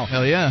Carolina now."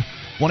 Hell yeah.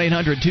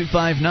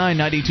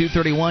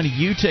 1-800-259-9231.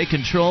 You take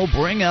control.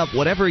 Bring up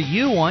whatever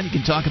you want. You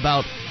can talk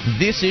about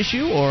this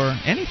issue or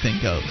anything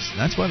goes.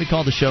 That's why we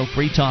call the show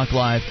Free Talk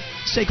Live.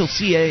 SACL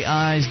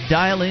CAI's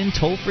dial-in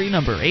toll-free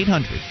number,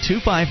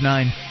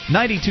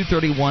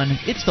 800-259-9231.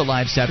 It's the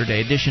live Saturday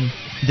edition.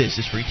 This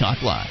is Free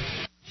Talk Live.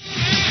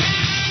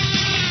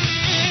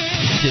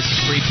 This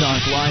is Free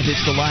Talk Live.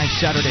 It's the live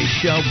Saturday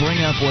show.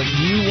 Bring up what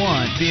you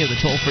want via the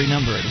toll-free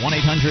number at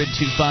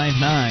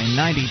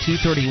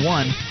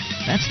 1-800-259-9231.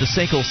 That's the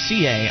SACL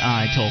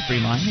CAI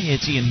toll-free line.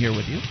 It's Ian here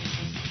with you.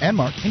 And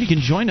Mark. And you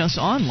can join us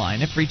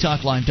online at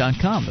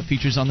freetalklive.com. The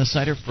features on the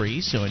site are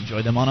free, so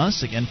enjoy them on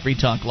us. Again,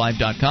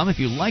 freetalklive.com. If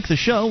you like the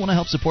show, want to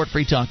help support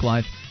Free Talk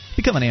Live,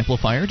 become an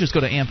amplifier. Just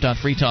go to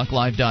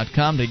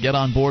amp.freetalklive.com to get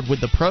on board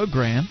with the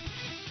program.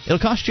 It'll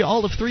cost you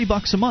all of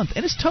 $3 a month,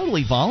 and it's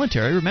totally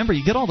voluntary. Remember,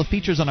 you get all the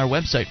features on our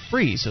website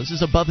free, so this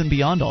is above and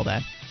beyond all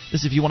that.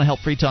 This is if you want to help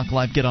Free Talk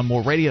Live get on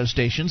more radio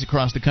stations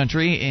across the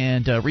country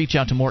and reach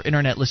out to more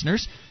Internet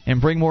listeners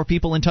and bring more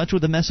people in touch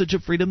with the message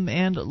of freedom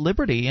and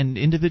liberty and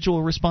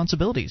individual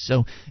responsibilities.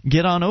 So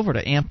get on over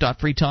to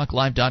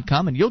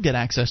amp.freetalklive.com and you'll get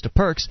access to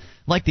perks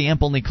like the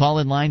AMP-only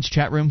call-in lines,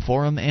 chat room,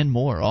 forum, and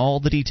more.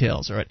 All the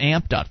details are at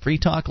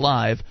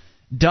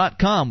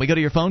amp.freetalklive.com. We go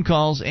to your phone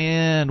calls,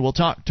 and we'll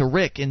talk to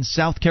Rick in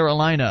South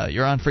Carolina.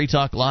 You're on Free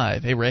Talk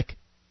Live. Hey, Rick.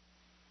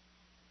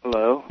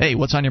 Hello. Hey,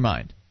 what's on your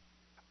mind?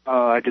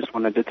 I just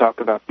wanted to talk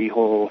about the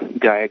whole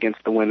guy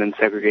against the women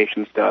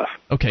segregation stuff.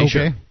 Okay,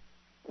 sure.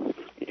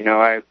 You know,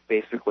 I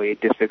basically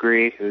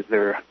disagree because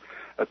there are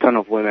a ton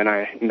of women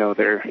I know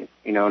they're,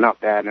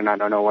 not bad, and I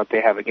don't know what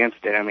they have against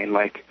it. I mean,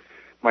 like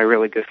my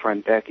really good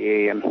friend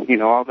Becky and,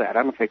 all that.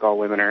 I don't think all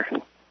women are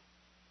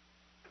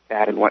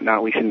bad and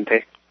whatnot. We shouldn't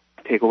take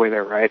away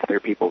their rights. They're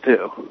people,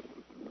 too.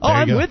 Oh,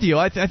 I'm with you.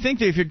 I think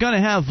that if you're going to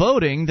have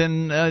voting,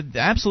 then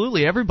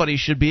absolutely everybody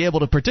should be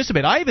able to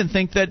participate. I even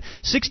think that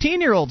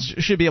 16-year-olds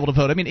should be able to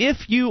vote. I mean,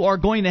 if you are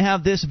going to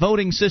have this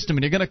voting system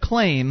and you're going to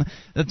claim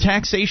the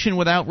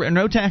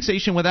no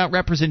taxation without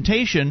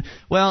representation,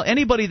 well,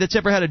 anybody that's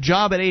ever had a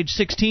job at age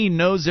 16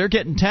 knows they're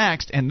getting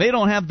taxed and they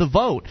don't have the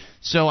vote.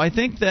 So I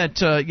think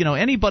that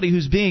anybody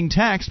who's being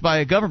taxed by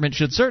a government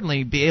should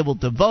certainly be able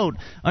to vote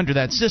under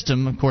that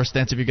system. Of course,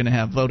 that's if you're going to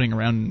have voting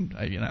around,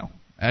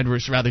 I'd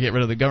rather get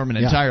rid of the government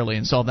entirely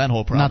and solve that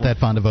whole problem. Not that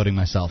fond of voting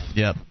myself.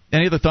 Yep.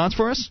 Any other thoughts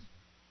for us?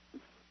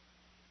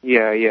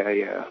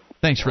 Yeah.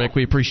 Thanks, Rick.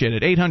 We appreciate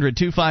it.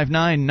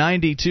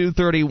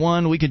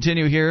 800-259-9231. We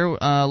continue here.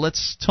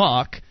 Let's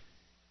talk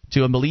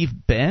to, I believe,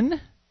 Ben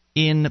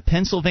in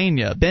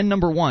Pennsylvania. Ben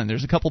number 1.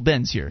 There's a couple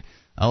Bens here.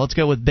 Let's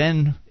go with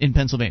Ben in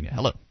Pennsylvania.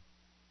 Hello.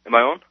 Am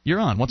I on?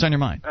 You're on. What's on your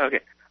mind? Okay.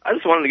 I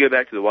just wanted to go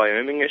back to the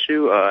Wyoming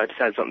issue. I just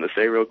had something to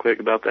say real quick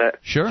about that.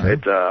 Sure.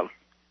 It's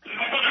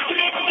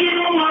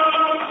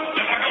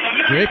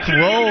Rick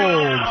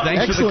rolled.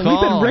 Thanks Excellent. for the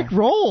call. We've been Rick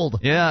rolled.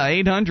 Yeah,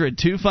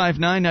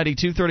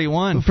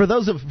 800-259-9231. For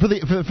those for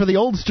the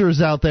oldsters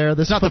out there,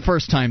 this is not the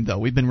first time though.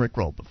 We've been Rick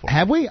rolled before.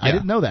 Have we? Yeah. I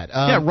didn't know that.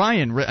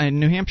 Ryan in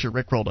New Hampshire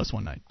Rick rolled us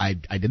one night. I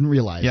didn't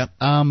realize. Yep.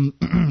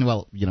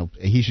 Well,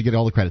 he should get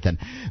all the credit then.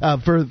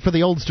 For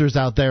the oldsters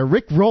out there,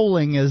 Rick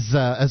rolling is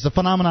a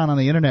phenomenon on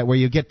the internet where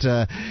you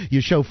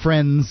show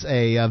friends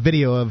a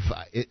video of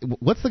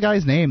what's the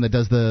guy's name that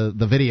does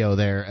the video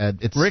there?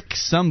 It's Rick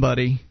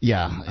somebody.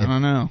 Yeah, I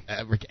don't know.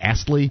 Rick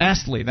Astley.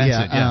 Astley, that's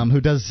it. Yeah.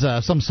 Who does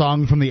some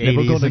song from the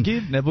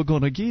 80s. Never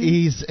gonna give.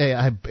 He's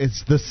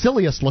it's the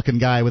silliest looking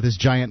guy with his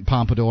giant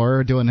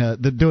pompadour doing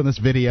this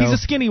video. He's a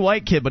skinny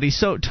white kid, but he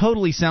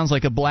totally sounds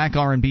like a black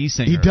R&B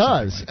singer. He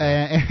does. Like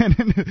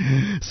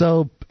and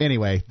so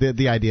anyway,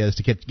 the idea is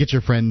to get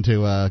your friend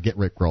to get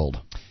Rick rolled.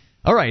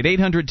 All right,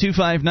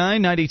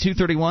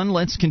 800-259-9231.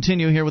 Let's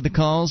continue here with the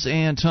calls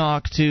and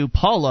talk to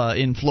Paula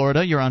in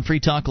Florida. You're on Free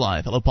Talk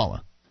Live. Hello,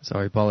 Paula.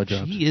 Sorry, Paula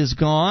jumped. She is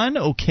gone.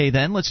 Okay,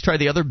 then. Let's try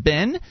the other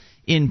Ben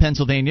in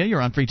Pennsylvania.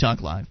 You're on Free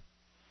Talk Live.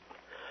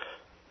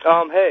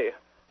 Hey.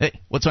 Hey,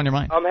 what's on your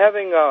mind? I'm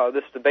having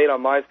this debate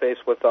on MySpace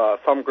with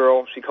some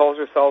girl. She calls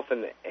herself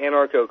an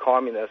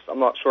anarcho-communist. I'm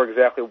not sure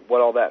exactly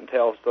what all that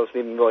entails. It doesn't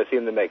even really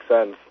seem to make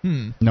sense.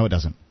 No, it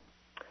doesn't.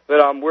 But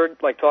we're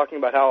talking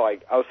about how, I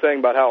was saying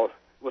about how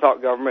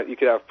without government you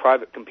could have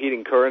private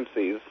competing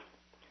currencies.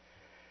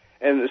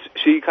 And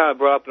she kind of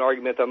brought up an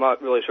argument that I'm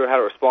not really sure how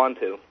to respond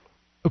to.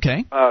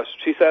 Okay.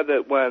 She said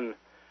that when,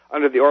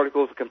 under the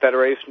Articles of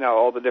Confederation, how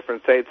all the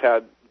different states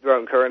had their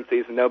own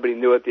currencies and nobody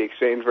knew what the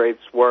exchange rates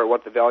were,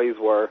 what the values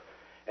were,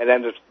 and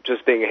then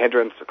just being a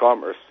hindrance to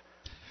commerce.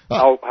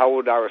 How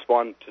would I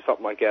respond to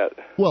something like that?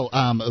 Well,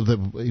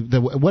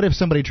 what if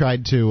somebody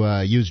tried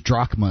to use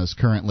drachmas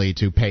currently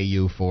to pay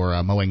you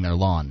for mowing their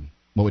lawn?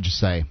 What would you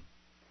say?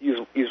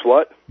 Use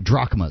what?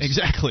 Drachmas.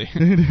 Exactly.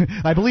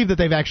 I believe that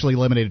they've actually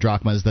eliminated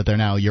drachmas, that they're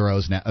now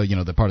euros,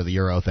 the part of the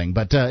euro thing.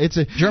 But it's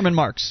a German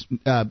marks.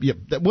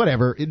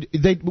 Whatever.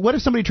 What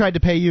if somebody tried to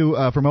pay you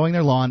for mowing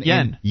their lawn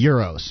in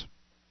euros?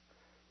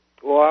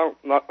 Well,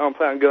 I'm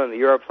planning on going to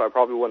Europe, so I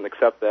probably wouldn't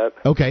accept that.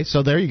 Okay,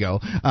 so there you go.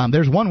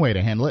 There's one way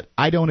to handle it.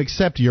 I don't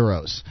accept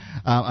euros.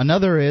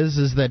 Another is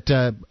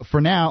that for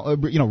now,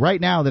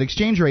 right now, that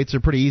exchange rates are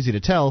pretty easy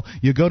to tell.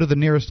 You go to the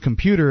nearest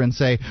computer and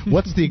say,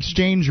 what's the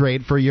exchange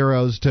rate for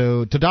euros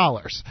to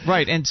dollars?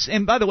 Right,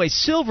 and by the way,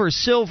 silver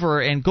is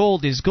silver and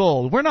gold is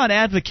gold. We're not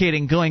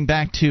advocating going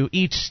back to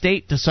each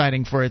state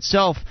deciding for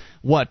itself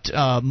what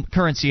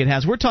currency it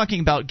has. We're talking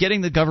about getting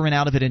the government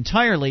out of it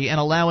entirely and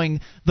allowing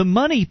the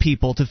money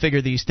people to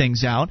figure these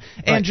things out.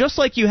 And right. Just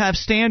like you have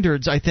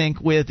standards, I think,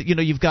 with,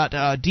 you've got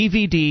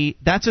DVD,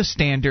 that's a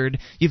standard.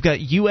 You've got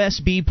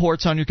USB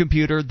ports on your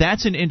computer,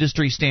 that's an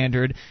industry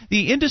standard.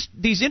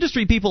 These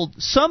industry people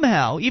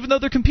somehow, even though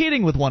they're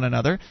competing with one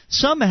another,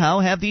 somehow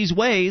have these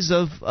ways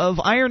of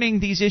ironing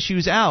these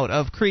issues out,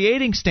 of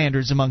creating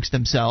standards amongst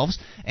themselves.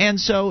 And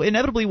so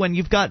inevitably when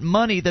you've got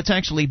money that's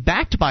actually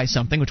backed by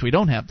something, which we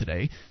don't have today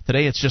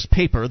it's just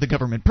paper the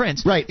government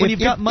prints. Right. When you've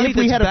got money if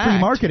we that's had a free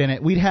backed, market in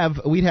it, we'd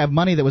have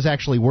money that was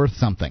actually worth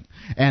something.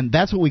 And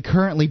that's what we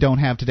currently don't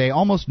have today.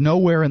 Almost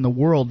nowhere in the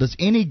world does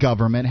any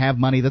government have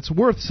money that's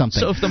worth something.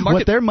 So if the market,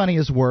 what their money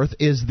is worth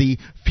is the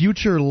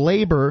future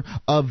labor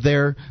of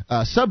their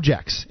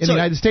subjects. In the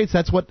United States,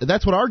 that's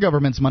what our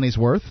government's money's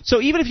worth. So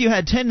even if you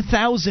had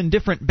 10,000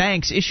 different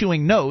banks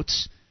issuing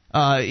notes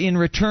in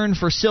return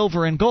for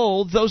silver and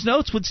gold, those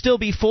notes would still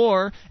be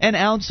for an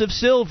ounce of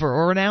silver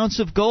or an ounce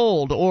of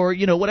gold, or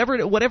whatever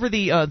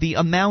the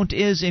amount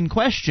is in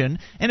question,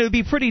 and it would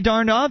be pretty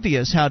darn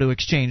obvious how to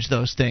exchange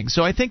those things.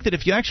 So I think that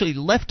if you actually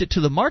left it to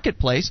the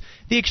marketplace,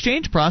 the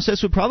exchange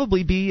process would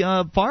probably be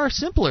far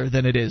simpler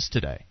than it is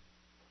today.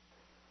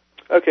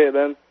 Okay,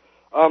 then.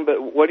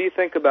 But what do you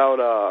think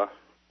about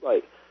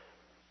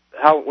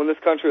how, when this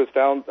country was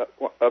found,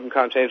 I'm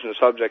kind of changing the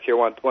subject here,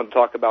 want to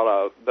talk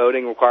about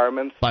voting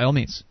requirements? By all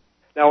means.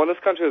 Now, when this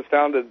country was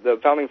founded, the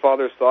founding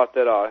fathers thought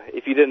that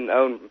if you didn't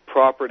own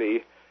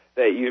property,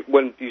 that you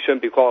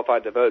shouldn't be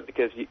qualified to vote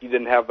because you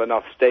didn't have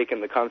enough stake in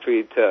the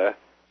country to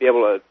be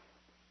able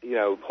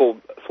to,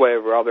 hold sway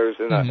over others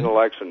in an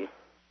election.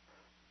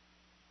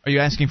 Are you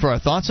asking for our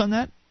thoughts on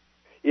that?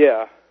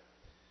 Yeah.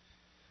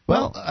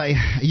 Well,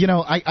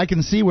 I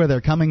can see where they're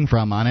coming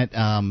from on it.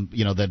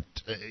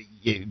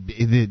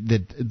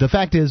 The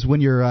fact is, when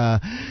you're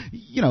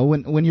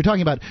when you're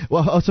talking about,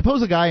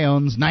 suppose a guy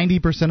owns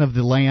 90% of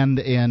the land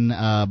in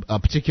a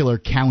particular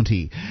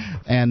county,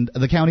 and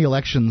the county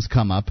elections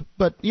come up,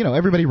 but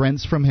everybody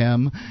rents from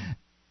him.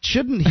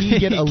 Shouldn't he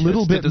get a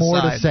little bit more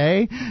to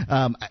say?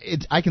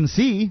 I can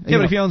see. Yeah,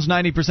 but if he owns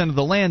 90% of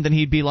the land, then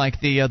he'd be like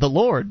the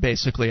Lord,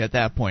 basically, at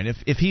that point.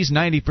 If he's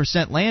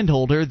 90%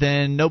 landholder,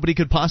 then nobody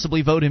could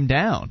possibly vote him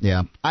down.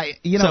 Yeah,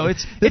 so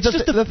it's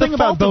just the thing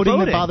about voting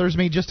that bothers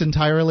me just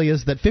entirely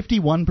is that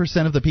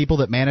 51% of the people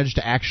that managed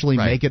to actually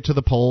make it to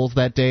the polls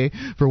that day,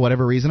 for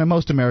whatever reason, and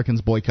most Americans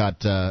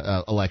boycott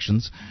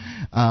elections,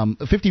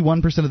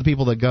 51% of the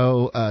people that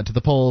go to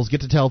the polls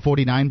get to tell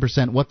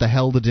 49% what the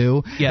hell to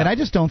do. Yeah. And I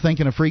just don't think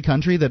in a free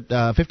country that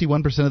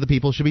 51% of the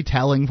people should be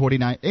telling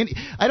 49.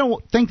 I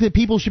don't think that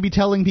people should be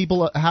telling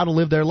people how to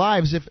live their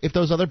lives if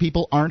those other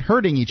people aren't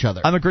hurting each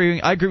other. I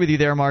agree with you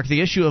there, Mark. The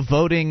issue of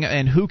voting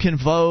and who can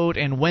vote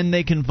and when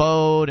they can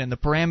vote and the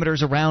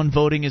parameters around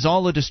voting is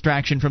all a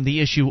distraction from the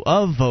issue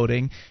of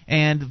voting.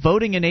 And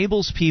voting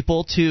enables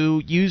people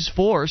to use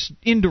force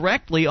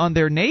indirectly on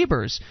their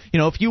neighbors.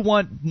 If you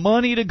want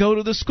money to go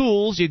to the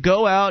schools, you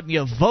go out and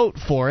you vote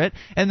for it,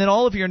 and then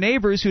all of your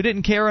neighbors who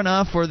didn't care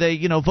enough, or they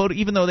vote,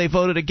 even though they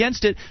voted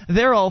against it,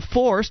 they're all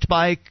forced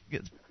by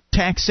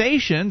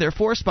taxation, they're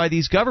forced by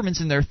these governments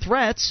and their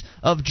threats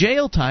of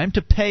jail time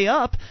to pay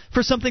up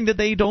for something that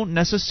they don't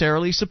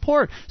necessarily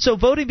support. So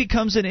voting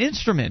becomes an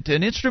instrument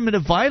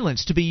of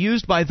violence to be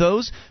used by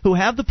those who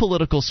have the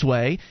political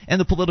sway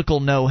and the political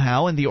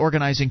know-how and the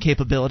organizing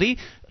capability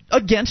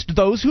against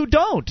those who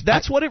don't.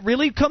 That's what it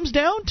really comes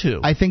down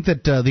to. I think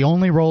that the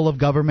only role of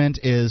government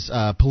is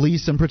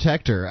police and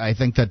protector. I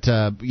think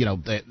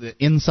that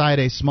inside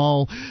a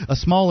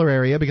smaller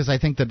area, because I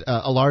think that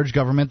a large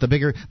government, the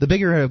bigger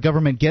a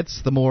government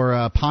gets, the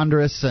more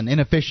ponderous and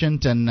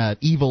inefficient and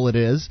evil it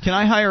is. Can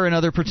I hire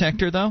another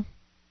protector, though?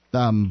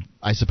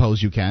 I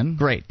suppose you can.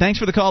 Great. Thanks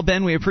for the call,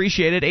 Ben. We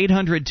appreciate it.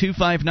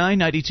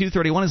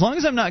 800-259-9231. As long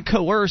as I'm not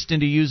coerced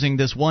into using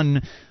this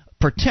one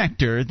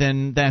protector,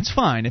 then that's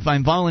fine. If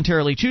I'm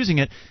voluntarily choosing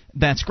it,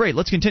 that's great.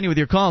 Let's continue with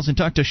your calls and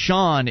talk to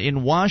Sean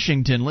in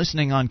Washington,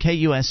 listening on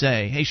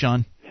KUSA. Hey,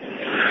 Sean.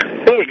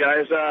 Hey,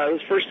 guys. This is the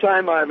first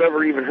time I've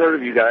ever even heard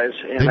of you guys,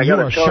 and I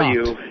got to tell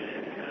you,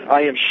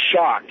 I am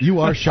shocked.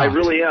 You are shocked. I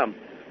really am.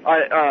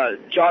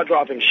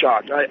 Jaw-dropping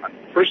shocked.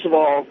 First of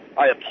all,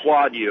 I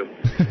applaud you.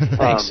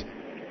 Thanks.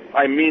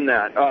 I mean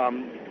that.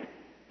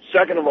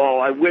 Second of all,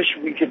 I wish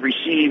we could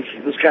receive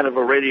this kind of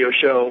a radio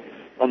show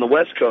on the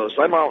West Coast.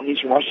 I'm out in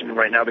Eastern Washington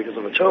right now because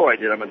of a tow I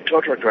did. I'm a tow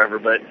truck driver,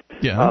 but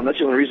that's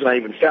the only reason I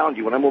even found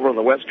you. When I'm over on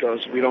the West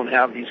Coast, we don't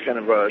have these kind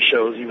of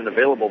shows even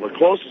available. The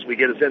closest we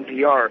get is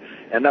NPR,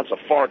 and that's a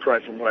far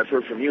cry from what I've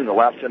heard from you in the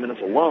last 10 minutes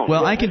alone.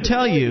 Well, I can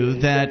tell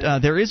you that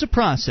there is a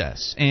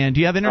process. And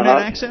do you have Internet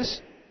access?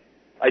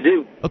 I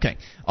do. Okay.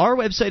 Our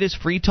website is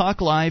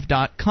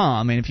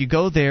freetalklive.com, and if you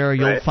go there,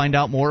 you'll find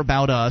out more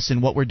about us and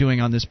what we're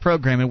doing on this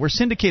program. And we're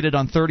syndicated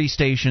on 30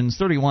 stations,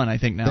 31 I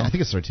think now. Yeah, I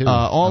think it's 32.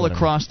 All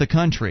across the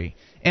country.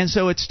 And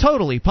so it's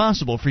totally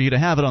possible for you to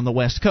have it on the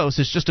West Coast.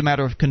 It's just a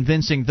matter of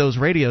convincing those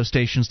radio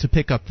stations to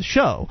pick up the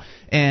show.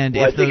 And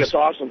I think it's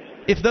awesome.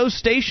 If those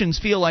stations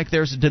feel like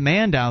there's a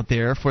demand out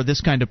there for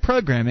this kind of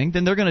programming,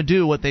 then they're going to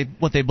do what they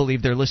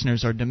believe their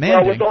listeners are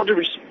demanding. Well,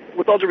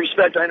 with all due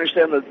respect, I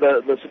understand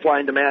the supply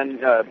and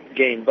demand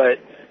game, but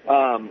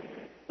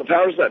the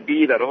powers that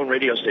be that own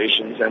radio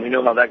stations, and we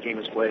know how that game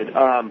is played,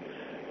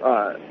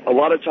 a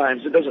lot of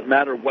times it doesn't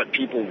matter what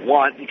people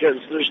want because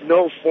there's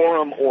no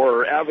forum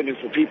or avenue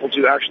for people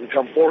to actually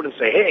come forward and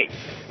say, hey,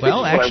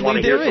 well, this is what I want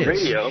to hear from is.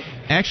 radio.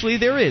 Actually,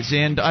 there is,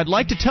 and I'd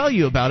like to tell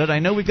you about it. I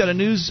know we've got a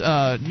news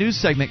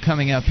segment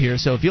coming up here,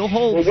 so if you'll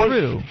hold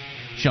through,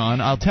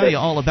 Sean, I'll tell you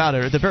all about it,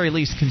 or at the very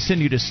least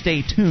continue to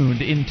stay tuned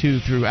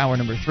through hour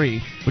number 3,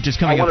 which is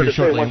coming up here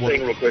shortly. I wanted to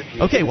say one thing real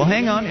quick. Okay, well,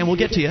 hang on, and we'll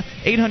get to you.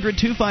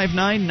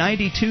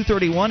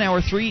 800-259-9231,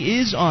 hour 3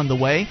 is on the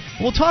way.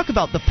 We'll talk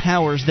about the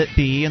powers that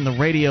be in the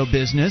radio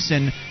business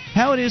and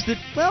how it is that,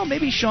 well,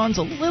 maybe Sean's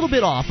a little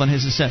bit off on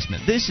his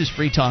assessment. This is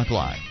Free Talk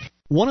Live.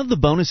 One of the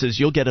bonuses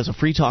you'll get as a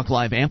Free Talk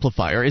Live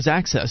amplifier is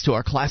access to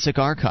our classic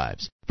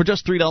archives. For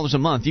just $3 a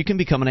month, you can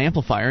become an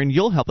amplifier, and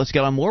you'll help us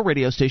get on more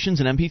radio stations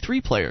and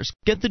MP3 players.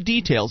 Get the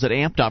details at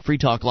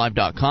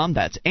amp.freetalklive.com.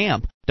 That's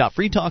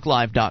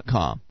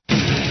amp.freetalklive.com.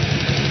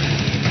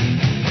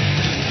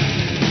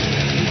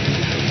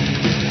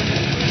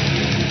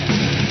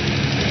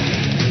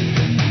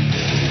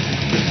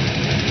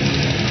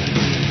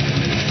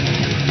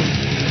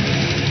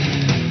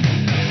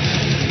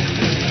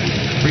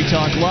 Free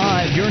Talk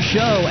Live, your show,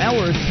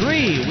 hour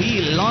 3.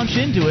 We launch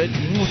into it,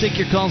 and we'll take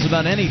your calls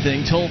about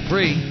anything, toll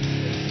free,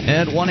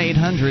 at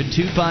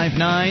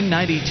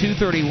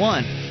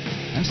 1-800-259-9231.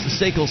 That's the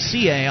SACL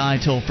CAI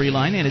toll-free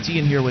line, and it's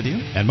Ian here with you.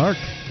 And Mark.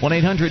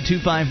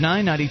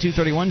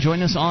 1-800-259-9231.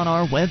 Join us on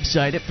our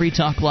website at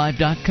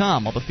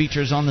freetalklive.com. All the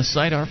features on the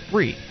site are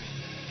free,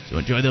 so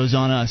enjoy those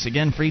on us.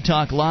 Again,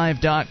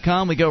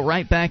 freetalklive.com. We go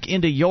right back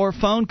into your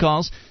phone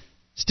calls.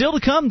 Still to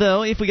come,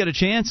 though, if we get a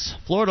chance,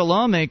 Florida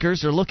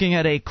lawmakers are looking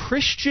at a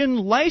Christian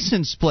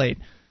license plate.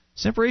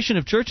 Separation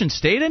of church and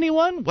state,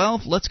 anyone?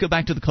 Well, let's go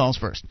back to the calls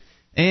first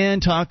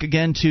and talk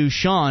again to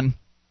Sean,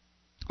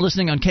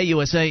 listening on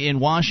KUSA in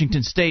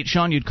Washington State.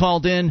 Sean, you'd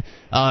called in.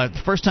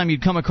 The first time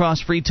you'd come across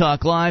Free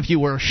Talk Live,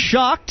 you were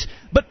shocked,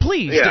 but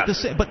pleased. Yeah.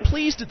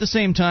 Pleased at the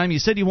same time. You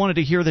said you wanted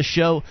to hear the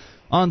show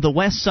on the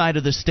west side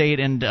of the state,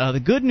 and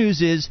the good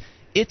news is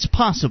it's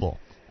possible.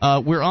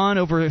 We're on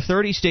over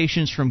 30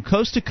 stations from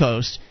coast to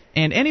coast,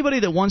 and anybody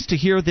that wants to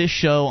hear this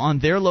show on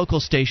their local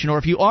station, or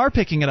if you are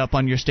picking it up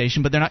on your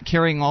station but they're not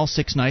carrying all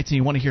 6 nights and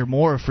you want to hear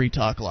more of Free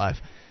Talk Live,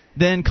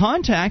 then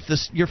contact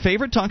your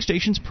favorite talk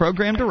station's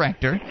program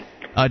director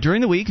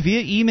during the week via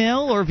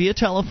email or via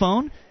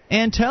telephone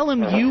and tell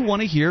him you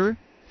want to hear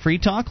Free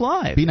Talk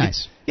Live. Be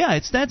nice.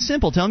 It's that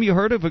simple. Tell them you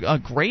heard of a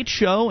great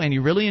show and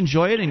you really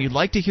enjoy it and you'd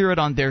like to hear it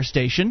on their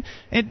station.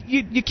 And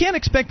you can't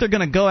expect they're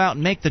going to go out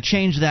and make the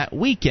change that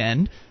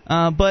weekend.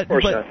 But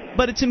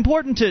it's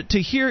important to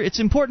hear. It's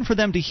important for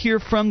them to hear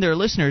from their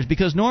listeners,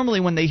 because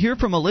normally when they hear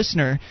from a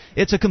listener,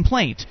 it's a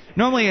complaint.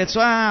 Normally it's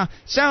so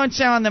and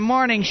so on the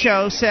morning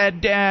show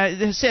said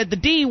the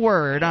D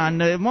word on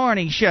the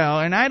morning show,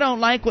 and I don't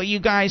like what you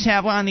guys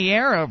have on the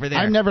air over there.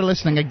 I'm never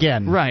listening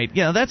again. Right.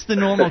 Yeah, that's the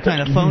normal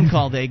kind of phone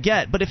call they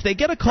get. But if they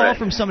get a call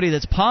from somebody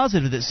that's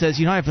positive that says,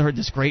 I've heard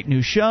this great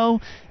new show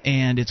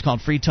and it's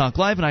called Free Talk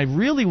Live, and I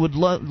really would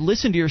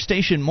listen to your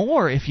station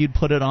more if you'd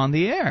put it on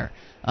the air.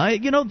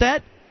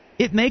 That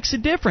it makes a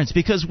difference,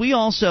 because we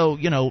also,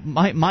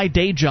 my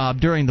day job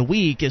during the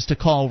week is to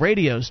call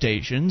radio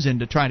stations and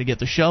to try to get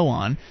the show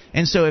on.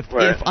 And so if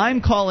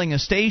I'm calling a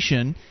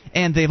station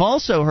and they've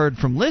also heard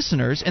from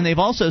listeners and they've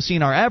also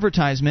seen our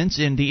advertisements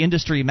in the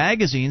industry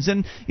magazines,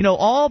 and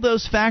all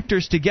those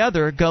factors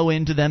together go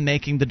into them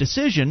making the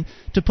decision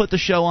to put the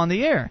show on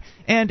the air.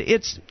 And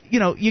it's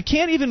you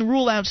can't even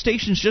rule out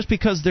stations just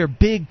because they're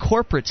big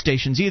corporate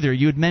stations either.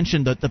 You had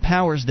mentioned the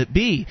powers that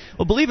be.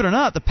 Well, believe it or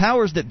not, the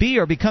powers that be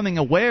are becoming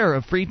aware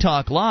of Free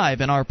Talk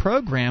Live and our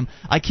program.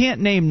 I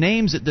can't name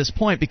names at this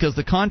point because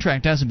the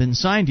contract hasn't been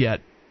signed yet.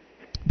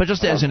 But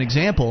just as an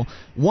example,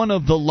 one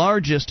of the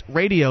largest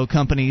radio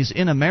companies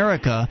in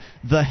America,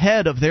 the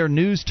head of their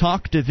news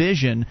talk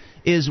division,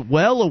 is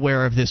well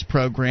aware of this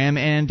program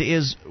and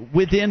is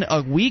within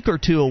a week or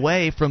two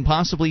away from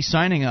possibly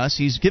signing us.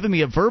 He's given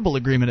me a verbal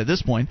agreement at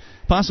this point,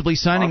 possibly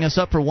signing us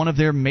up for one of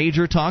their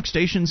major talk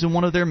stations in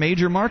one of their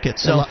major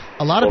markets. So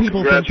a lot of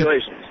people think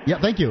congratulations.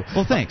 Thank you.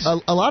 Well, thanks.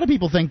 A lot of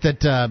people think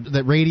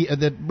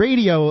that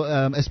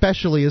radio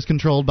especially is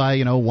controlled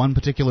by one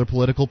particular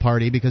political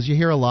party, because you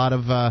hear a lot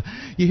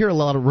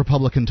of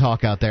Republican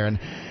talk out there, and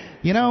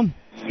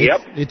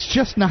it's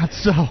just not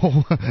so.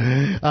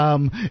 It's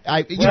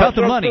about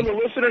the money.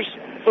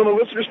 From a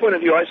listener's point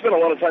of view, I spend a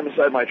lot of time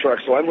inside my truck,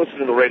 so I'm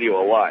listening to radio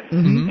a lot.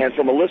 Mm-hmm. And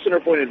from a listener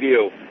point of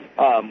view,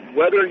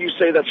 Whether you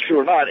say that's true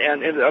or not,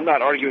 and I'm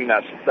not arguing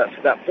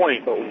that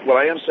point, but what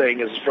I am saying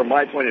is, from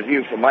my point of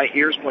view, from my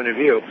ear's point of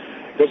view,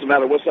 doesn't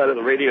matter what side of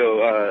the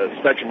radio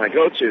spectrum I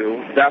go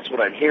to, that's what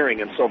I'm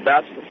hearing, and so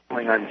that's the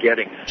feeling I'm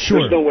getting. Sure.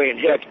 There's no way in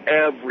heck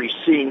every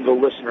single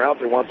listener out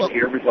there wants to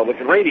hear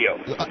Republican radio.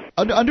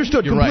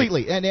 Understood. You're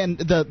completely. Right. And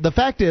the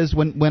fact is,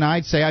 when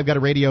I say I've got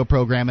a radio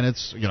program and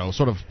it's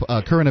sort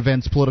of current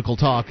events, political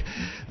talk,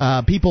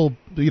 people,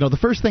 the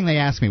first thing they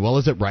ask me, well,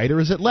 is it right or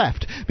is it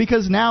left?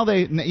 Because now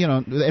they,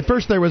 at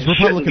first there was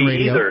Republican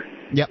radio. Either.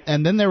 Yep,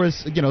 and then there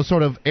was,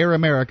 sort of Air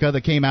America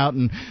that came out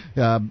and,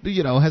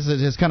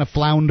 has kind of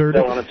floundered.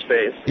 Still on its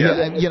face.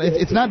 Yeah,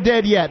 it's not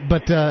dead yet,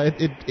 but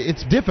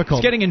it's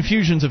difficult. It's getting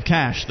infusions of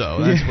cash, though.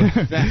 That's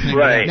what's happening.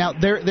 Right. Now,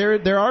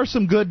 there are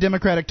some good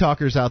Democratic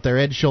talkers out there.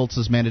 Ed Schultz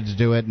has managed to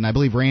do it, and I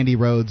believe Randy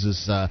Rhodes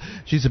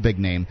she's a big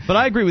name. But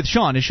I agree with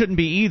Sean. It shouldn't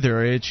be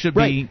either. It should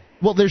be...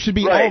 Well, there should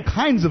be all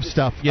kinds of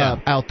stuff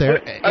out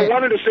there. I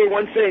wanted to say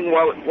one thing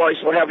while I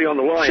still have you on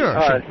the line. Sure,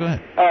 go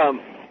ahead.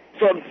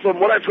 From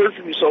what I've heard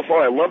from you so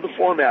far, I love the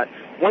format.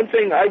 One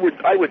thing I would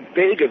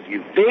beg of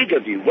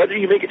you, whether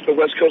you make it to the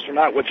West Coast or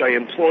not, which I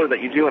implore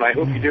that you do, and I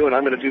hope you do, and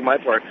I'm going to do my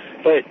part.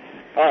 But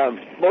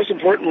most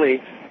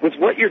importantly, with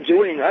what you're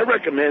doing, I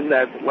recommend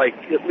that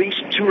at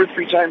least 2 or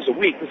 3 times a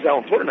week, this is how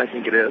important I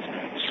think it is,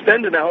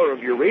 spend an hour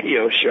of your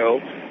radio show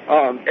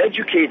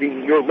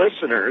educating your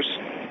listeners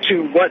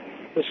to what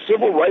the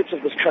civil rights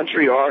of this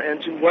country are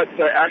and to what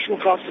the actual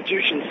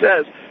Constitution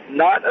says,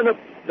 not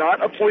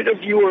a point of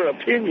view or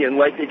opinion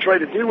like they try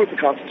to do with the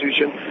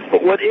Constitution,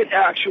 but what it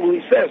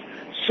actually says.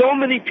 So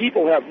many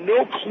people have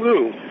no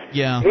clue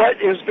what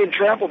has been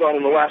trampled on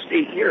in the last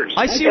 8 years.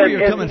 I see where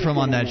you're coming from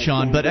on that,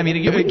 Sean, but I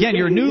mean, again,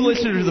 you're a new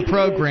listener to the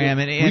program,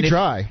 and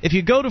if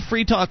you go to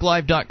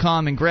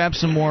freetalklive.com and grab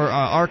some more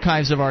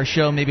archives of our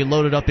show, maybe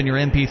load it up in your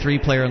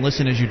MP3 player and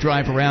listen as you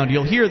drive around,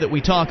 you'll hear that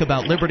we talk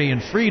about liberty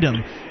and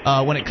freedom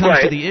when it comes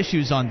to the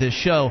issues on this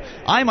show.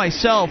 I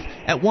myself,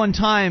 at one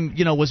time,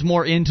 was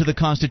more into the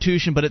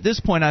Constitution, but at this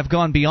point I've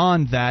gone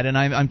beyond that, and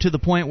I'm to the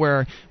point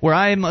where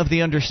I'm of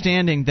the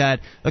understanding that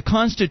the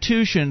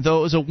Constitution, though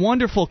it was a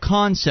wonderful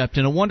concept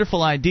and a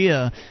wonderful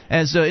idea,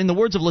 as in the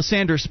words of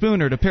Lysander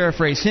Spooner, to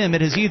paraphrase him,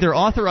 it has either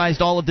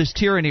authorized all of this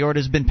tyranny or it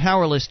has been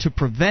powerless to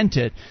prevent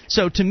it.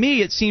 So to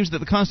me, it seems that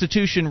the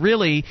Constitution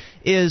really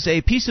is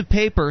a piece of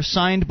paper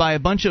signed by a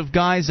bunch of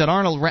guys that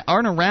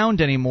aren't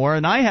around anymore,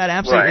 and I had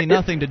absolutely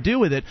nothing to do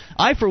with it.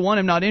 I, for one,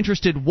 am not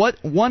interested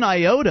one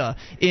iota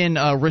in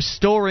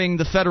restoring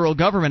the federal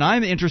government.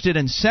 I'm interested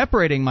in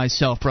separating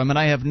myself from it.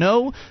 I have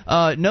no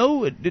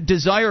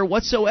desire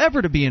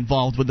whatsoever to be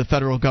involved with the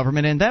federal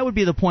government, and that would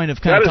be the point of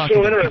That is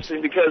so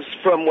interesting, because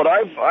from what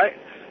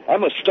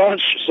I'm a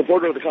staunch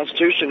supporter of the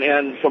Constitution,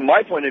 and from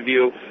my point of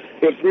view,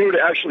 if we were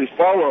to actually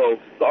follow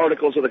the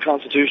articles of the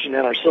Constitution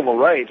and our civil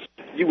rights,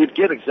 you would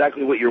get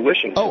exactly what you're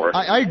wishing for.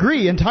 I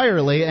agree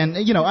entirely, and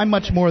I'm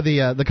much more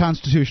the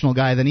constitutional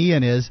guy than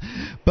Ian is,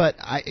 but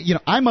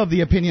I'm of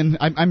the opinion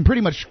I'm pretty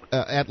much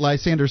at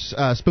Lysander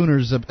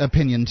Spooner's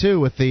opinion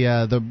too, with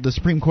the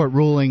Supreme Court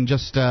ruling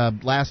just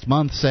last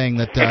month saying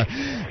that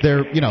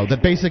that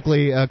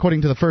basically,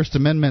 according to the First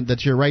Amendment,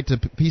 that your right to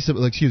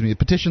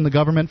petition the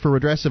government for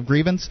redress of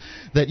grievance,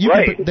 that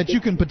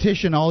you can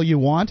petition all you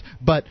want,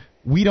 but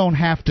we don't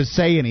have to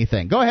say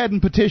anything. Go ahead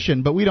and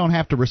petition, but we don't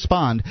have to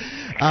respond.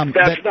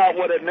 That's not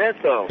what it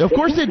meant, though. Of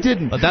course it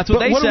didn't. But that's what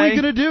they say. What are we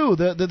going to do?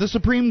 The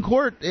Supreme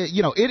Court,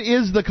 it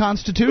is the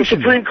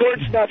Constitution. The Supreme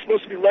Court's not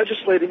supposed to be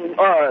legislating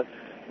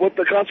what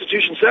the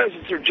Constitution says.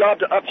 It's their job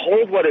to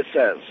uphold what it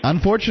says.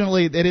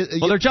 Unfortunately, it is.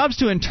 Well, their job's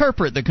to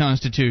interpret the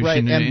Constitution.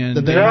 Right,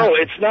 no,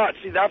 it's not.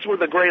 See, that's where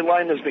the gray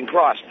line has been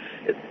crossed.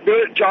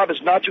 Their job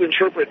is not to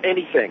interpret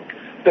anything.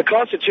 The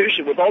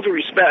Constitution, with all due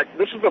respect,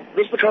 this is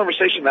the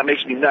conversation that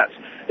makes me nuts,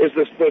 is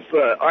this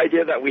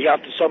idea that we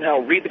have to somehow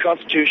read the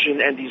Constitution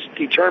and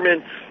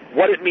determine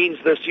what it means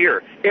this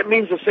year. It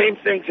means the same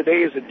thing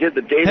today as it did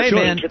the day Hey,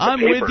 man, I'm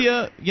paper. with you.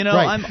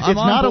 Right. I'm it's on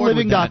not board a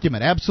living with that.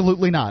 document.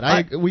 Absolutely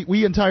not.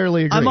 We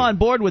entirely agree. I'm on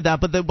board with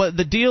that, but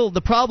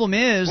the problem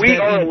is we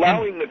are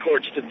allowing the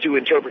courts to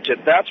interpret it.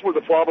 That's where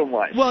the problem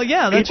lies. Well,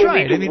 yeah, that's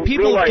right. I mean,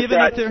 people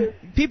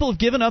have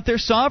given up their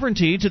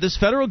sovereignty to this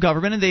federal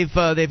government, and they've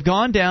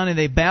gone down and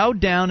they've bowed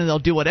down, and they'll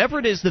do whatever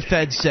it is the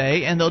feds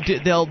say, and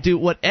they'll do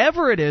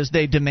whatever it is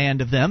they demand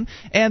of them.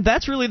 And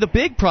that's really the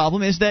big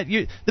problem, is that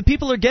the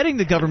people are getting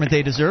the government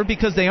they deserve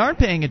because they aren't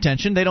paying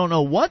attention, they don't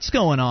know what's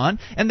going on,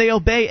 and they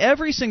obey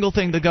every single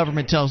thing the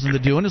government tells them to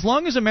do. And as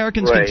long as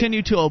Americans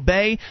continue to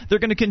obey, they're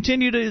going to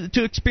continue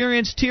to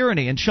experience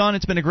tyranny. And Sean,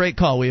 it's been a great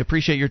call. We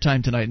appreciate your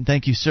time tonight, and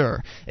thank you,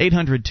 sir.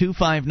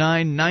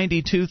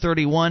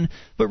 800-259-9231.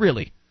 But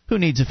really, who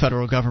needs a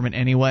federal government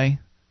anyway?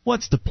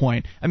 What's the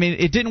point? I mean,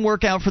 it didn't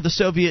work out for the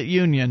Soviet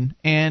Union,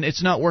 and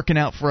it's not working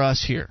out for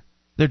us here.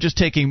 They're just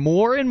taking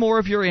more and more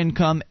of your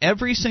income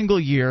every single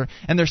year,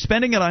 and they're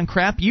spending it on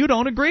crap you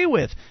don't agree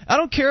with. I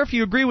don't care if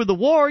you agree with the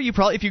war.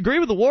 If you agree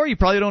with the war, you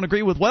probably don't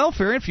agree with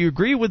welfare. If you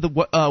agree with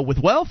with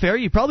welfare,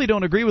 you probably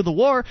don't agree with the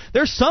war.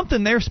 There's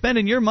something they're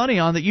spending your money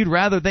on that you'd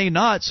rather they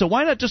not. So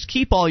why not just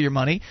keep all your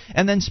money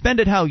and then spend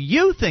it how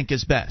you think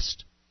is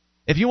best?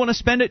 If you want to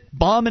spend it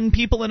bombing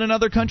people in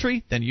another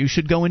country, then you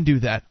should go and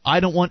do that. I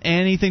don't want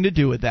anything to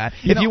do with that.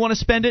 If you want to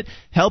spend it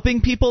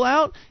helping people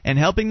out and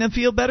helping them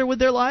feel better with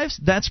their lives,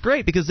 that's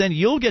great, because then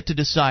you'll get to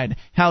decide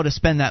how to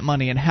spend that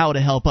money and how to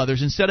help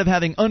others instead of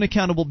having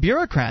unaccountable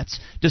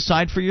bureaucrats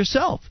decide for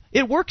yourself.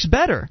 It works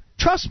better.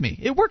 Trust me,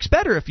 it works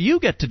better if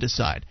you get to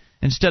decide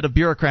instead of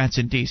bureaucrats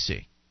in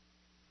D.C.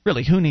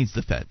 Really, who needs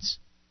the feds?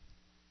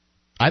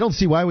 I don't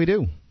see why we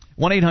do.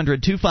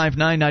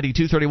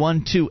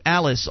 1-800-259-9231 to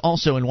Alice,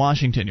 also in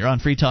Washington. You're on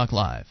Free Talk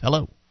Live.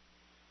 Hello.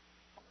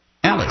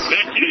 Alice.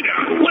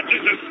 What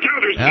does the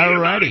scouters say? All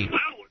righty.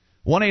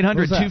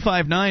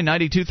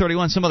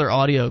 1-800-259-9231, some other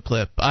audio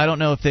clip. I don't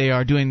know if they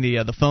are doing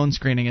the phone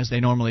screening as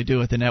they normally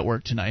do at the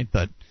network tonight,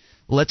 but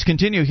let's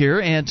continue here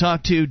and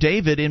talk to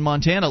David in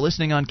Montana,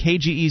 listening on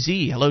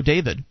KGEZ. Hello,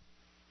 David.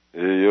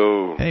 Hey,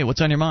 yo. Hey,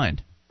 what's on your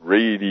mind?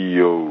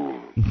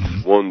 Radio.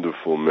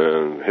 Wonderful,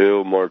 man.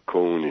 Hail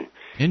Marconi.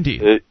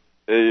 Indeed.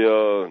 Hey,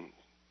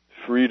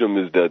 freedom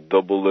is that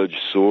double-edged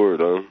sword,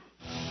 huh?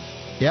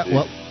 Yeah,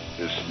 well...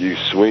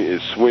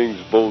 It swings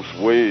both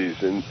ways,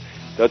 and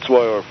that's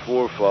why our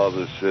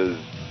forefather says,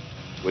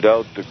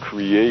 without the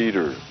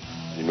Creator,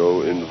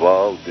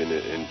 involved in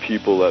it, and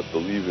people that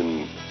believe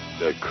in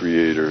that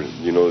Creator,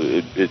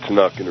 it's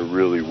not going to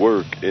really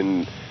work.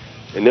 And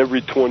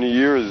every 20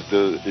 years,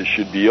 it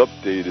should be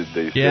updated,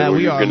 they say. Yeah,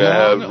 we are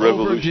long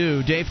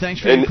overdue. Dave,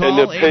 thanks for your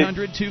call.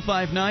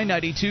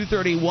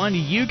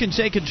 800-259-9231. You can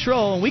take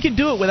control, and we can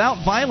do it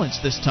without violence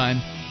this time.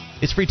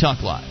 It's Free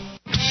Talk Live.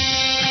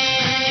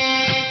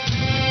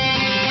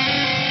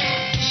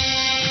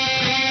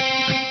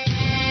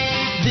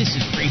 This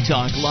is Free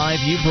Talk Live.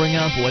 You bring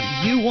up what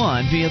you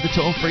want via the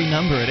toll-free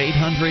number at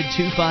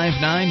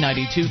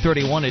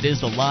 800-259-9231. It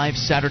is the live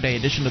Saturday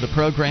edition of the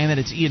program, and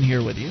it's Ian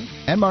here with you.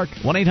 And Mark.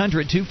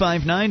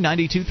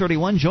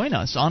 1-800-259-9231. Join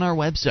us on our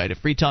website at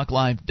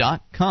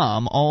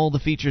freetalklive.com. All the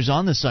features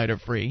on the site are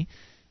free,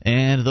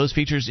 and those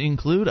features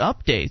include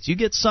updates. You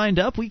get signed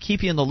up. We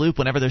keep you in the loop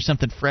whenever there's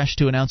something fresh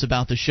to announce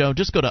about the show.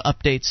 Just go to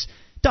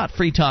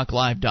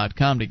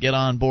updates.freetalklive.com to get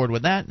on board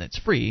with that, and it's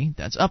free.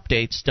 That's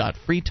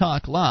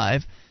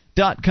updates.freetalklive.com.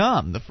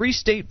 The Free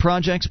State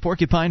Project's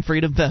Porcupine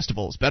Freedom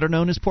Festivals, better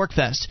known as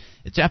PorcFest.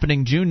 It's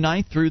happening June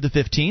 9th through the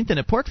 15th, and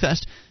at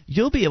PorcFest,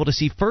 you'll be able to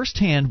see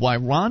firsthand why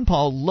Ron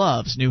Paul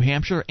loves New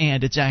Hampshire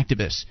and its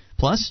activists.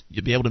 Plus,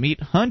 you'll be able to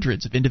meet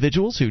hundreds of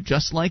individuals who,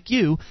 just like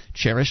you,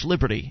 cherish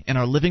liberty and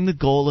are living the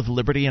goal of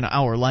liberty in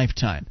our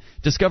lifetime.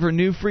 Discover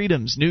new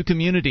freedoms, new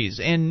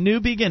communities, and new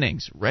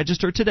beginnings.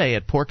 Register today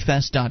at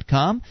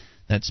porcfest.com.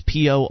 That's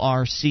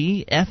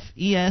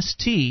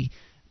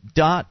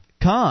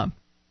PorcFest.com.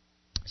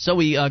 So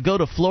we go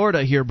to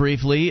Florida here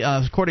briefly.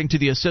 According to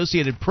the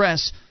Associated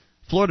Press,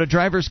 Florida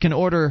drivers can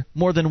order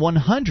more than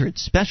 100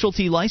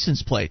 specialty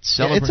license plates.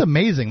 Yeah, it's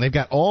amazing. They've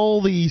got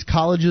all these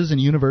colleges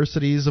and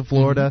universities of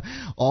Florida,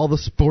 all the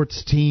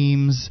sports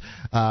teams.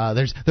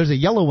 There's a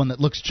yellow one that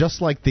looks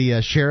just like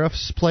the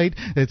sheriff's plate.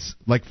 It's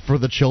like for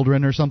the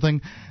children or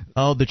something.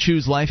 Oh, the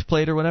Choose Life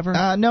plate or whatever?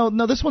 No,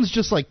 this one's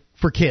just like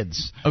for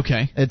kids.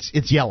 Okay.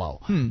 It's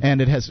yellow,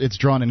 and it's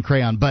drawn in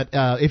crayon. But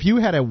if you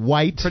had a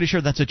white... Pretty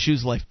sure that's a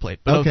Choose Life plate.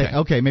 But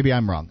okay, maybe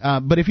I'm wrong.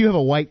 But if you have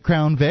a white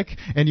Crown Vic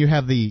and you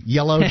have the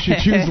yellow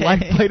Choose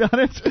Life plate on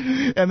it,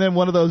 and then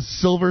one of those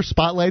silver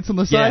spotlights on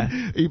the side,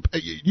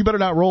 you better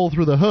not roll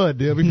through the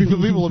hood. I mean,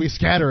 people will be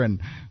scattering.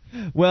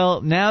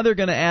 Well, now they're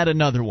going to add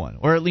another one,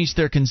 or at least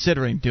they're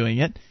considering doing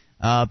it.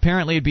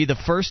 Apparently, it'd be the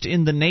first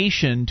in the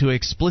nation to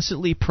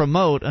explicitly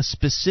promote a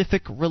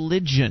specific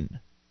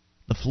religion.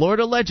 The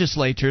Florida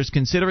legislature is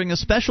considering a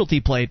specialty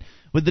plate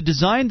with the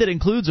design that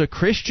includes a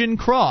Christian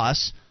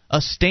cross,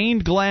 a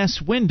stained glass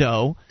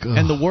window,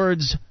 and the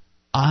words,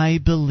 "I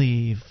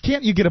believe."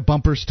 Can't you get a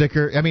bumper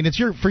sticker? I mean,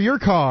 it's for your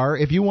car.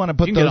 If you want to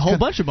put you can get a whole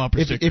bunch of bumper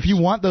stickers. If you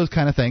want those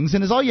kind of things,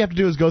 and all you have to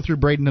do is go through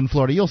Bradenton,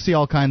 Florida, you'll see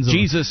all kinds of.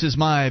 Jesus is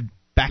my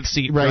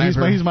backseat right,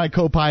 driver. He's my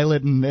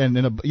co-pilot, and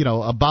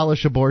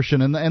abolish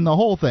abortion and the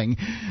whole thing.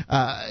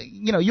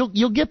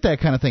 You'll get that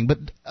kind of thing, but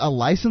a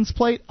license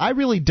plate, I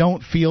really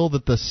don't feel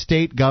that the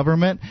state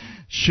government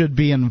should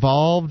be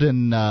involved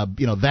in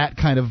that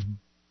kind of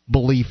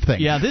belief thing.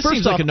 Yeah, this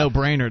seems like a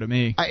no-brainer to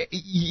me.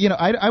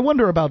 I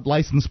wonder about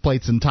license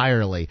plates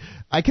entirely.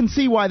 I can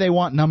see why they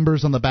want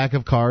numbers on the back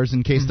of cars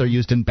in case they're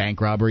used in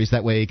bank robberies.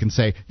 That way you can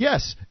say,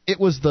 yes,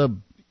 it was the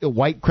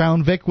white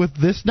Crown Vic with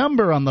this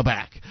number on the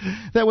back.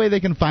 That way they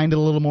can find it a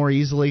little more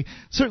easily.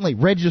 Certainly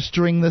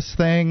registering this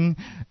thing,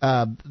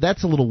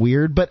 that's a little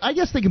weird, but I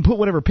guess they can put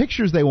whatever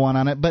pictures they want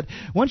on it. But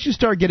once you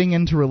start getting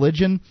into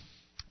religion,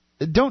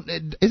 isn't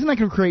that going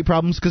to create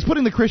problems? Because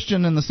putting the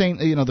Christian and the saint,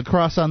 the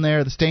cross on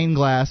there, the stained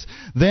glass,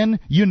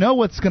 then you know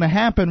what's going to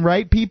happen,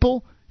 right,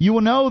 people? you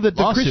will know that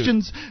the Lawsuit.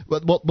 Christians,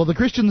 the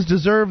Christians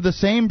deserve the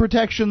same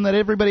protection that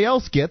everybody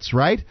else gets,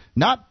 right?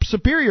 Not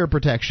superior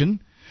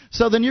protection.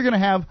 So then you're going to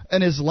have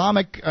an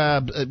Islamic,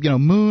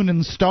 moon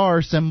and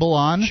star symbol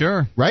on.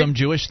 Sure. Right? Some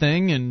Jewish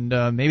thing,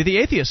 and maybe the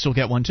atheists will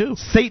get one, too.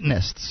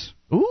 Satanists.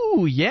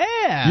 Ooh,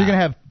 yeah. You're going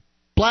to have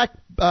black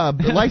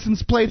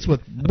license plates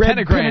with red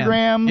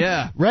pentagram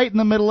right in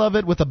the middle of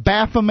it with a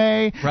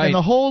Baphomet and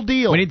the whole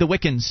deal. We need the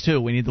Wiccans,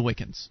 too.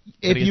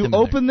 If you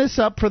open this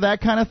up for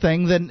that kind of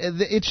thing, then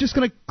it's just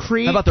going to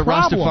create How about the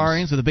problems.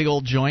 Rastafarians with a big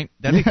old joint?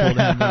 That'd be cool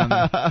to have on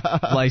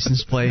the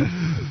license plate.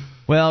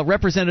 Well,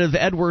 Representative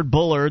Edward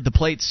Bullard, the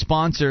plate's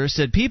sponsor,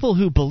 said people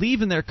who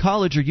believe in their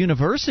college or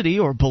university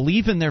or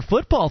believe in their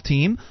football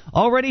team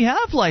already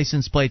have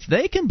license plates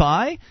they can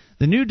buy.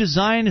 The new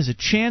design is a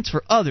chance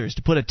for others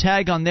to put a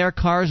tag on their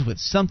cars with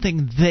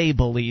something they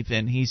believe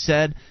in, he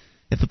said.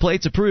 If the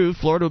plate's approved,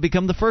 Florida will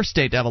become the first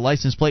state to have a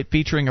license plate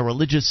featuring a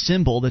religious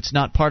symbol that's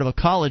not part of a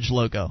college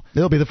logo.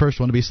 It'll be the first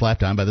one to be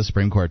slapped on by the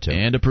Supreme Court, too.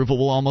 And approval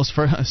will almost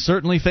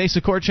certainly face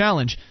a court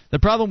challenge. The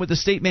problem with the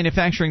state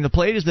manufacturing the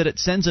plate is that it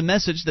sends a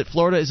message that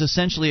Florida is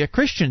essentially a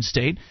Christian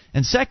state,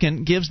 and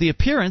second, gives the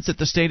appearance that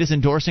the state is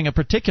endorsing a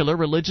particular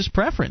religious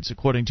preference,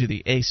 according to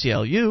the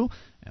ACLU,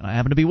 and I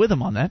happen to be with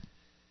them on that.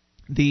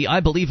 The I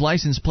Believe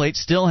license plate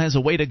still has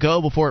a way to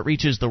go before it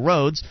reaches the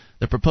roads.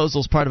 The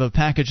proposal is part of a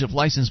package of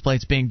license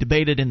plates being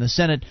debated in the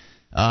Senate.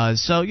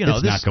 It's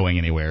not going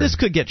anywhere. This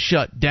could get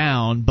shut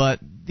down, but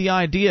the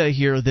idea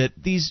here that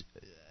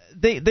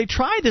they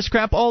try this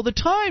crap all the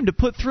time to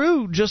put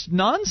through just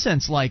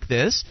nonsense like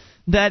this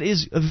that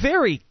is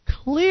very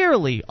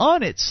clearly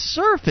on its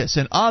surface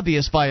an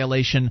obvious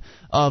violation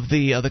of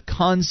the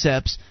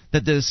concepts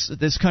that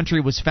this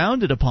country was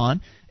founded upon.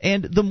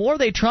 And the more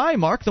they try,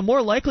 Mark, the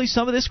more likely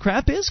some of this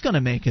crap is going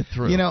to make it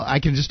through. I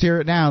can just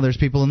hear it now. There's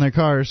people in their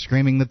cars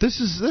screaming that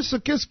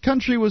this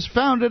country was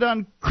founded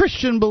on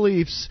Christian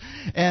beliefs.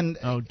 And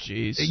oh,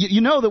 jeez. You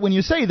know that when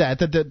you say that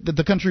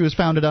the country was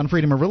founded on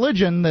freedom of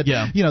religion,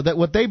 that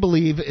what they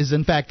believe is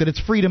in fact that it's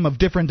freedom of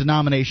different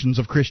denominations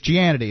of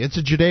Christianity. It's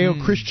a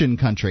Judeo-Christian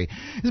country.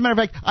 As a matter of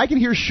fact, I can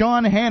hear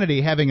Sean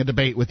Hannity having a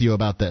debate with you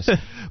about this.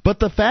 But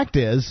the fact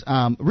is,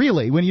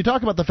 really, when you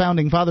talk about the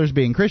founding fathers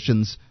being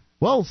Christians,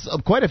 well,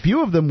 quite a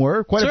few of them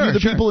were. Quite a few of the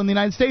people in the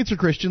United States are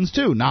Christians,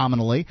 too,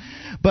 nominally.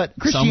 But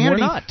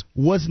Christianity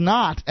was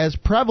not as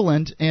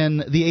prevalent in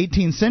the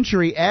 18th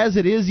century as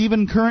it is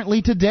even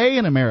currently today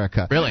in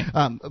America. Really?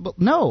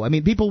 No. I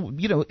mean, people,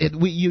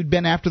 you'd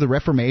been after the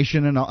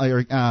Reformation and,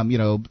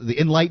 the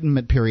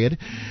Enlightenment period,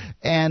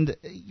 and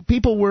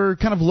people were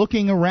kind of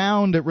looking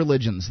around at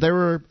religions. There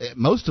were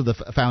most of the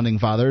founding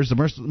fathers,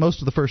 most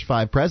of the first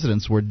 5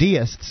 presidents were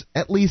deists.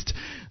 At least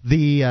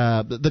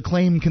the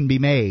claim can be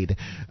made.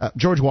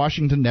 George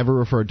Washington never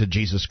referred to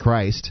Jesus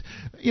Christ.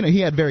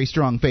 He had very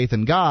strong faith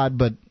in God,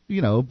 but,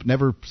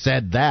 never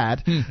said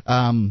that.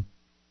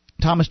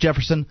 Thomas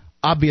Jefferson,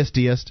 obvious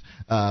deist.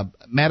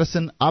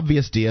 Madison,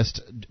 obvious deist.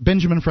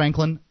 Benjamin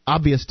Franklin,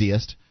 obvious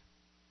deist.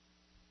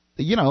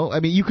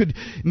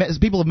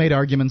 People have made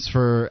arguments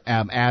for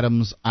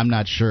Adams. I'm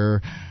not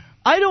sure.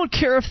 I don't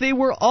care if they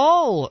were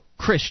all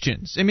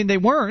Christians. I mean, they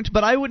weren't,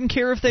 but I wouldn't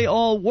care if they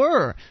all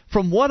were.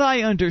 From what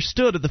I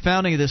understood of the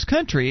founding of this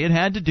country, it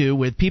had to do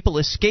with people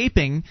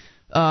escaping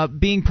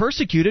being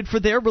persecuted for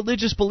their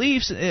religious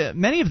beliefs.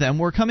 Many of them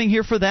were coming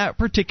here for that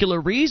particular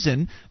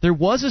reason. There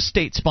was a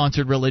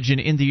state-sponsored religion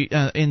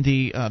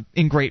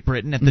in Great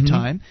Britain at the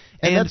time,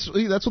 and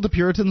that's what the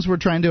Puritans were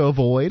trying to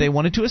avoid. They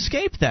wanted to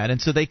escape that,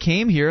 and so they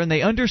came here and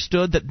they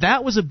understood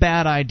that was a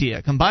bad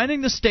idea.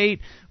 Combining the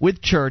state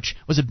with church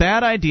was a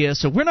bad idea,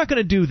 so we're not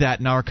going to do that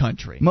in our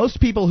country.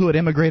 Most people who had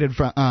immigrated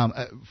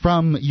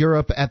from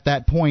Europe at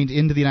that point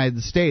into the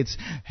United States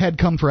had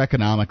come for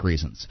economic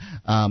reasons.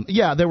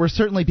 There were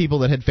certainly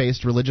people that had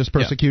faced religious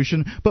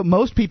persecution, but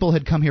most people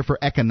had come here for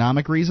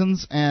economic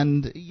reasons,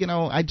 and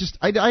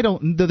I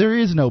don't. There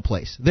is no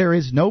place. There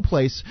is no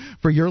place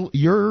for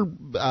your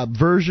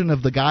version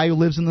of the guy who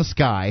lives in the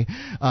sky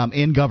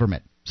in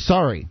government.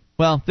 Sorry.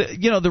 Well,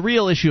 the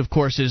real issue, of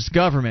course, is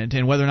government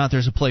and whether or not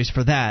there's a place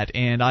for that.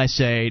 And I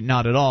say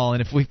not at all.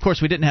 And if we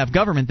didn't have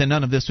government, then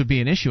none of this would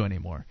be an issue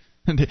anymore.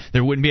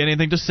 There wouldn't be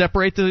anything to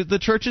separate the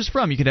churches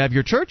from. You could have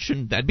your church,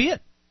 and that'd be it.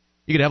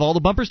 You could have all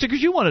the bumper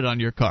stickers you wanted on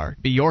your car.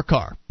 Be your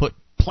car.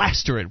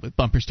 Plaster it with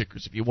bumper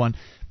stickers if you want.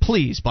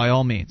 Please, by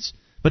all means.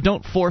 But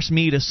don't force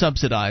me to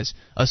subsidize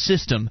a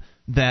system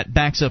that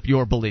backs up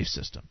your belief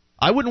system.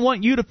 I wouldn't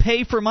want you to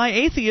pay for my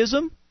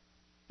atheism.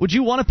 Would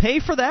you want to pay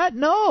for that?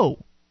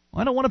 No.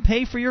 I don't want to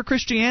pay for your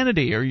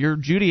Christianity or your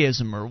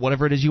Judaism or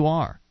whatever it is you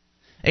are.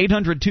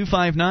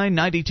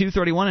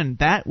 800-259-9231, and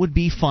that would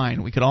be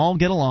fine. We could all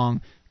get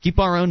along, keep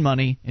our own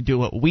money, and do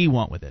what we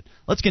want with it.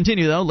 Let's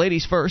continue, though.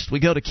 Ladies first. We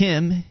go to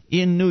Kim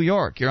in New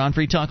York. You're on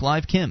Free Talk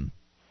Live. Kim.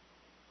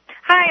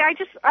 Hi,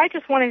 I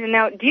just wanted to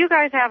know, do you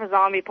guys have a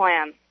zombie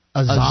plan?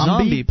 A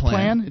zombie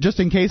plan? Just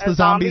in case the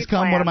zombies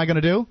come, what am I going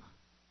to do?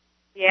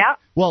 Yeah.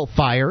 Well,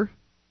 fire,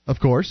 of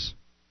course.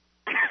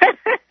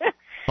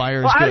 Fire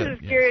is good. Well, I was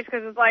just curious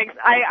because it's like,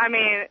 I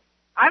mean,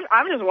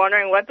 I'm just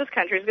wondering what this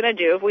country's going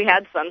to do if we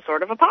had some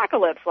sort of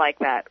apocalypse like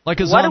that. Like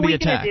a what zombie are we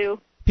attack. Gonna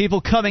do?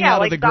 People coming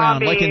out of the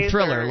ground, like in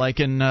Thriller,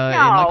 like in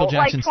Michael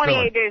Jackson's like 28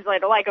 Thriller. days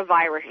later, like a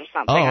virus or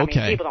something. Oh, okay.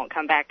 I mean, people don't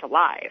come back to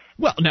life.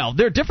 Well, no,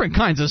 there are different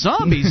kinds of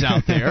zombies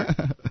out there.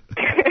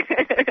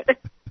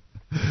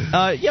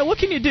 Yeah, what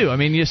can you do? I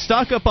mean, you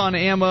stock up on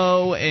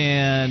ammo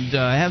and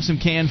have some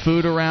canned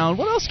food around.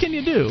 What else can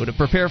you do to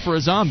prepare for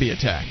a zombie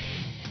attack?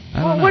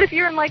 Well, what if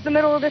you're in, like, the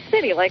middle of the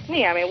city, like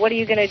me? I mean, what are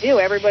you going to do?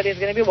 Everybody's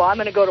going to be, I'm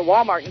going to go to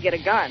Walmart and get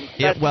a gun.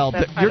 You're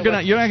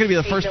not going to be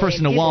the first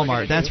person to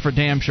Walmart. That's for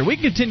damn sure. We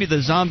can continue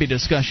the zombie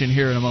discussion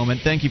here in a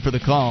moment. Thank you for the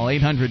call.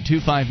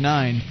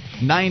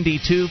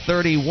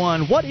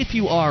 800-259-9231. What if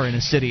you are in a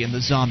city and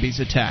the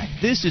zombies attack?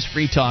 This is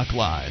Free Talk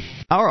Live.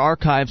 Our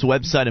archives,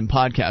 website, and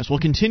podcast will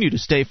continue to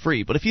stay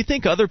free, but if you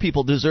think other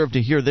people deserve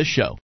to hear this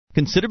show,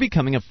 consider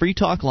becoming a Free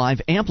Talk Live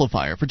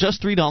amplifier for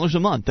just $3 a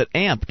month at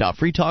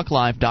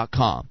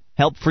amp.freetalklive.com.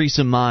 Help free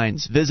some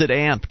minds. Visit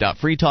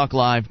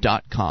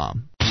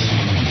amp.freetalklive.com.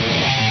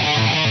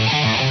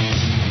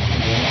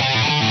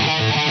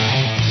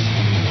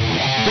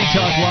 Free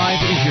Talk Live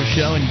is your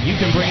show, and you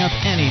can bring up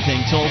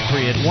anything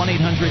toll-free at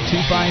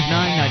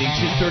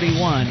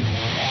 1-800-259-9231.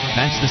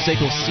 That's the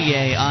SACL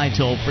CAI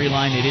toll-free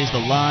line. It is the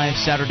live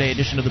Saturday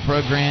edition of the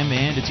program,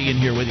 and it's Ian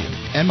here with you.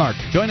 And Mark.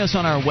 Join us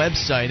on our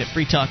website at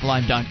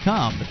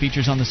freetalklive.com. The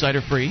features on the site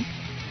are free,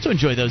 so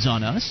enjoy those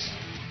on us.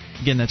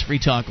 Again, that's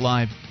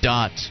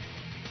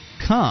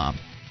freetalklive.com.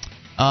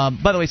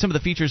 By the way, some of the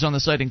features on the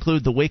site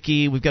include the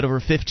wiki. We've got over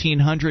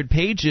 1,500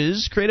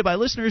 pages created by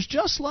listeners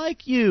just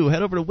like you.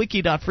 Head over to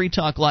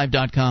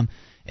wiki.freetalklive.com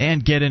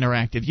and get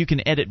interactive. You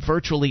can edit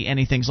virtually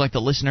anything, like the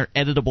listener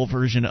editable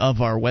version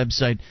of our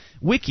website,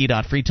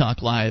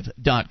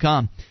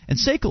 wiki.freetalklive.com. And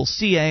SACL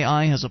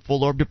CAI has a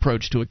full-orbed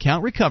approach to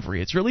account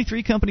recovery. It's really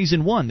three companies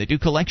in one. They do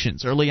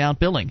collections, early out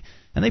billing,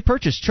 and they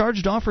purchase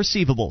charged-off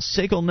receivables.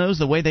 SACL knows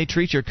the way they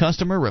treat your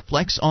customer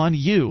reflects on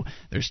you.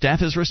 Their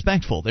staff is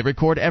respectful. They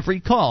record every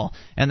call,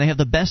 and they have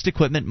the best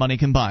equipment money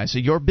can buy, so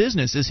your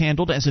business is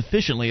handled as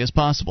efficiently as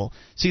possible.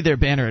 See their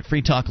banner at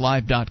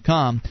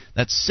freetalklive.com.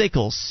 That's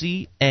SACL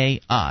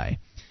CAI.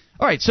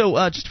 All right, so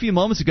just a few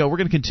moments ago, we're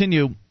going to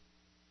continue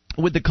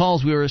with the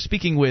calls. We were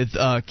speaking with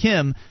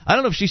Kim. I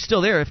don't know if she's still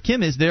there. If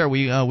Kim is there,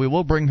 we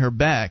will bring her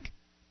back.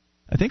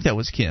 I think that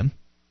was Kim.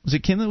 Was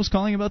it Kim that was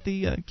calling about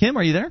the... Kim,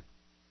 are you there?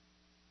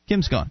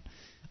 Kim's gone.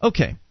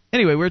 Okay.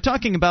 Anyway, we were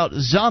talking about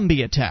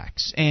zombie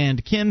attacks,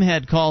 and Kim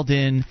had called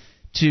in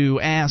to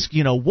ask,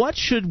 what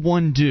should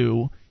one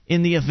do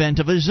in the event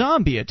of a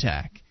zombie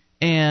attack?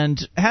 And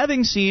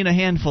having seen a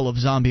handful of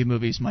zombie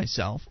movies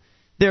myself,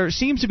 there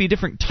seems to be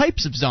different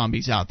types of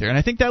zombies out there, and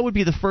I think that would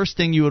be the first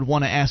thing you would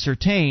want to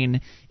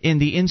ascertain in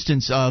the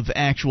instance of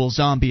actual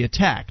zombie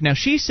attack. Now,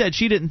 she said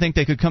she didn't think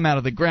they could come out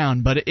of the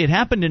ground, but it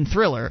happened in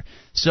Thriller,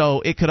 so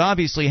it could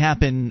obviously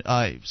happen...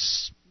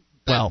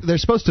 Well, there's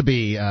supposed to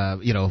be,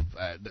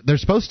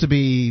 there's supposed to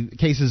be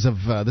cases of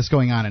this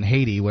going on in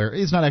Haiti where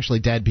it's not actually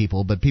dead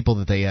people, but people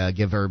that they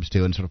give herbs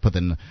to and sort of put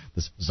in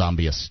this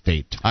zombie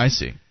state. I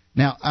see.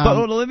 Now,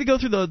 but let me go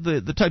through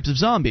the types of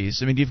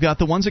zombies. I mean, you've got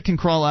the ones that can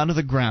crawl out of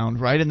the ground,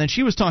 right? And then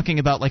she was talking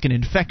about like an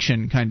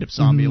infection kind of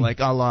zombie, like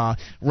a la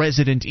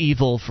Resident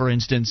Evil, for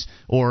instance,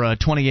 or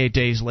 28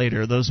 Days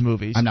Later, those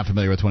movies. I'm not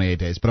familiar with 28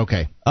 Days, but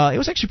okay. It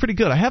was actually pretty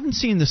good. I haven't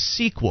seen the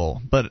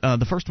sequel, but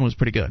the first one was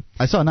pretty good.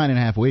 I saw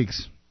 9.5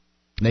 Weeks.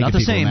 Not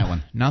the same. In that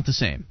one. Not the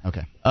same.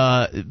 Okay.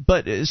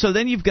 But so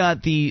then you've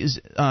got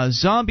these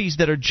zombies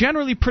that are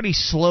generally pretty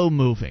slow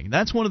moving.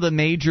 That's one of the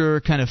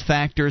major kind of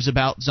factors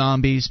about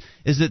zombies,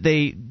 is that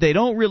they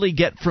don't really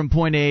get from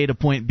point A to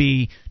point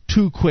B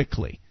too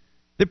quickly.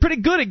 They're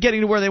pretty good at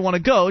getting to where they want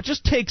to go. It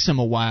just takes them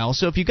a while.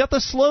 So if you've got the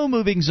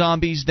slow-moving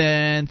zombies,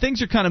 then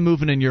things are kind of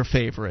moving in your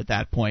favor at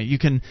that point. You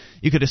could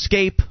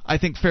escape, I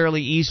think,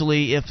 fairly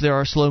easily if there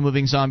are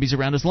slow-moving zombies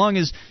around, as long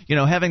as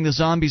having the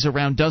zombies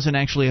around doesn't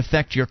actually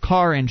affect your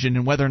car engine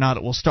and whether or not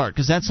it will start.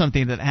 Because that's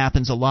something that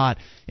happens a lot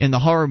in the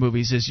horror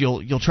movies. Is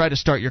you'll try to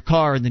start your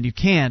car and then you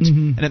can't,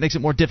 and it makes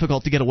it more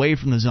difficult to get away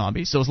from the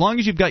zombies. So as long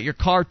as you've got your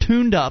car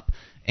tuned up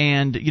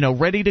and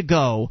ready to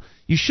go,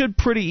 you should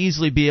pretty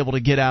easily be able to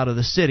get out of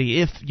the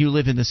city if you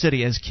live in the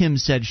city, as Kim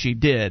said she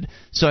did.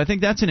 So I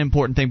think that's an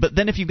important thing. But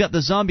then if you've got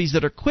the zombies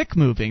that are quick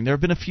moving, there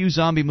have been a few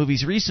zombie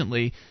movies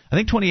recently, I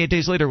think 28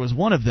 Days Later was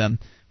one of them,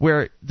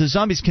 where the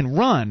zombies can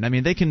run. I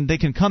mean, they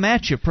can come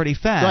at you pretty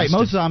fast. Right,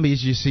 most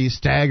zombies you see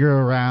stagger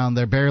around,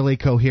 they're barely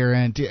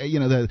coherent,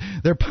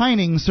 they're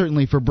pining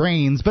certainly for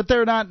brains, but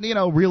they're not,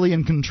 really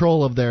in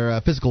control of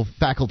their physical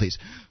faculties.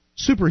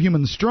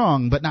 Superhuman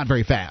strong, but not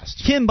very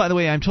fast. Kim, by the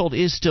way, I'm told,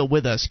 is still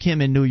with us. Kim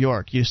in New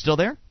York. You still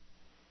there?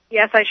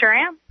 Yes, I sure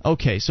am.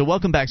 Okay, so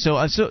welcome back. So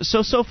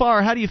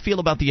far, how do you feel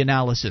about the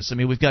analysis? I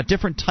mean, we've got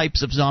different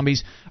types of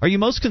zombies. Are you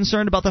most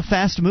concerned about the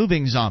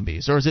fast-moving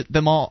zombies, or is it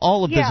them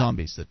all of the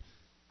zombies?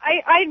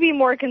 I'd be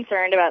more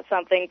concerned about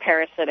something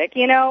parasitic.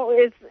 You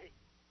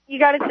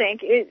got to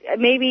think,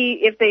 maybe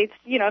if they,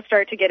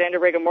 start to get into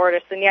rigor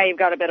mortis, then you've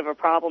got a bit of a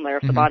problem there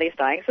if the body's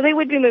dying. So they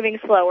would be moving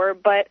slower,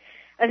 but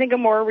I think a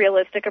more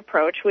realistic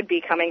approach would be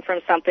coming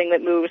from something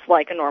that moves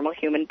like a normal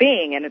human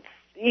being. And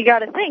you got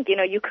to think,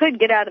 you could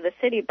get out of the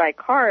city by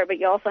car, but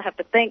you also have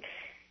to think,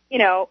 8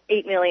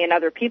 million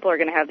other people are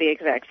going to have the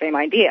exact same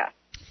idea.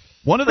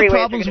 One of the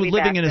problems with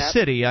living in a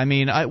city,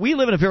 we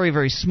live in a very,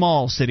 very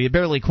small city. It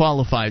barely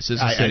qualifies as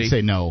a city. I'd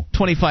say no.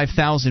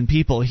 25,000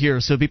 people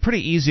here, so it'd be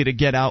pretty easy to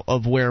get out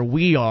of where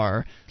we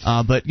are.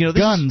 But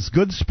guns,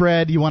 good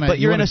spread. But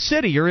you're in a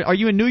city. Are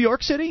you in New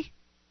York City?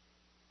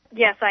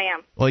 Yes, I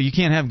am. Well, you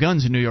can't have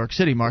guns in New York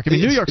City, Mark. New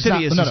York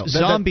City is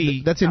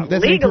zombie. That's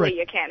legally, incorrect.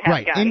 you can't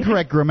have guns.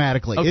 Incorrect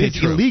grammatically. Okay, it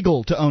is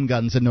illegal to own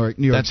guns in New York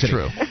City. That's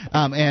true.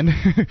 And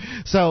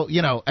so,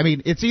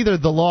 it's either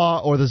the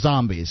law or the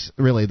zombies,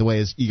 really, the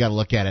way you got to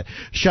look at it.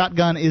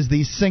 Shotgun is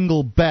the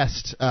single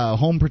best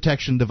home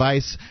protection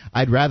device.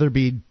 I'd rather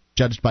be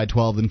judged by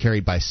 12 than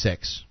carried by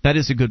 6. That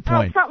is a good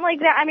point. Something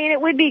like that.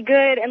 It would be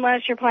good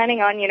unless you're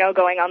planning on,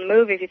 going on the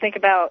move. If you think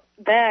about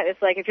that,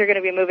 it's like if you're going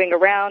to be moving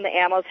around, the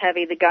ammo's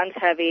heavy, the gun's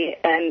heavy,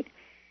 and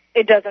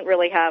it doesn't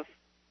really have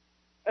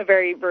a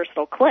very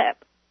versatile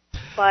clip.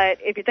 But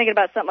if you're thinking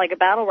about something like a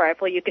battle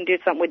rifle, you can do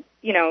something with,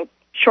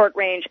 short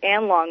range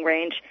and long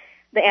range.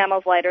 The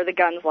ammo's lighter, the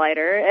gun's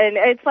lighter, and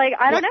it's like,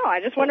 I don't know, I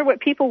just wonder what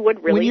people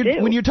would really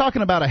do. When you're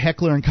talking about a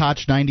Heckler &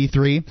 Koch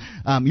 93,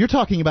 you're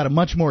talking about a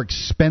much more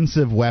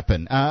expensive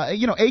weapon.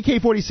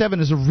 AK-47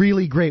 is a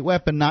really great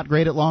weapon, not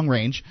great at long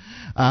range,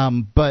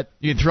 but...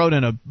 You can throw it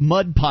in a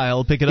mud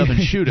pile, pick it up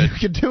and shoot it.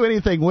 You can do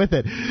anything with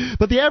it.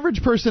 But the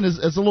average person is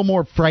a little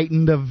more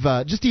frightened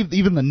of just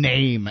even the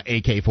name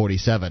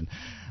AK-47.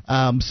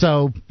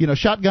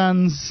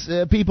 Shotguns,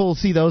 people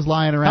see those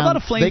lying around. How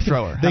about a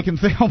flamethrower? They can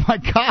think, oh my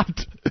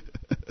God.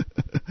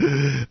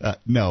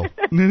 No.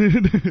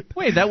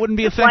 Wait, that wouldn't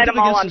be effective. Light them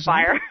all on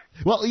fire.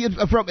 Well,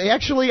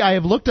 actually, I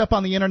have looked up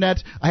on the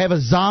internet. I have a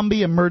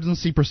zombie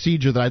emergency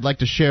procedure that I'd like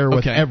to share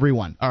with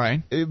everyone. All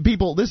right.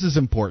 People, this is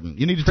important.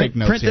 You need to take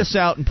notes. Print this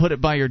out and put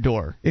it by your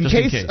door. In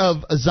case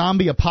of a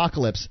zombie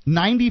apocalypse,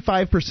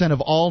 95%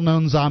 of all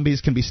known zombies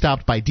can be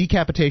stopped by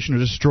decapitation or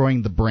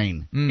destroying the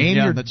brain. Aim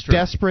your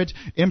desperate,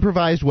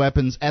 improvised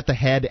weapons at the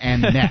head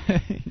and neck.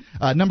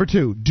 Number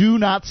 2, do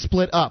not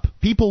split up.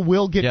 People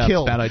will get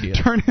killed. Bad idea.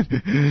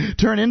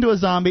 Turn into a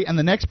zombie, and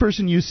the next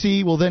person you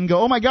see will then go,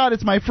 oh my God,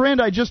 it's my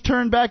friend. I just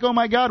turned back. Oh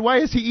my God, why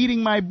is he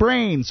eating my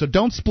brain? So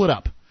don't split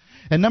up.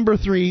 And number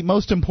 3,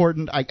 most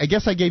important, I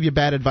guess I gave you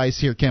bad advice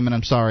here, Kim, and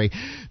I'm sorry.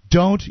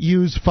 Don't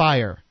use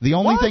fire. The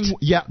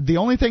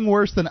only thing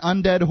worse than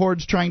undead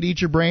hordes trying to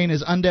eat your brain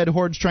is undead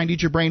hordes trying to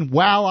eat your brain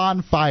while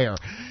on fire.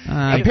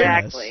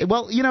 Exactly.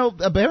 Well,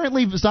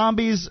 apparently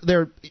zombies,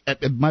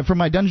 from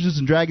my Dungeons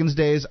and Dragons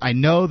days, I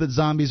know that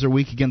zombies are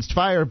weak against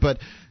fire, but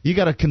you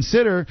got to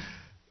consider...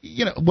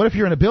 what if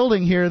you're in a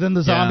building here? Then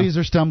the zombies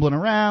are stumbling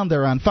around.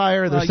 They're on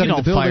fire. They're setting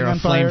the building on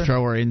fire. You don't fire a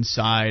flamethrower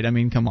inside.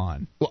 Come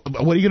on. What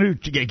are you going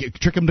to do?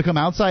 Trick them to come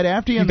outside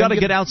after you? You got to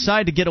get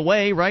outside to get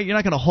away, right? You're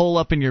not going to hole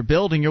up in your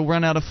building. You'll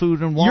run out of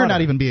food and water. You're not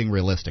even being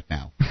realistic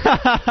now.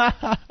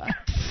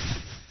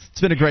 It's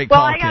been a great call,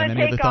 Well, I got to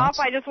take off.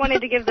 I just wanted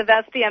to give the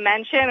Vesty a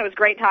mention. It was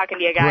great talking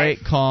to you guys.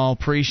 Great call.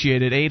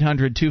 Appreciate it.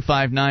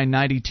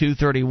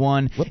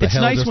 800-259-9231. What the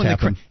hell just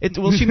happened?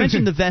 Well, she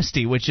mentioned the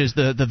Vesty, which is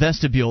the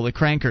vestibule, the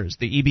crankers,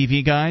 the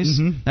EBV guys.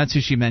 Mm-hmm. That's who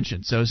she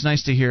mentioned. So it's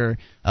nice to hear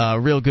a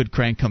real good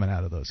crank coming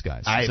out of those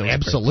guys.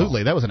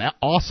 Absolutely. That was an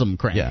awesome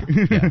crank. Yeah.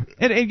 And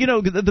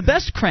the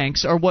best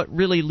cranks are what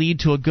really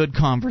lead to a good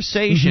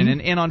conversation.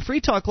 Mm-hmm. And on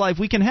Free Talk Live,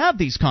 we can have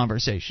these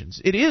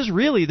conversations. It is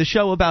really the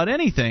show about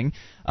anything.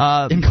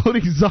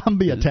 Including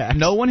zombie attacks.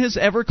 No one has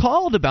ever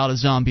called about a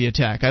zombie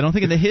attack. I don't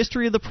think in the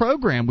history of the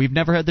program we've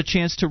never had the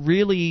chance to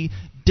really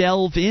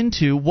delve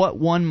into what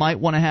one might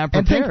want to have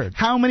prepared. And think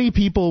how many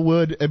people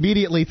would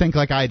immediately think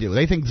like I do?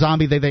 They think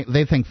zombie,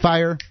 they think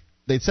fire.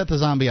 They'd set the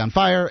zombie on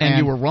fire, and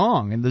you were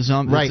wrong. And the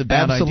zombie, right? That's a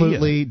bad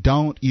absolutely, idea.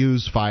 Don't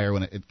use fire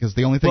because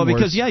the only thing. Well,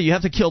 because you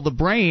have to kill the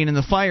brain, and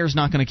the fire's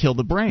not going to kill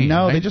the brain.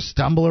 No, right? They just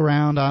stumble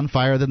around on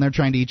fire. Then they're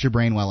trying to eat your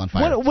brain while on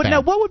fire.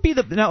 Now, what would be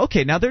the now?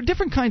 Okay, now there are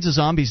different kinds of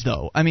zombies,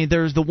 though.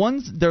 There's the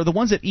ones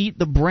that eat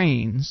the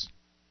brains,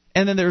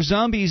 and then there's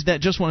zombies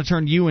that just want to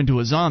turn you into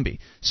a zombie.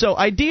 So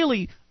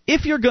ideally,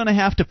 if you're going to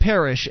have to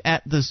perish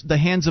at the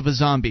hands of a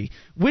zombie,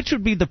 which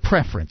would be the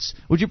preference?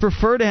 Would you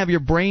prefer to have your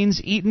brains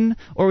eaten,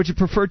 or would you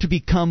prefer to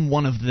become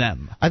one of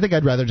them? I think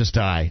I'd rather just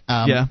die.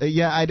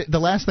 The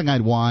last thing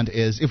I'd want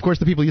is, of course,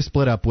 the people you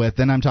split up with.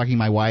 Then I'm talking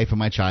my wife and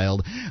my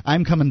child.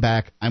 I'm coming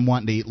back. I'm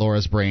wanting to eat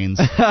Laura's brains.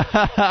 It's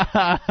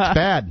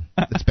bad.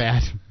 It's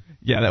bad.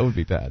 Yeah, that would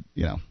be bad.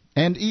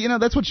 And,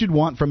 that's what you'd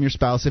want from your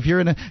spouse. If you're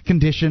in a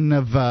condition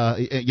of,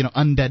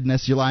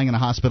 undeadness, you're lying in a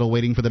hospital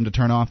waiting for them to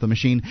turn off the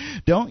machine,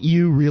 don't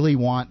you really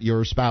want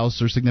your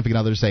spouse or significant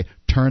other to say,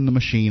 turn the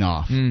machine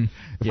off?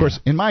 Of course,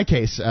 in my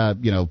case,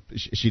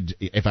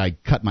 if I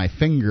cut my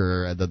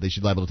finger, that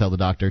she'd be able to tell the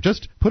doctor,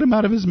 just put him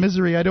out of his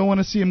misery. I don't want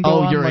to see him go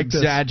on like this. Oh, you're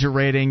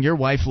exaggerating. Your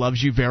wife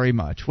loves you very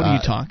much. What are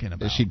you talking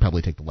about? She'd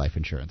probably take the life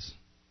insurance.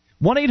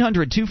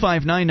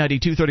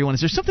 1-800-259-9231. Is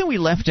there something we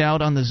left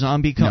out on the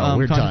zombie No,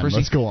 we're controversy? done.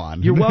 Let's go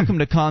on. You're welcome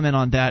to comment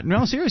on that.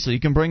 No, seriously, you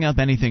can bring up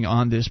anything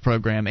on this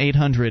program.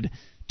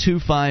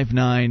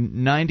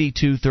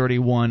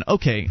 800-259-9231.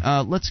 Okay,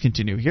 let's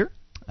continue here.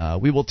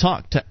 We will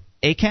talk to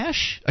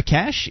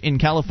Akash in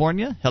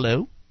California.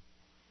 Hello.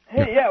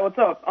 Hey, yeah, what's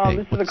up? Hey,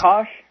 this is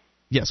Akash.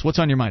 Yes, what's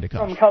on your mind, Akash?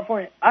 From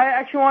California. I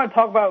actually want to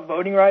talk about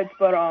voting rights,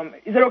 but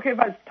is it okay if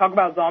I talk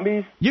about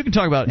zombies? You can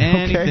talk about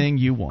anything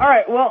you want. All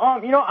right, well,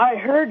 I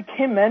heard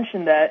Kim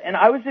mention that, and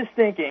I was just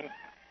thinking.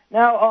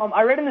 Now,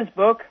 I read in this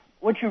book,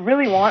 what you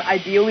really want,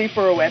 ideally,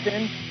 for a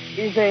weapon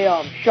is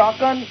a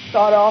shotgun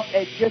sawed off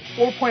at just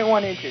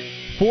 4.1 inches.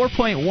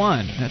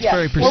 4.1. That's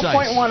very precise.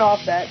 4.1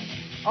 off that.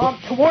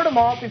 To ward them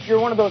off, if you're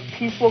one of those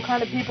peaceful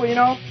kind of people, you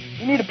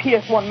need a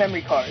PS1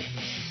 memory card.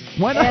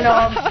 What? And,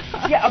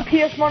 a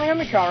PS1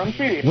 memory card, I'm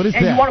serious. What is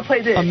and that? you want to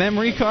play this. A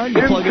memory card?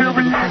 You plug it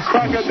into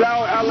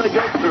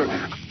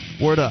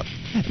the... Word up.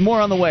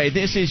 More on the way.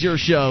 This is your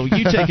show.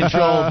 You take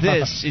control.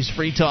 This is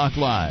Free Talk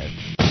Live.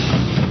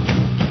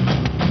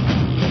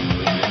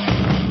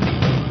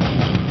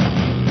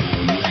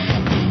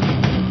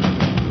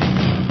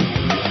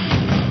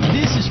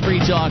 This is Free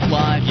Talk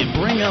Live. You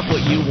bring up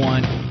what you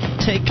want.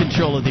 Take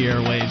control of the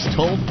airwaves.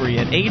 Toll free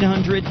at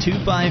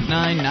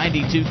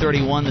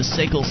 800-259-9231, the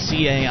SACL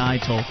CAI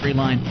toll-free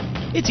line.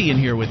 It's Ian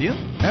here with you.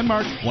 And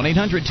Mark.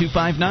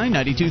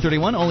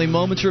 1-800-259-9231. Only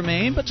moments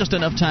remain, but just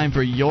enough time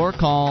for your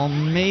call.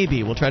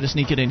 Maybe. We'll try to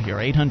sneak it in here.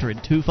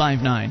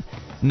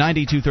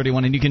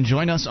 800-259-9231. And you can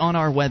join us on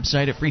our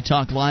website at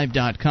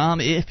freetalklive.com.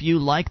 If you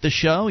like the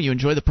show, you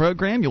enjoy the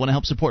program, you want to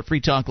help support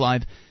Free Talk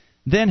Live,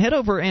 then head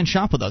over and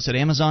shop with us at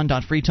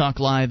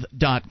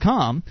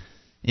amazon.freetalklive.com.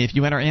 If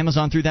you enter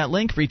Amazon through that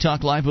link, Free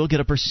Talk Live will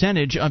get a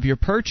percentage of your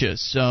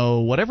purchase.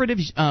 So whatever it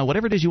is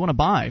you want to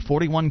buy,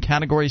 41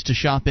 categories to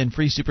shop in,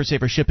 free Super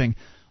Saver shipping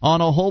on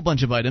a whole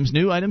bunch of items,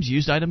 new items,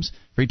 used items.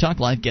 Free Talk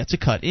Live gets a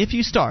cut if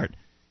you start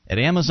at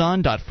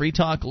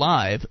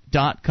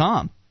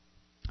amazon.freetalklive.com.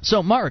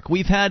 So, Mark,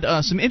 we've had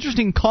some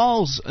interesting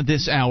calls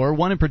this hour,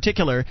 one in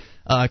particular,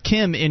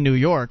 Kim in New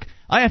York.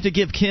 I have to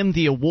give Kim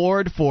the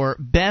award for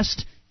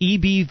Best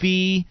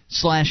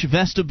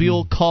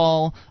EBV/vestibule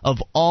call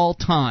of all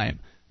time.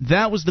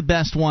 That was the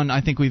best one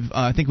I think we've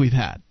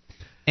had,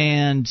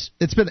 and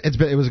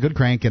it was a good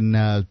crank and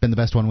been the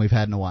best one we've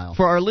had in a while.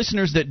 For our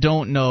listeners that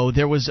don't know,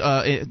 there was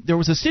a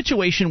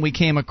situation we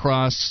came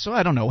across. So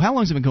I don't know, how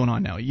long has it been going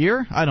on now? A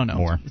year? I don't know.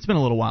 More. It's been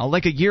a little while,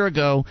 like a year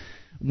ago,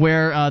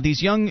 where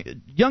these young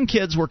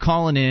kids were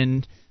calling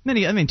in.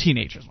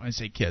 Teenagers. When I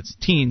say kids,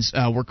 teens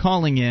were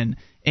calling in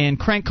and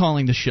crank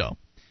calling the show.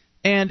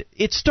 And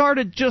it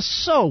started just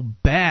so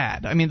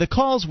bad. I mean, the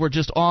calls were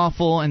just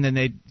awful, and then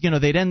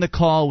they'd end the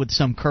call with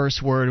some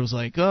curse word. It was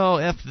like, oh,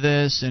 F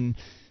this and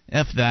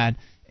F that.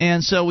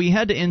 And so we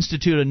had to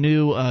institute a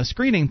new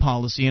screening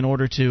policy in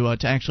order to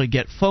actually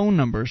get phone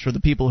numbers for the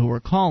people who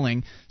were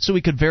calling, so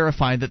we could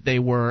verify that they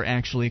were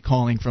actually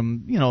calling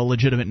from a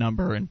legitimate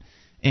number.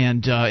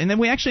 And then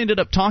we actually ended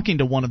up talking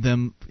to one of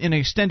them in an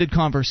extended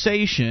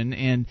conversation,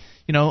 and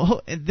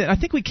I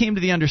think we came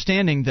to the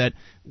understanding that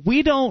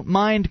we don't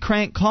mind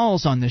crank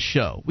calls on this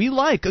show. We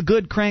like a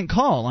good crank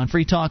call on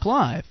Free Talk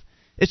Live.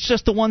 It's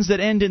just the ones that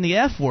end in the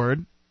F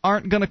word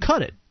aren't going to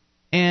cut it,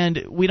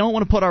 and we don't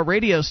want to put our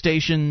radio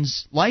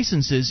station's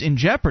licenses in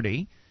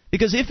jeopardy,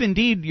 because if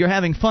indeed you're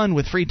having fun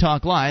with Free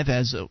Talk Live,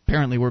 as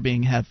apparently we're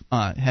being had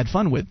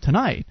fun with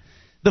tonight,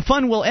 the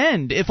fun will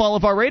end if all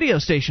of our radio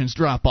stations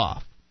drop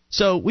off.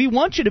 So we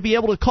want you to be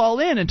able to call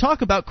in and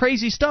talk about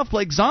crazy stuff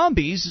like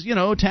zombies,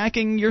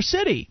 attacking your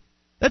city.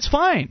 That's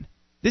fine.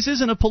 This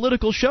isn't a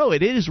political show.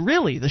 It is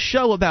really the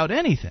show about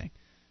anything.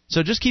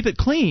 So just keep it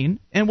clean,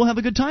 and we'll have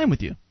a good time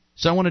with you.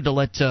 So I wanted to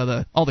let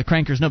all the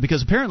crankers know,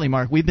 because apparently,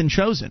 Mark, we've been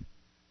chosen.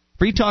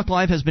 Free Talk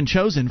Live has been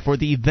chosen for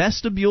the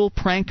Vestibule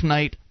Prank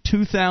Night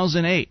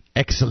 2008.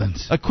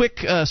 Excellent. A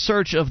quick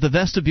search of the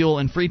Vestibule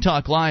and Free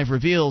Talk Live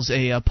reveals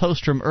a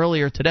post from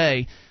earlier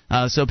today.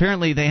 So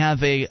apparently they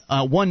have a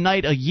one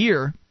night a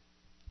year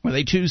where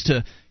they choose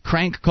to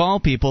crank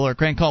call people or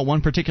crank call one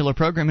particular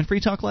program, and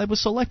Free Talk Live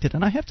was selected.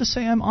 And I have to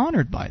say I'm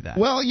honored by that.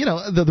 Well,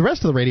 the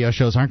rest of the radio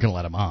shows aren't going to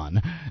let them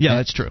on. Yeah,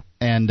 that's true.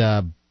 And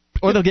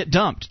or they'll get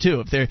dumped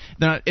too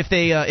if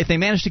they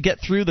manage to get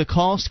through the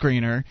call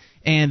screener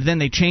and then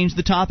they change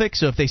the topic.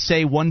 So if they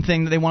say one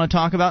thing that they want to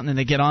talk about and then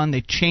they get on, they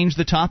change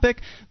the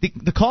topic.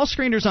 The call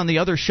screeners on the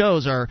other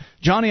shows are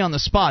Johnny on the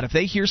spot. If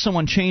they hear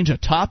someone change a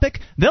topic,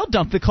 they'll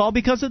dump the call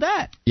because of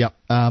that. Yep.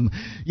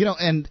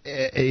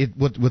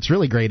 What's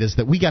really great is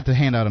that we got to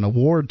hand out an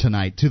award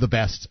tonight to the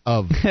best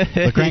of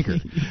the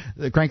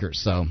crankers.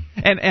 So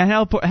and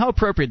how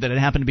appropriate that it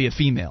happened to be a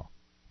female.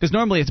 Because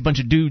normally it's a bunch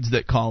of dudes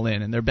that call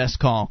in, and their best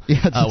call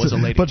was a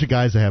lady. A bunch of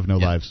guys that have no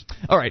lives.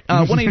 All right,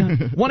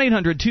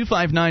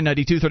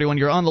 1-800-259-9231.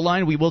 You're on the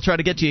line. We will try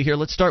to get to you here.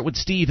 Let's start with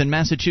Steve in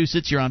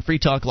Massachusetts. You're on Free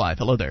Talk Live.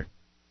 Hello there.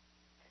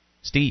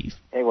 Steve.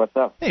 Hey, what's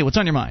up? Hey, what's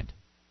on your mind?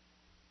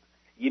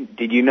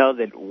 Did you know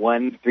that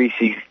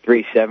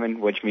 13637,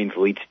 which means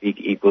leet speak,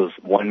 equals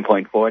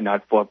 1.4,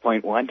 not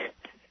 4.1?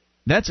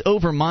 That's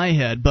over my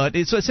head, but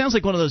it sounds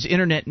like one of those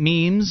internet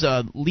memes.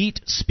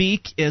 Leet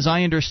speak, as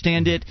I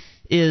understand it,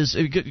 is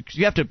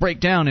you have to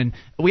break down, and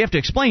we have to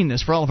explain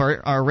this for all of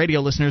our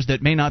radio listeners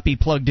that may not be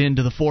plugged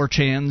into the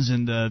 4chans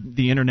and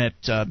the internet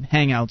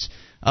hangouts.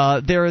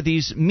 There are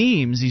these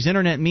memes, these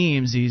internet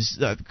memes, these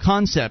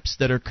concepts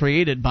that are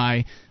created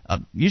by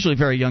usually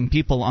very young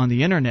people on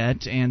the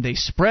internet, and they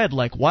spread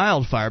like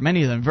wildfire.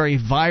 Many of them very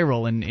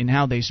viral in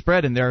how they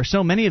spread, and there are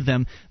so many of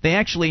them, they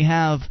actually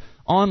have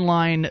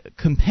online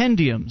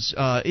compendiums,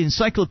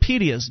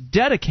 encyclopedias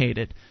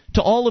dedicated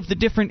to all of the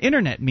different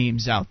internet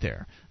memes out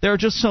there. There are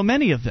just so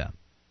many of them,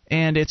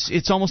 and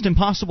it's almost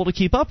impossible to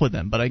keep up with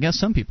them, but I guess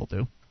some people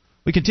do.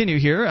 We continue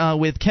here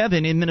with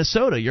Kevin in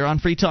Minnesota. You're on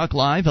Free Talk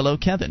Live. Hello,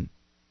 Kevin.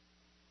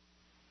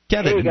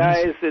 Kevin. Hey,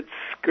 guys. It's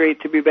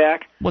great to be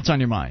back. What's on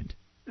your mind?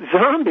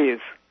 Zombies.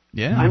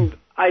 Yeah.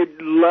 I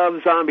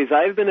love zombies.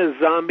 I've been a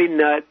zombie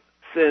nut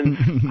since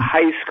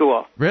high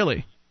school.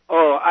 Really?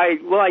 Oh,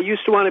 I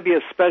used to want to be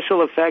a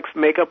special effects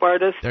makeup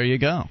artist. There you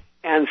go.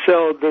 And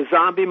so the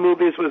zombie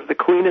movies was the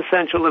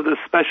quintessential of the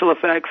special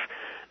effects,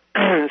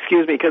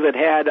 excuse me, because it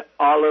had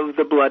all of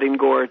the blood and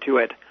gore to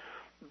it.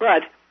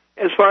 But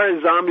as far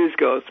as zombies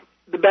goes,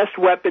 the best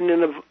weapon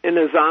in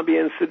a zombie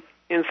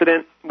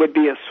incident would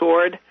be a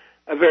sword,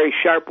 a very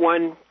sharp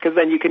one, because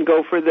then you can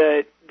go for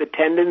the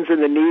tendons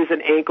in the knees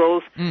and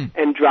ankles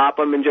and drop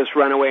them and just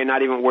run away and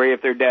not even worry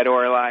if they're dead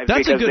or alive.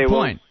 That's a good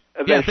point.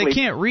 Yeah, if they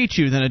can't reach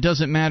you, then it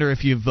doesn't matter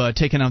if you've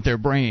taken out their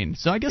brain.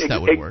 So I guess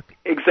that would work.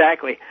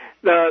 Exactly.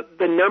 The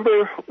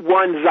number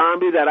one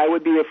zombie that I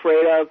would be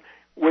afraid of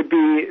would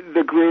be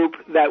the group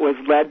that was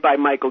led by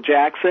Michael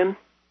Jackson.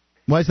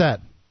 Why is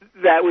that?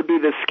 That would be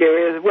the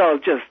scariest. Well,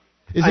 just...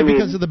 Is it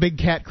because of the big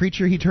cat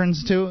creature he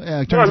turns to?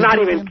 Well, not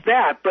even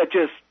that, but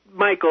just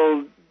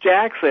Michael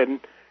Jackson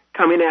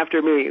coming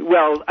after me.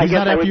 Well, I guess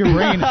not after your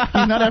brain.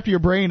 He's not after your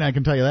brain, I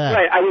can tell you that.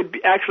 Right. I would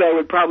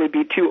probably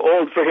be too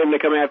old for him to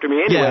come after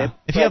me anyway. Yeah.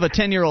 If you have a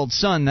 10-year-old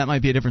son, that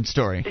might be a different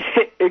story.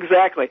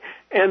 Exactly.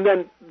 And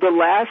then the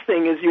last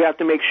thing is you have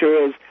to make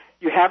sure is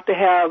you have to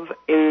have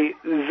a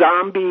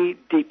zombie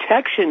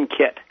detection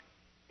kit.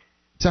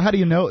 So how do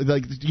you know?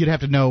 Like, you'd have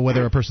to know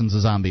whether a person's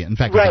a zombie. In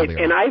fact, right.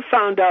 And I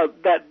found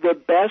out that the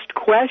best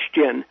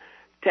question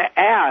to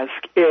ask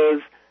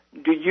is,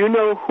 do you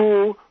know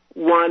who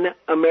won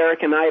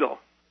American Idol?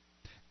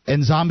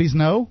 And zombies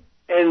know?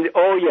 And,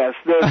 oh, yes,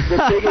 the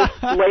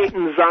biggest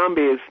blatant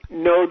zombies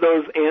know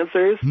those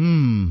answers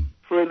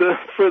for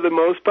the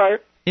most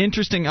part.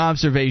 Interesting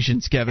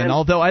observations, Kevin,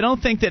 although I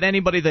don't think that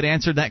anybody that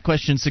answered that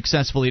question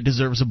successfully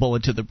deserves a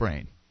bullet to the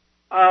brain.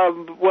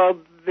 Well,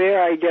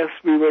 there I guess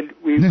we could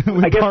agree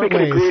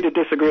to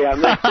disagree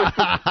on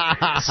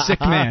that.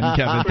 Sick man,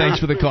 Kevin. Thanks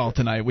for the call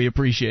tonight. We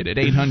appreciate it.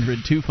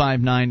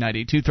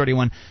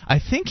 800-259-9231. I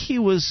think he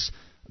was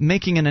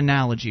making an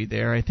analogy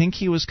there. I think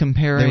he was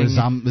comparing... There's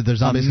zombies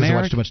because they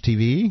watch too much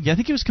TV? Yeah, I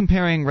think he was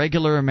comparing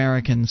regular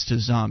Americans to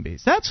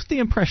zombies. That's the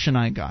impression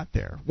I got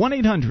there.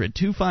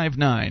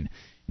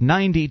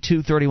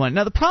 1-800-259-9231.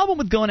 Now, the problem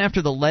with going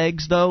after the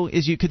legs, though,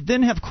 is you could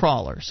then have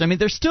crawlers. I mean,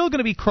 they're still going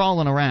to be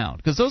crawling around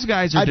because those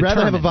guys are determined.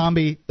 I'd rather have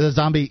a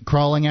zombie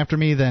crawling after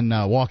me than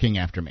walking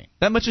after me.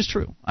 That much is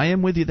true. I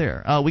am with you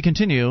there. We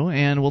continue,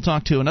 and we'll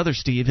talk to another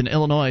Steve in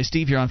Illinois.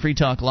 Steve, you're on Free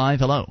Talk Live.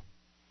 Hello.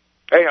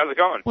 Hey, how's it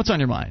going? What's on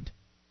your mind?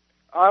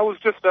 I was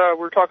just, we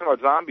were talking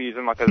about zombies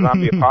and like a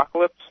zombie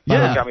apocalypse.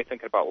 Yeah. It got me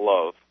thinking about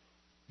love.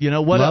 You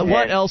know,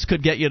 what else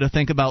could get you to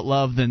think about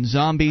love than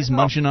zombies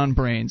munching on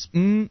brains?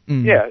 Yeah, and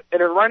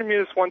it reminded me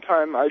of this one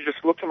time. I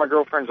just looked in my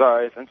girlfriend's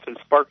eyes and said,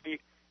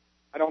 Sparky,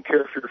 I don't care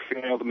if you're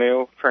female to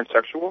male,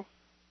 transsexual,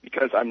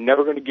 because I'm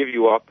never going to give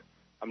you up.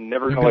 I'm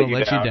never going to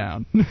let you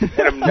down. And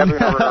I'm never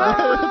going to run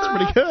around. That's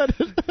pretty good.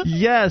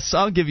 Yes,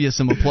 I'll give you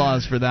some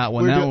applause for that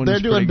one. They're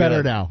doing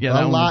better now. Yeah,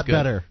 a lot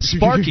better.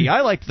 Sparky. I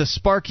liked the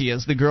Sparky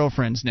as the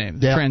girlfriend's name,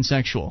 the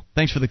transsexual.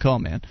 Thanks for the call,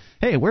 man.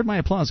 Hey, where'd my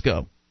applause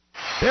go?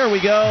 There we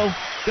go.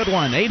 Good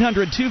one.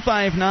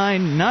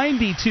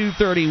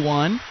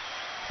 800-259-9231.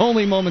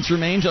 Only moments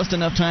remain. Just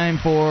enough time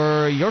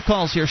for your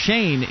calls here.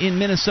 Shane in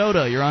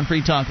Minnesota. You're on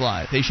Free Talk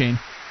Live. Hey, Shane.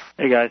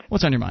 Hey, guys.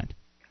 What's on your mind?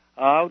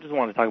 I just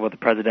want to talk about the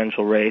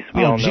presidential race.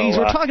 We're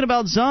talking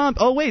about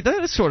zombies. Oh, wait,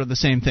 that is sort of the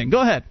same thing. Go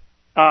ahead.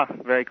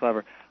 Very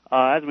clever.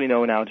 As we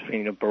know now, it's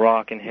between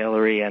Barack and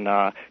Hillary and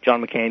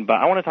John McCain. But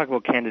I want to talk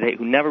about a candidate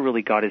who never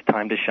really got his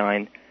time to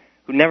shine,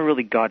 who never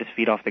really got his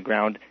feet off the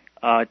ground.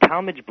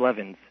 Talmadge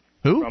Blevins.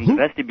 From the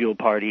Vestibule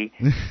Party.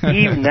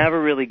 He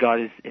never really got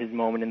his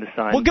moment in the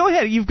sun. Well, go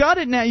ahead. You've got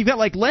it now. You've got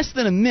like less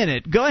than a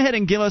minute. Go ahead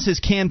and give us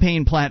his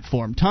campaign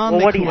platform.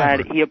 What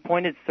he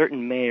appointed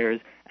certain mayors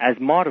as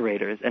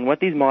moderators, and what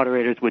these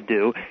moderators would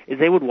do is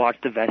they would watch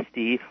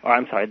the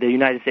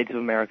United States of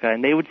America,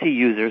 and they would see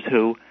users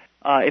who,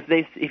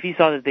 if he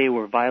saw that they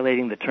were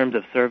violating the terms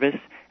of service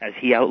as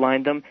he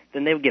outlined them,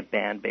 then they would get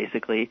banned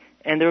basically,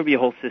 and there would be a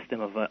whole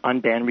system of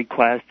unban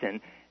requests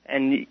and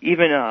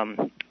even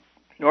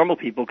normal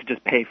people could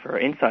just pay for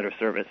insider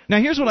service. Now,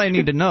 here's what I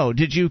need to know.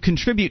 Did you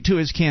contribute to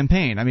his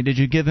campaign? I mean, did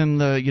you give him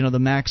the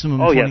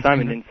maximum? Oh, yes, I'm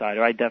an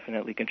insider. I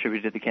definitely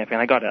contributed to the campaign.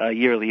 I got a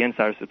yearly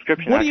insider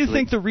subscription, What do you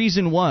think the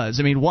reason was?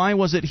 I mean, why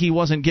was it he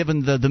wasn't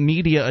given the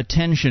media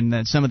attention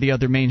that some of the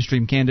other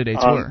mainstream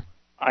candidates were?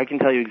 I can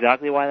tell you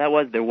exactly why that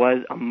was. There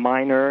was a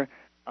minor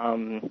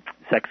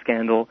sex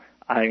scandal.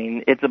 I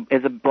mean, it's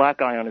a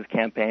black eye on his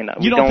campaign.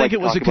 You don't think it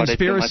was a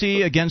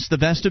conspiracy against the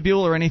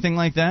vestibule or anything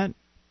like that?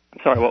 I'm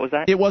sorry, what was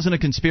that? It wasn't a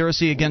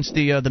conspiracy against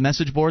the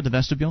message board, the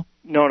vestibule?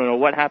 No.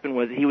 What happened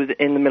was he was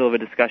in the middle of a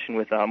discussion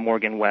with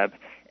Morgan Webb,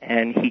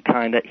 and he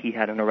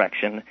had an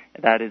erection.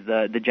 That is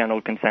the general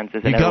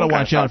consensus. You got to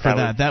watch out for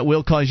that. That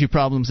will cause you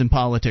problems in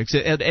politics.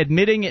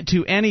 Admitting it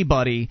to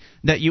anybody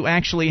that you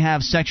actually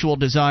have sexual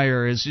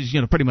desire is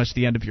pretty much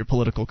the end of your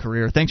political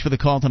career. Thanks for the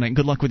call tonight, and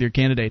good luck with your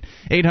candidate.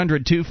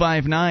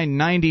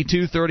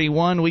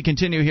 800-259-9231. We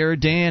continue here.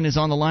 Dan is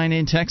on the line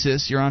in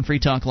Texas. You're on Free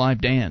Talk Live,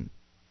 Dan.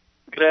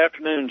 Good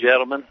afternoon,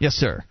 gentlemen. Yes,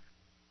 sir.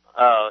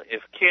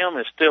 If Kim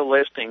is still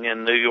listening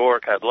in New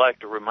York, I'd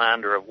like to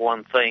remind her of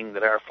one thing,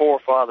 that our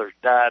forefathers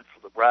died for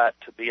the right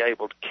to be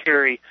able to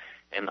carry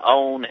and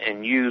own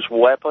and use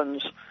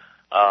weapons.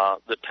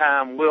 The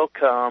time will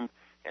come,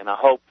 and I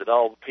hope that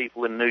all the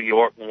people in New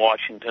York and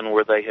Washington,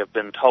 where they have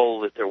been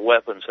told that their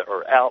weapons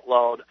are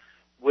outlawed,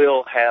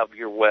 will have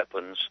your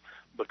weapons.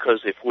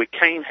 Because if we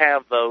can't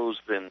have those,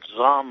 then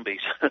zombies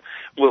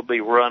will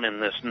be running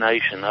this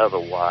nation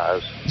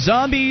otherwise.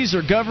 Zombies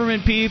or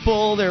government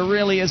people, there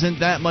really isn't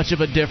that much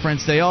of a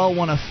difference. They all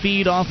want to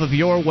feed off of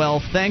your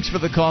wealth. Thanks for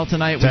the call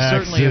tonight. We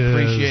certainly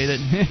appreciate it.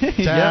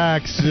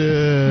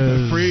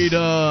 Taxes.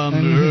 Freedom.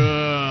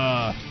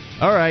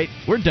 All right,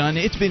 we're done.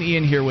 It's been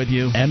Ian here with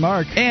you. And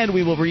Mark. And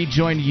we will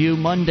rejoin you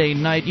Monday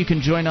night. You can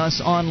join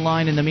us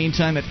online in the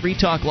meantime at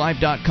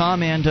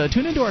freetalklive.com and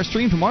tune into our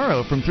stream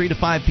tomorrow from 3 to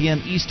 5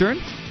 p.m. Eastern,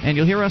 and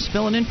you'll hear us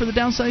filling in for the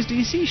Downsized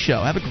DC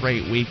show. Have a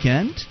great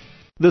weekend.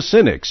 The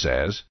Cynic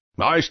says,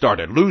 I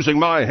started losing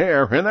my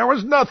hair, and there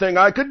was nothing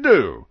I could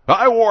do.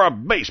 I wore a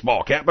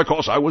baseball cap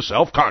because I was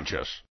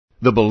self-conscious.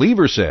 The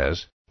Believer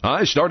says,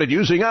 I started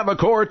using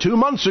Avacor 2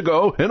 months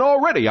ago, and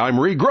already I'm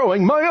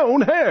regrowing my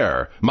own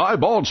hair. My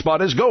bald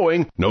spot is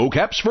going. No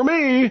caps for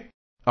me.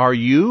 Are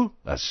you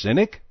a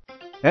cynic?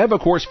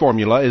 Avacor's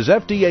formula is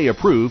FDA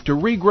approved to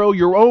regrow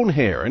your own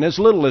hair in as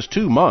little as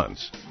 2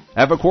 months.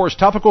 Avacor's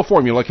topical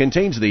formula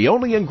contains the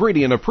only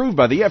ingredient approved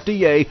by the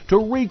FDA to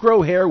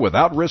regrow hair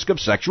without risk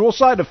of sexual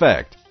side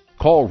effect.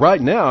 Call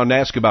right now and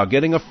ask about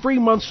getting a free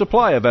month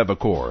supply of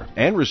Avacor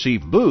and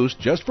receive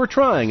Boost just for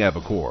trying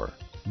Avacor.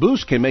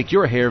 Boost can make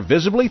your hair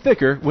visibly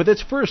thicker with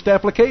its first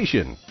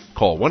application.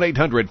 Call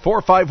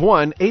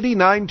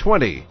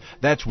 1-800-451-8920.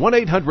 That's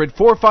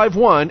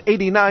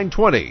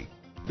 1-800-451-8920.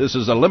 This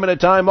is a limited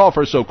time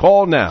offer, so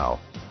call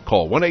now.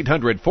 Call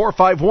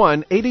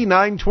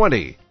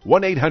 1-800-451-8920.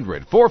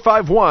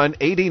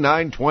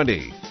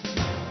 1-800-451-8920.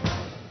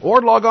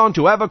 Or log on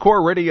to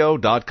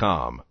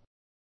AvacorRadio.com.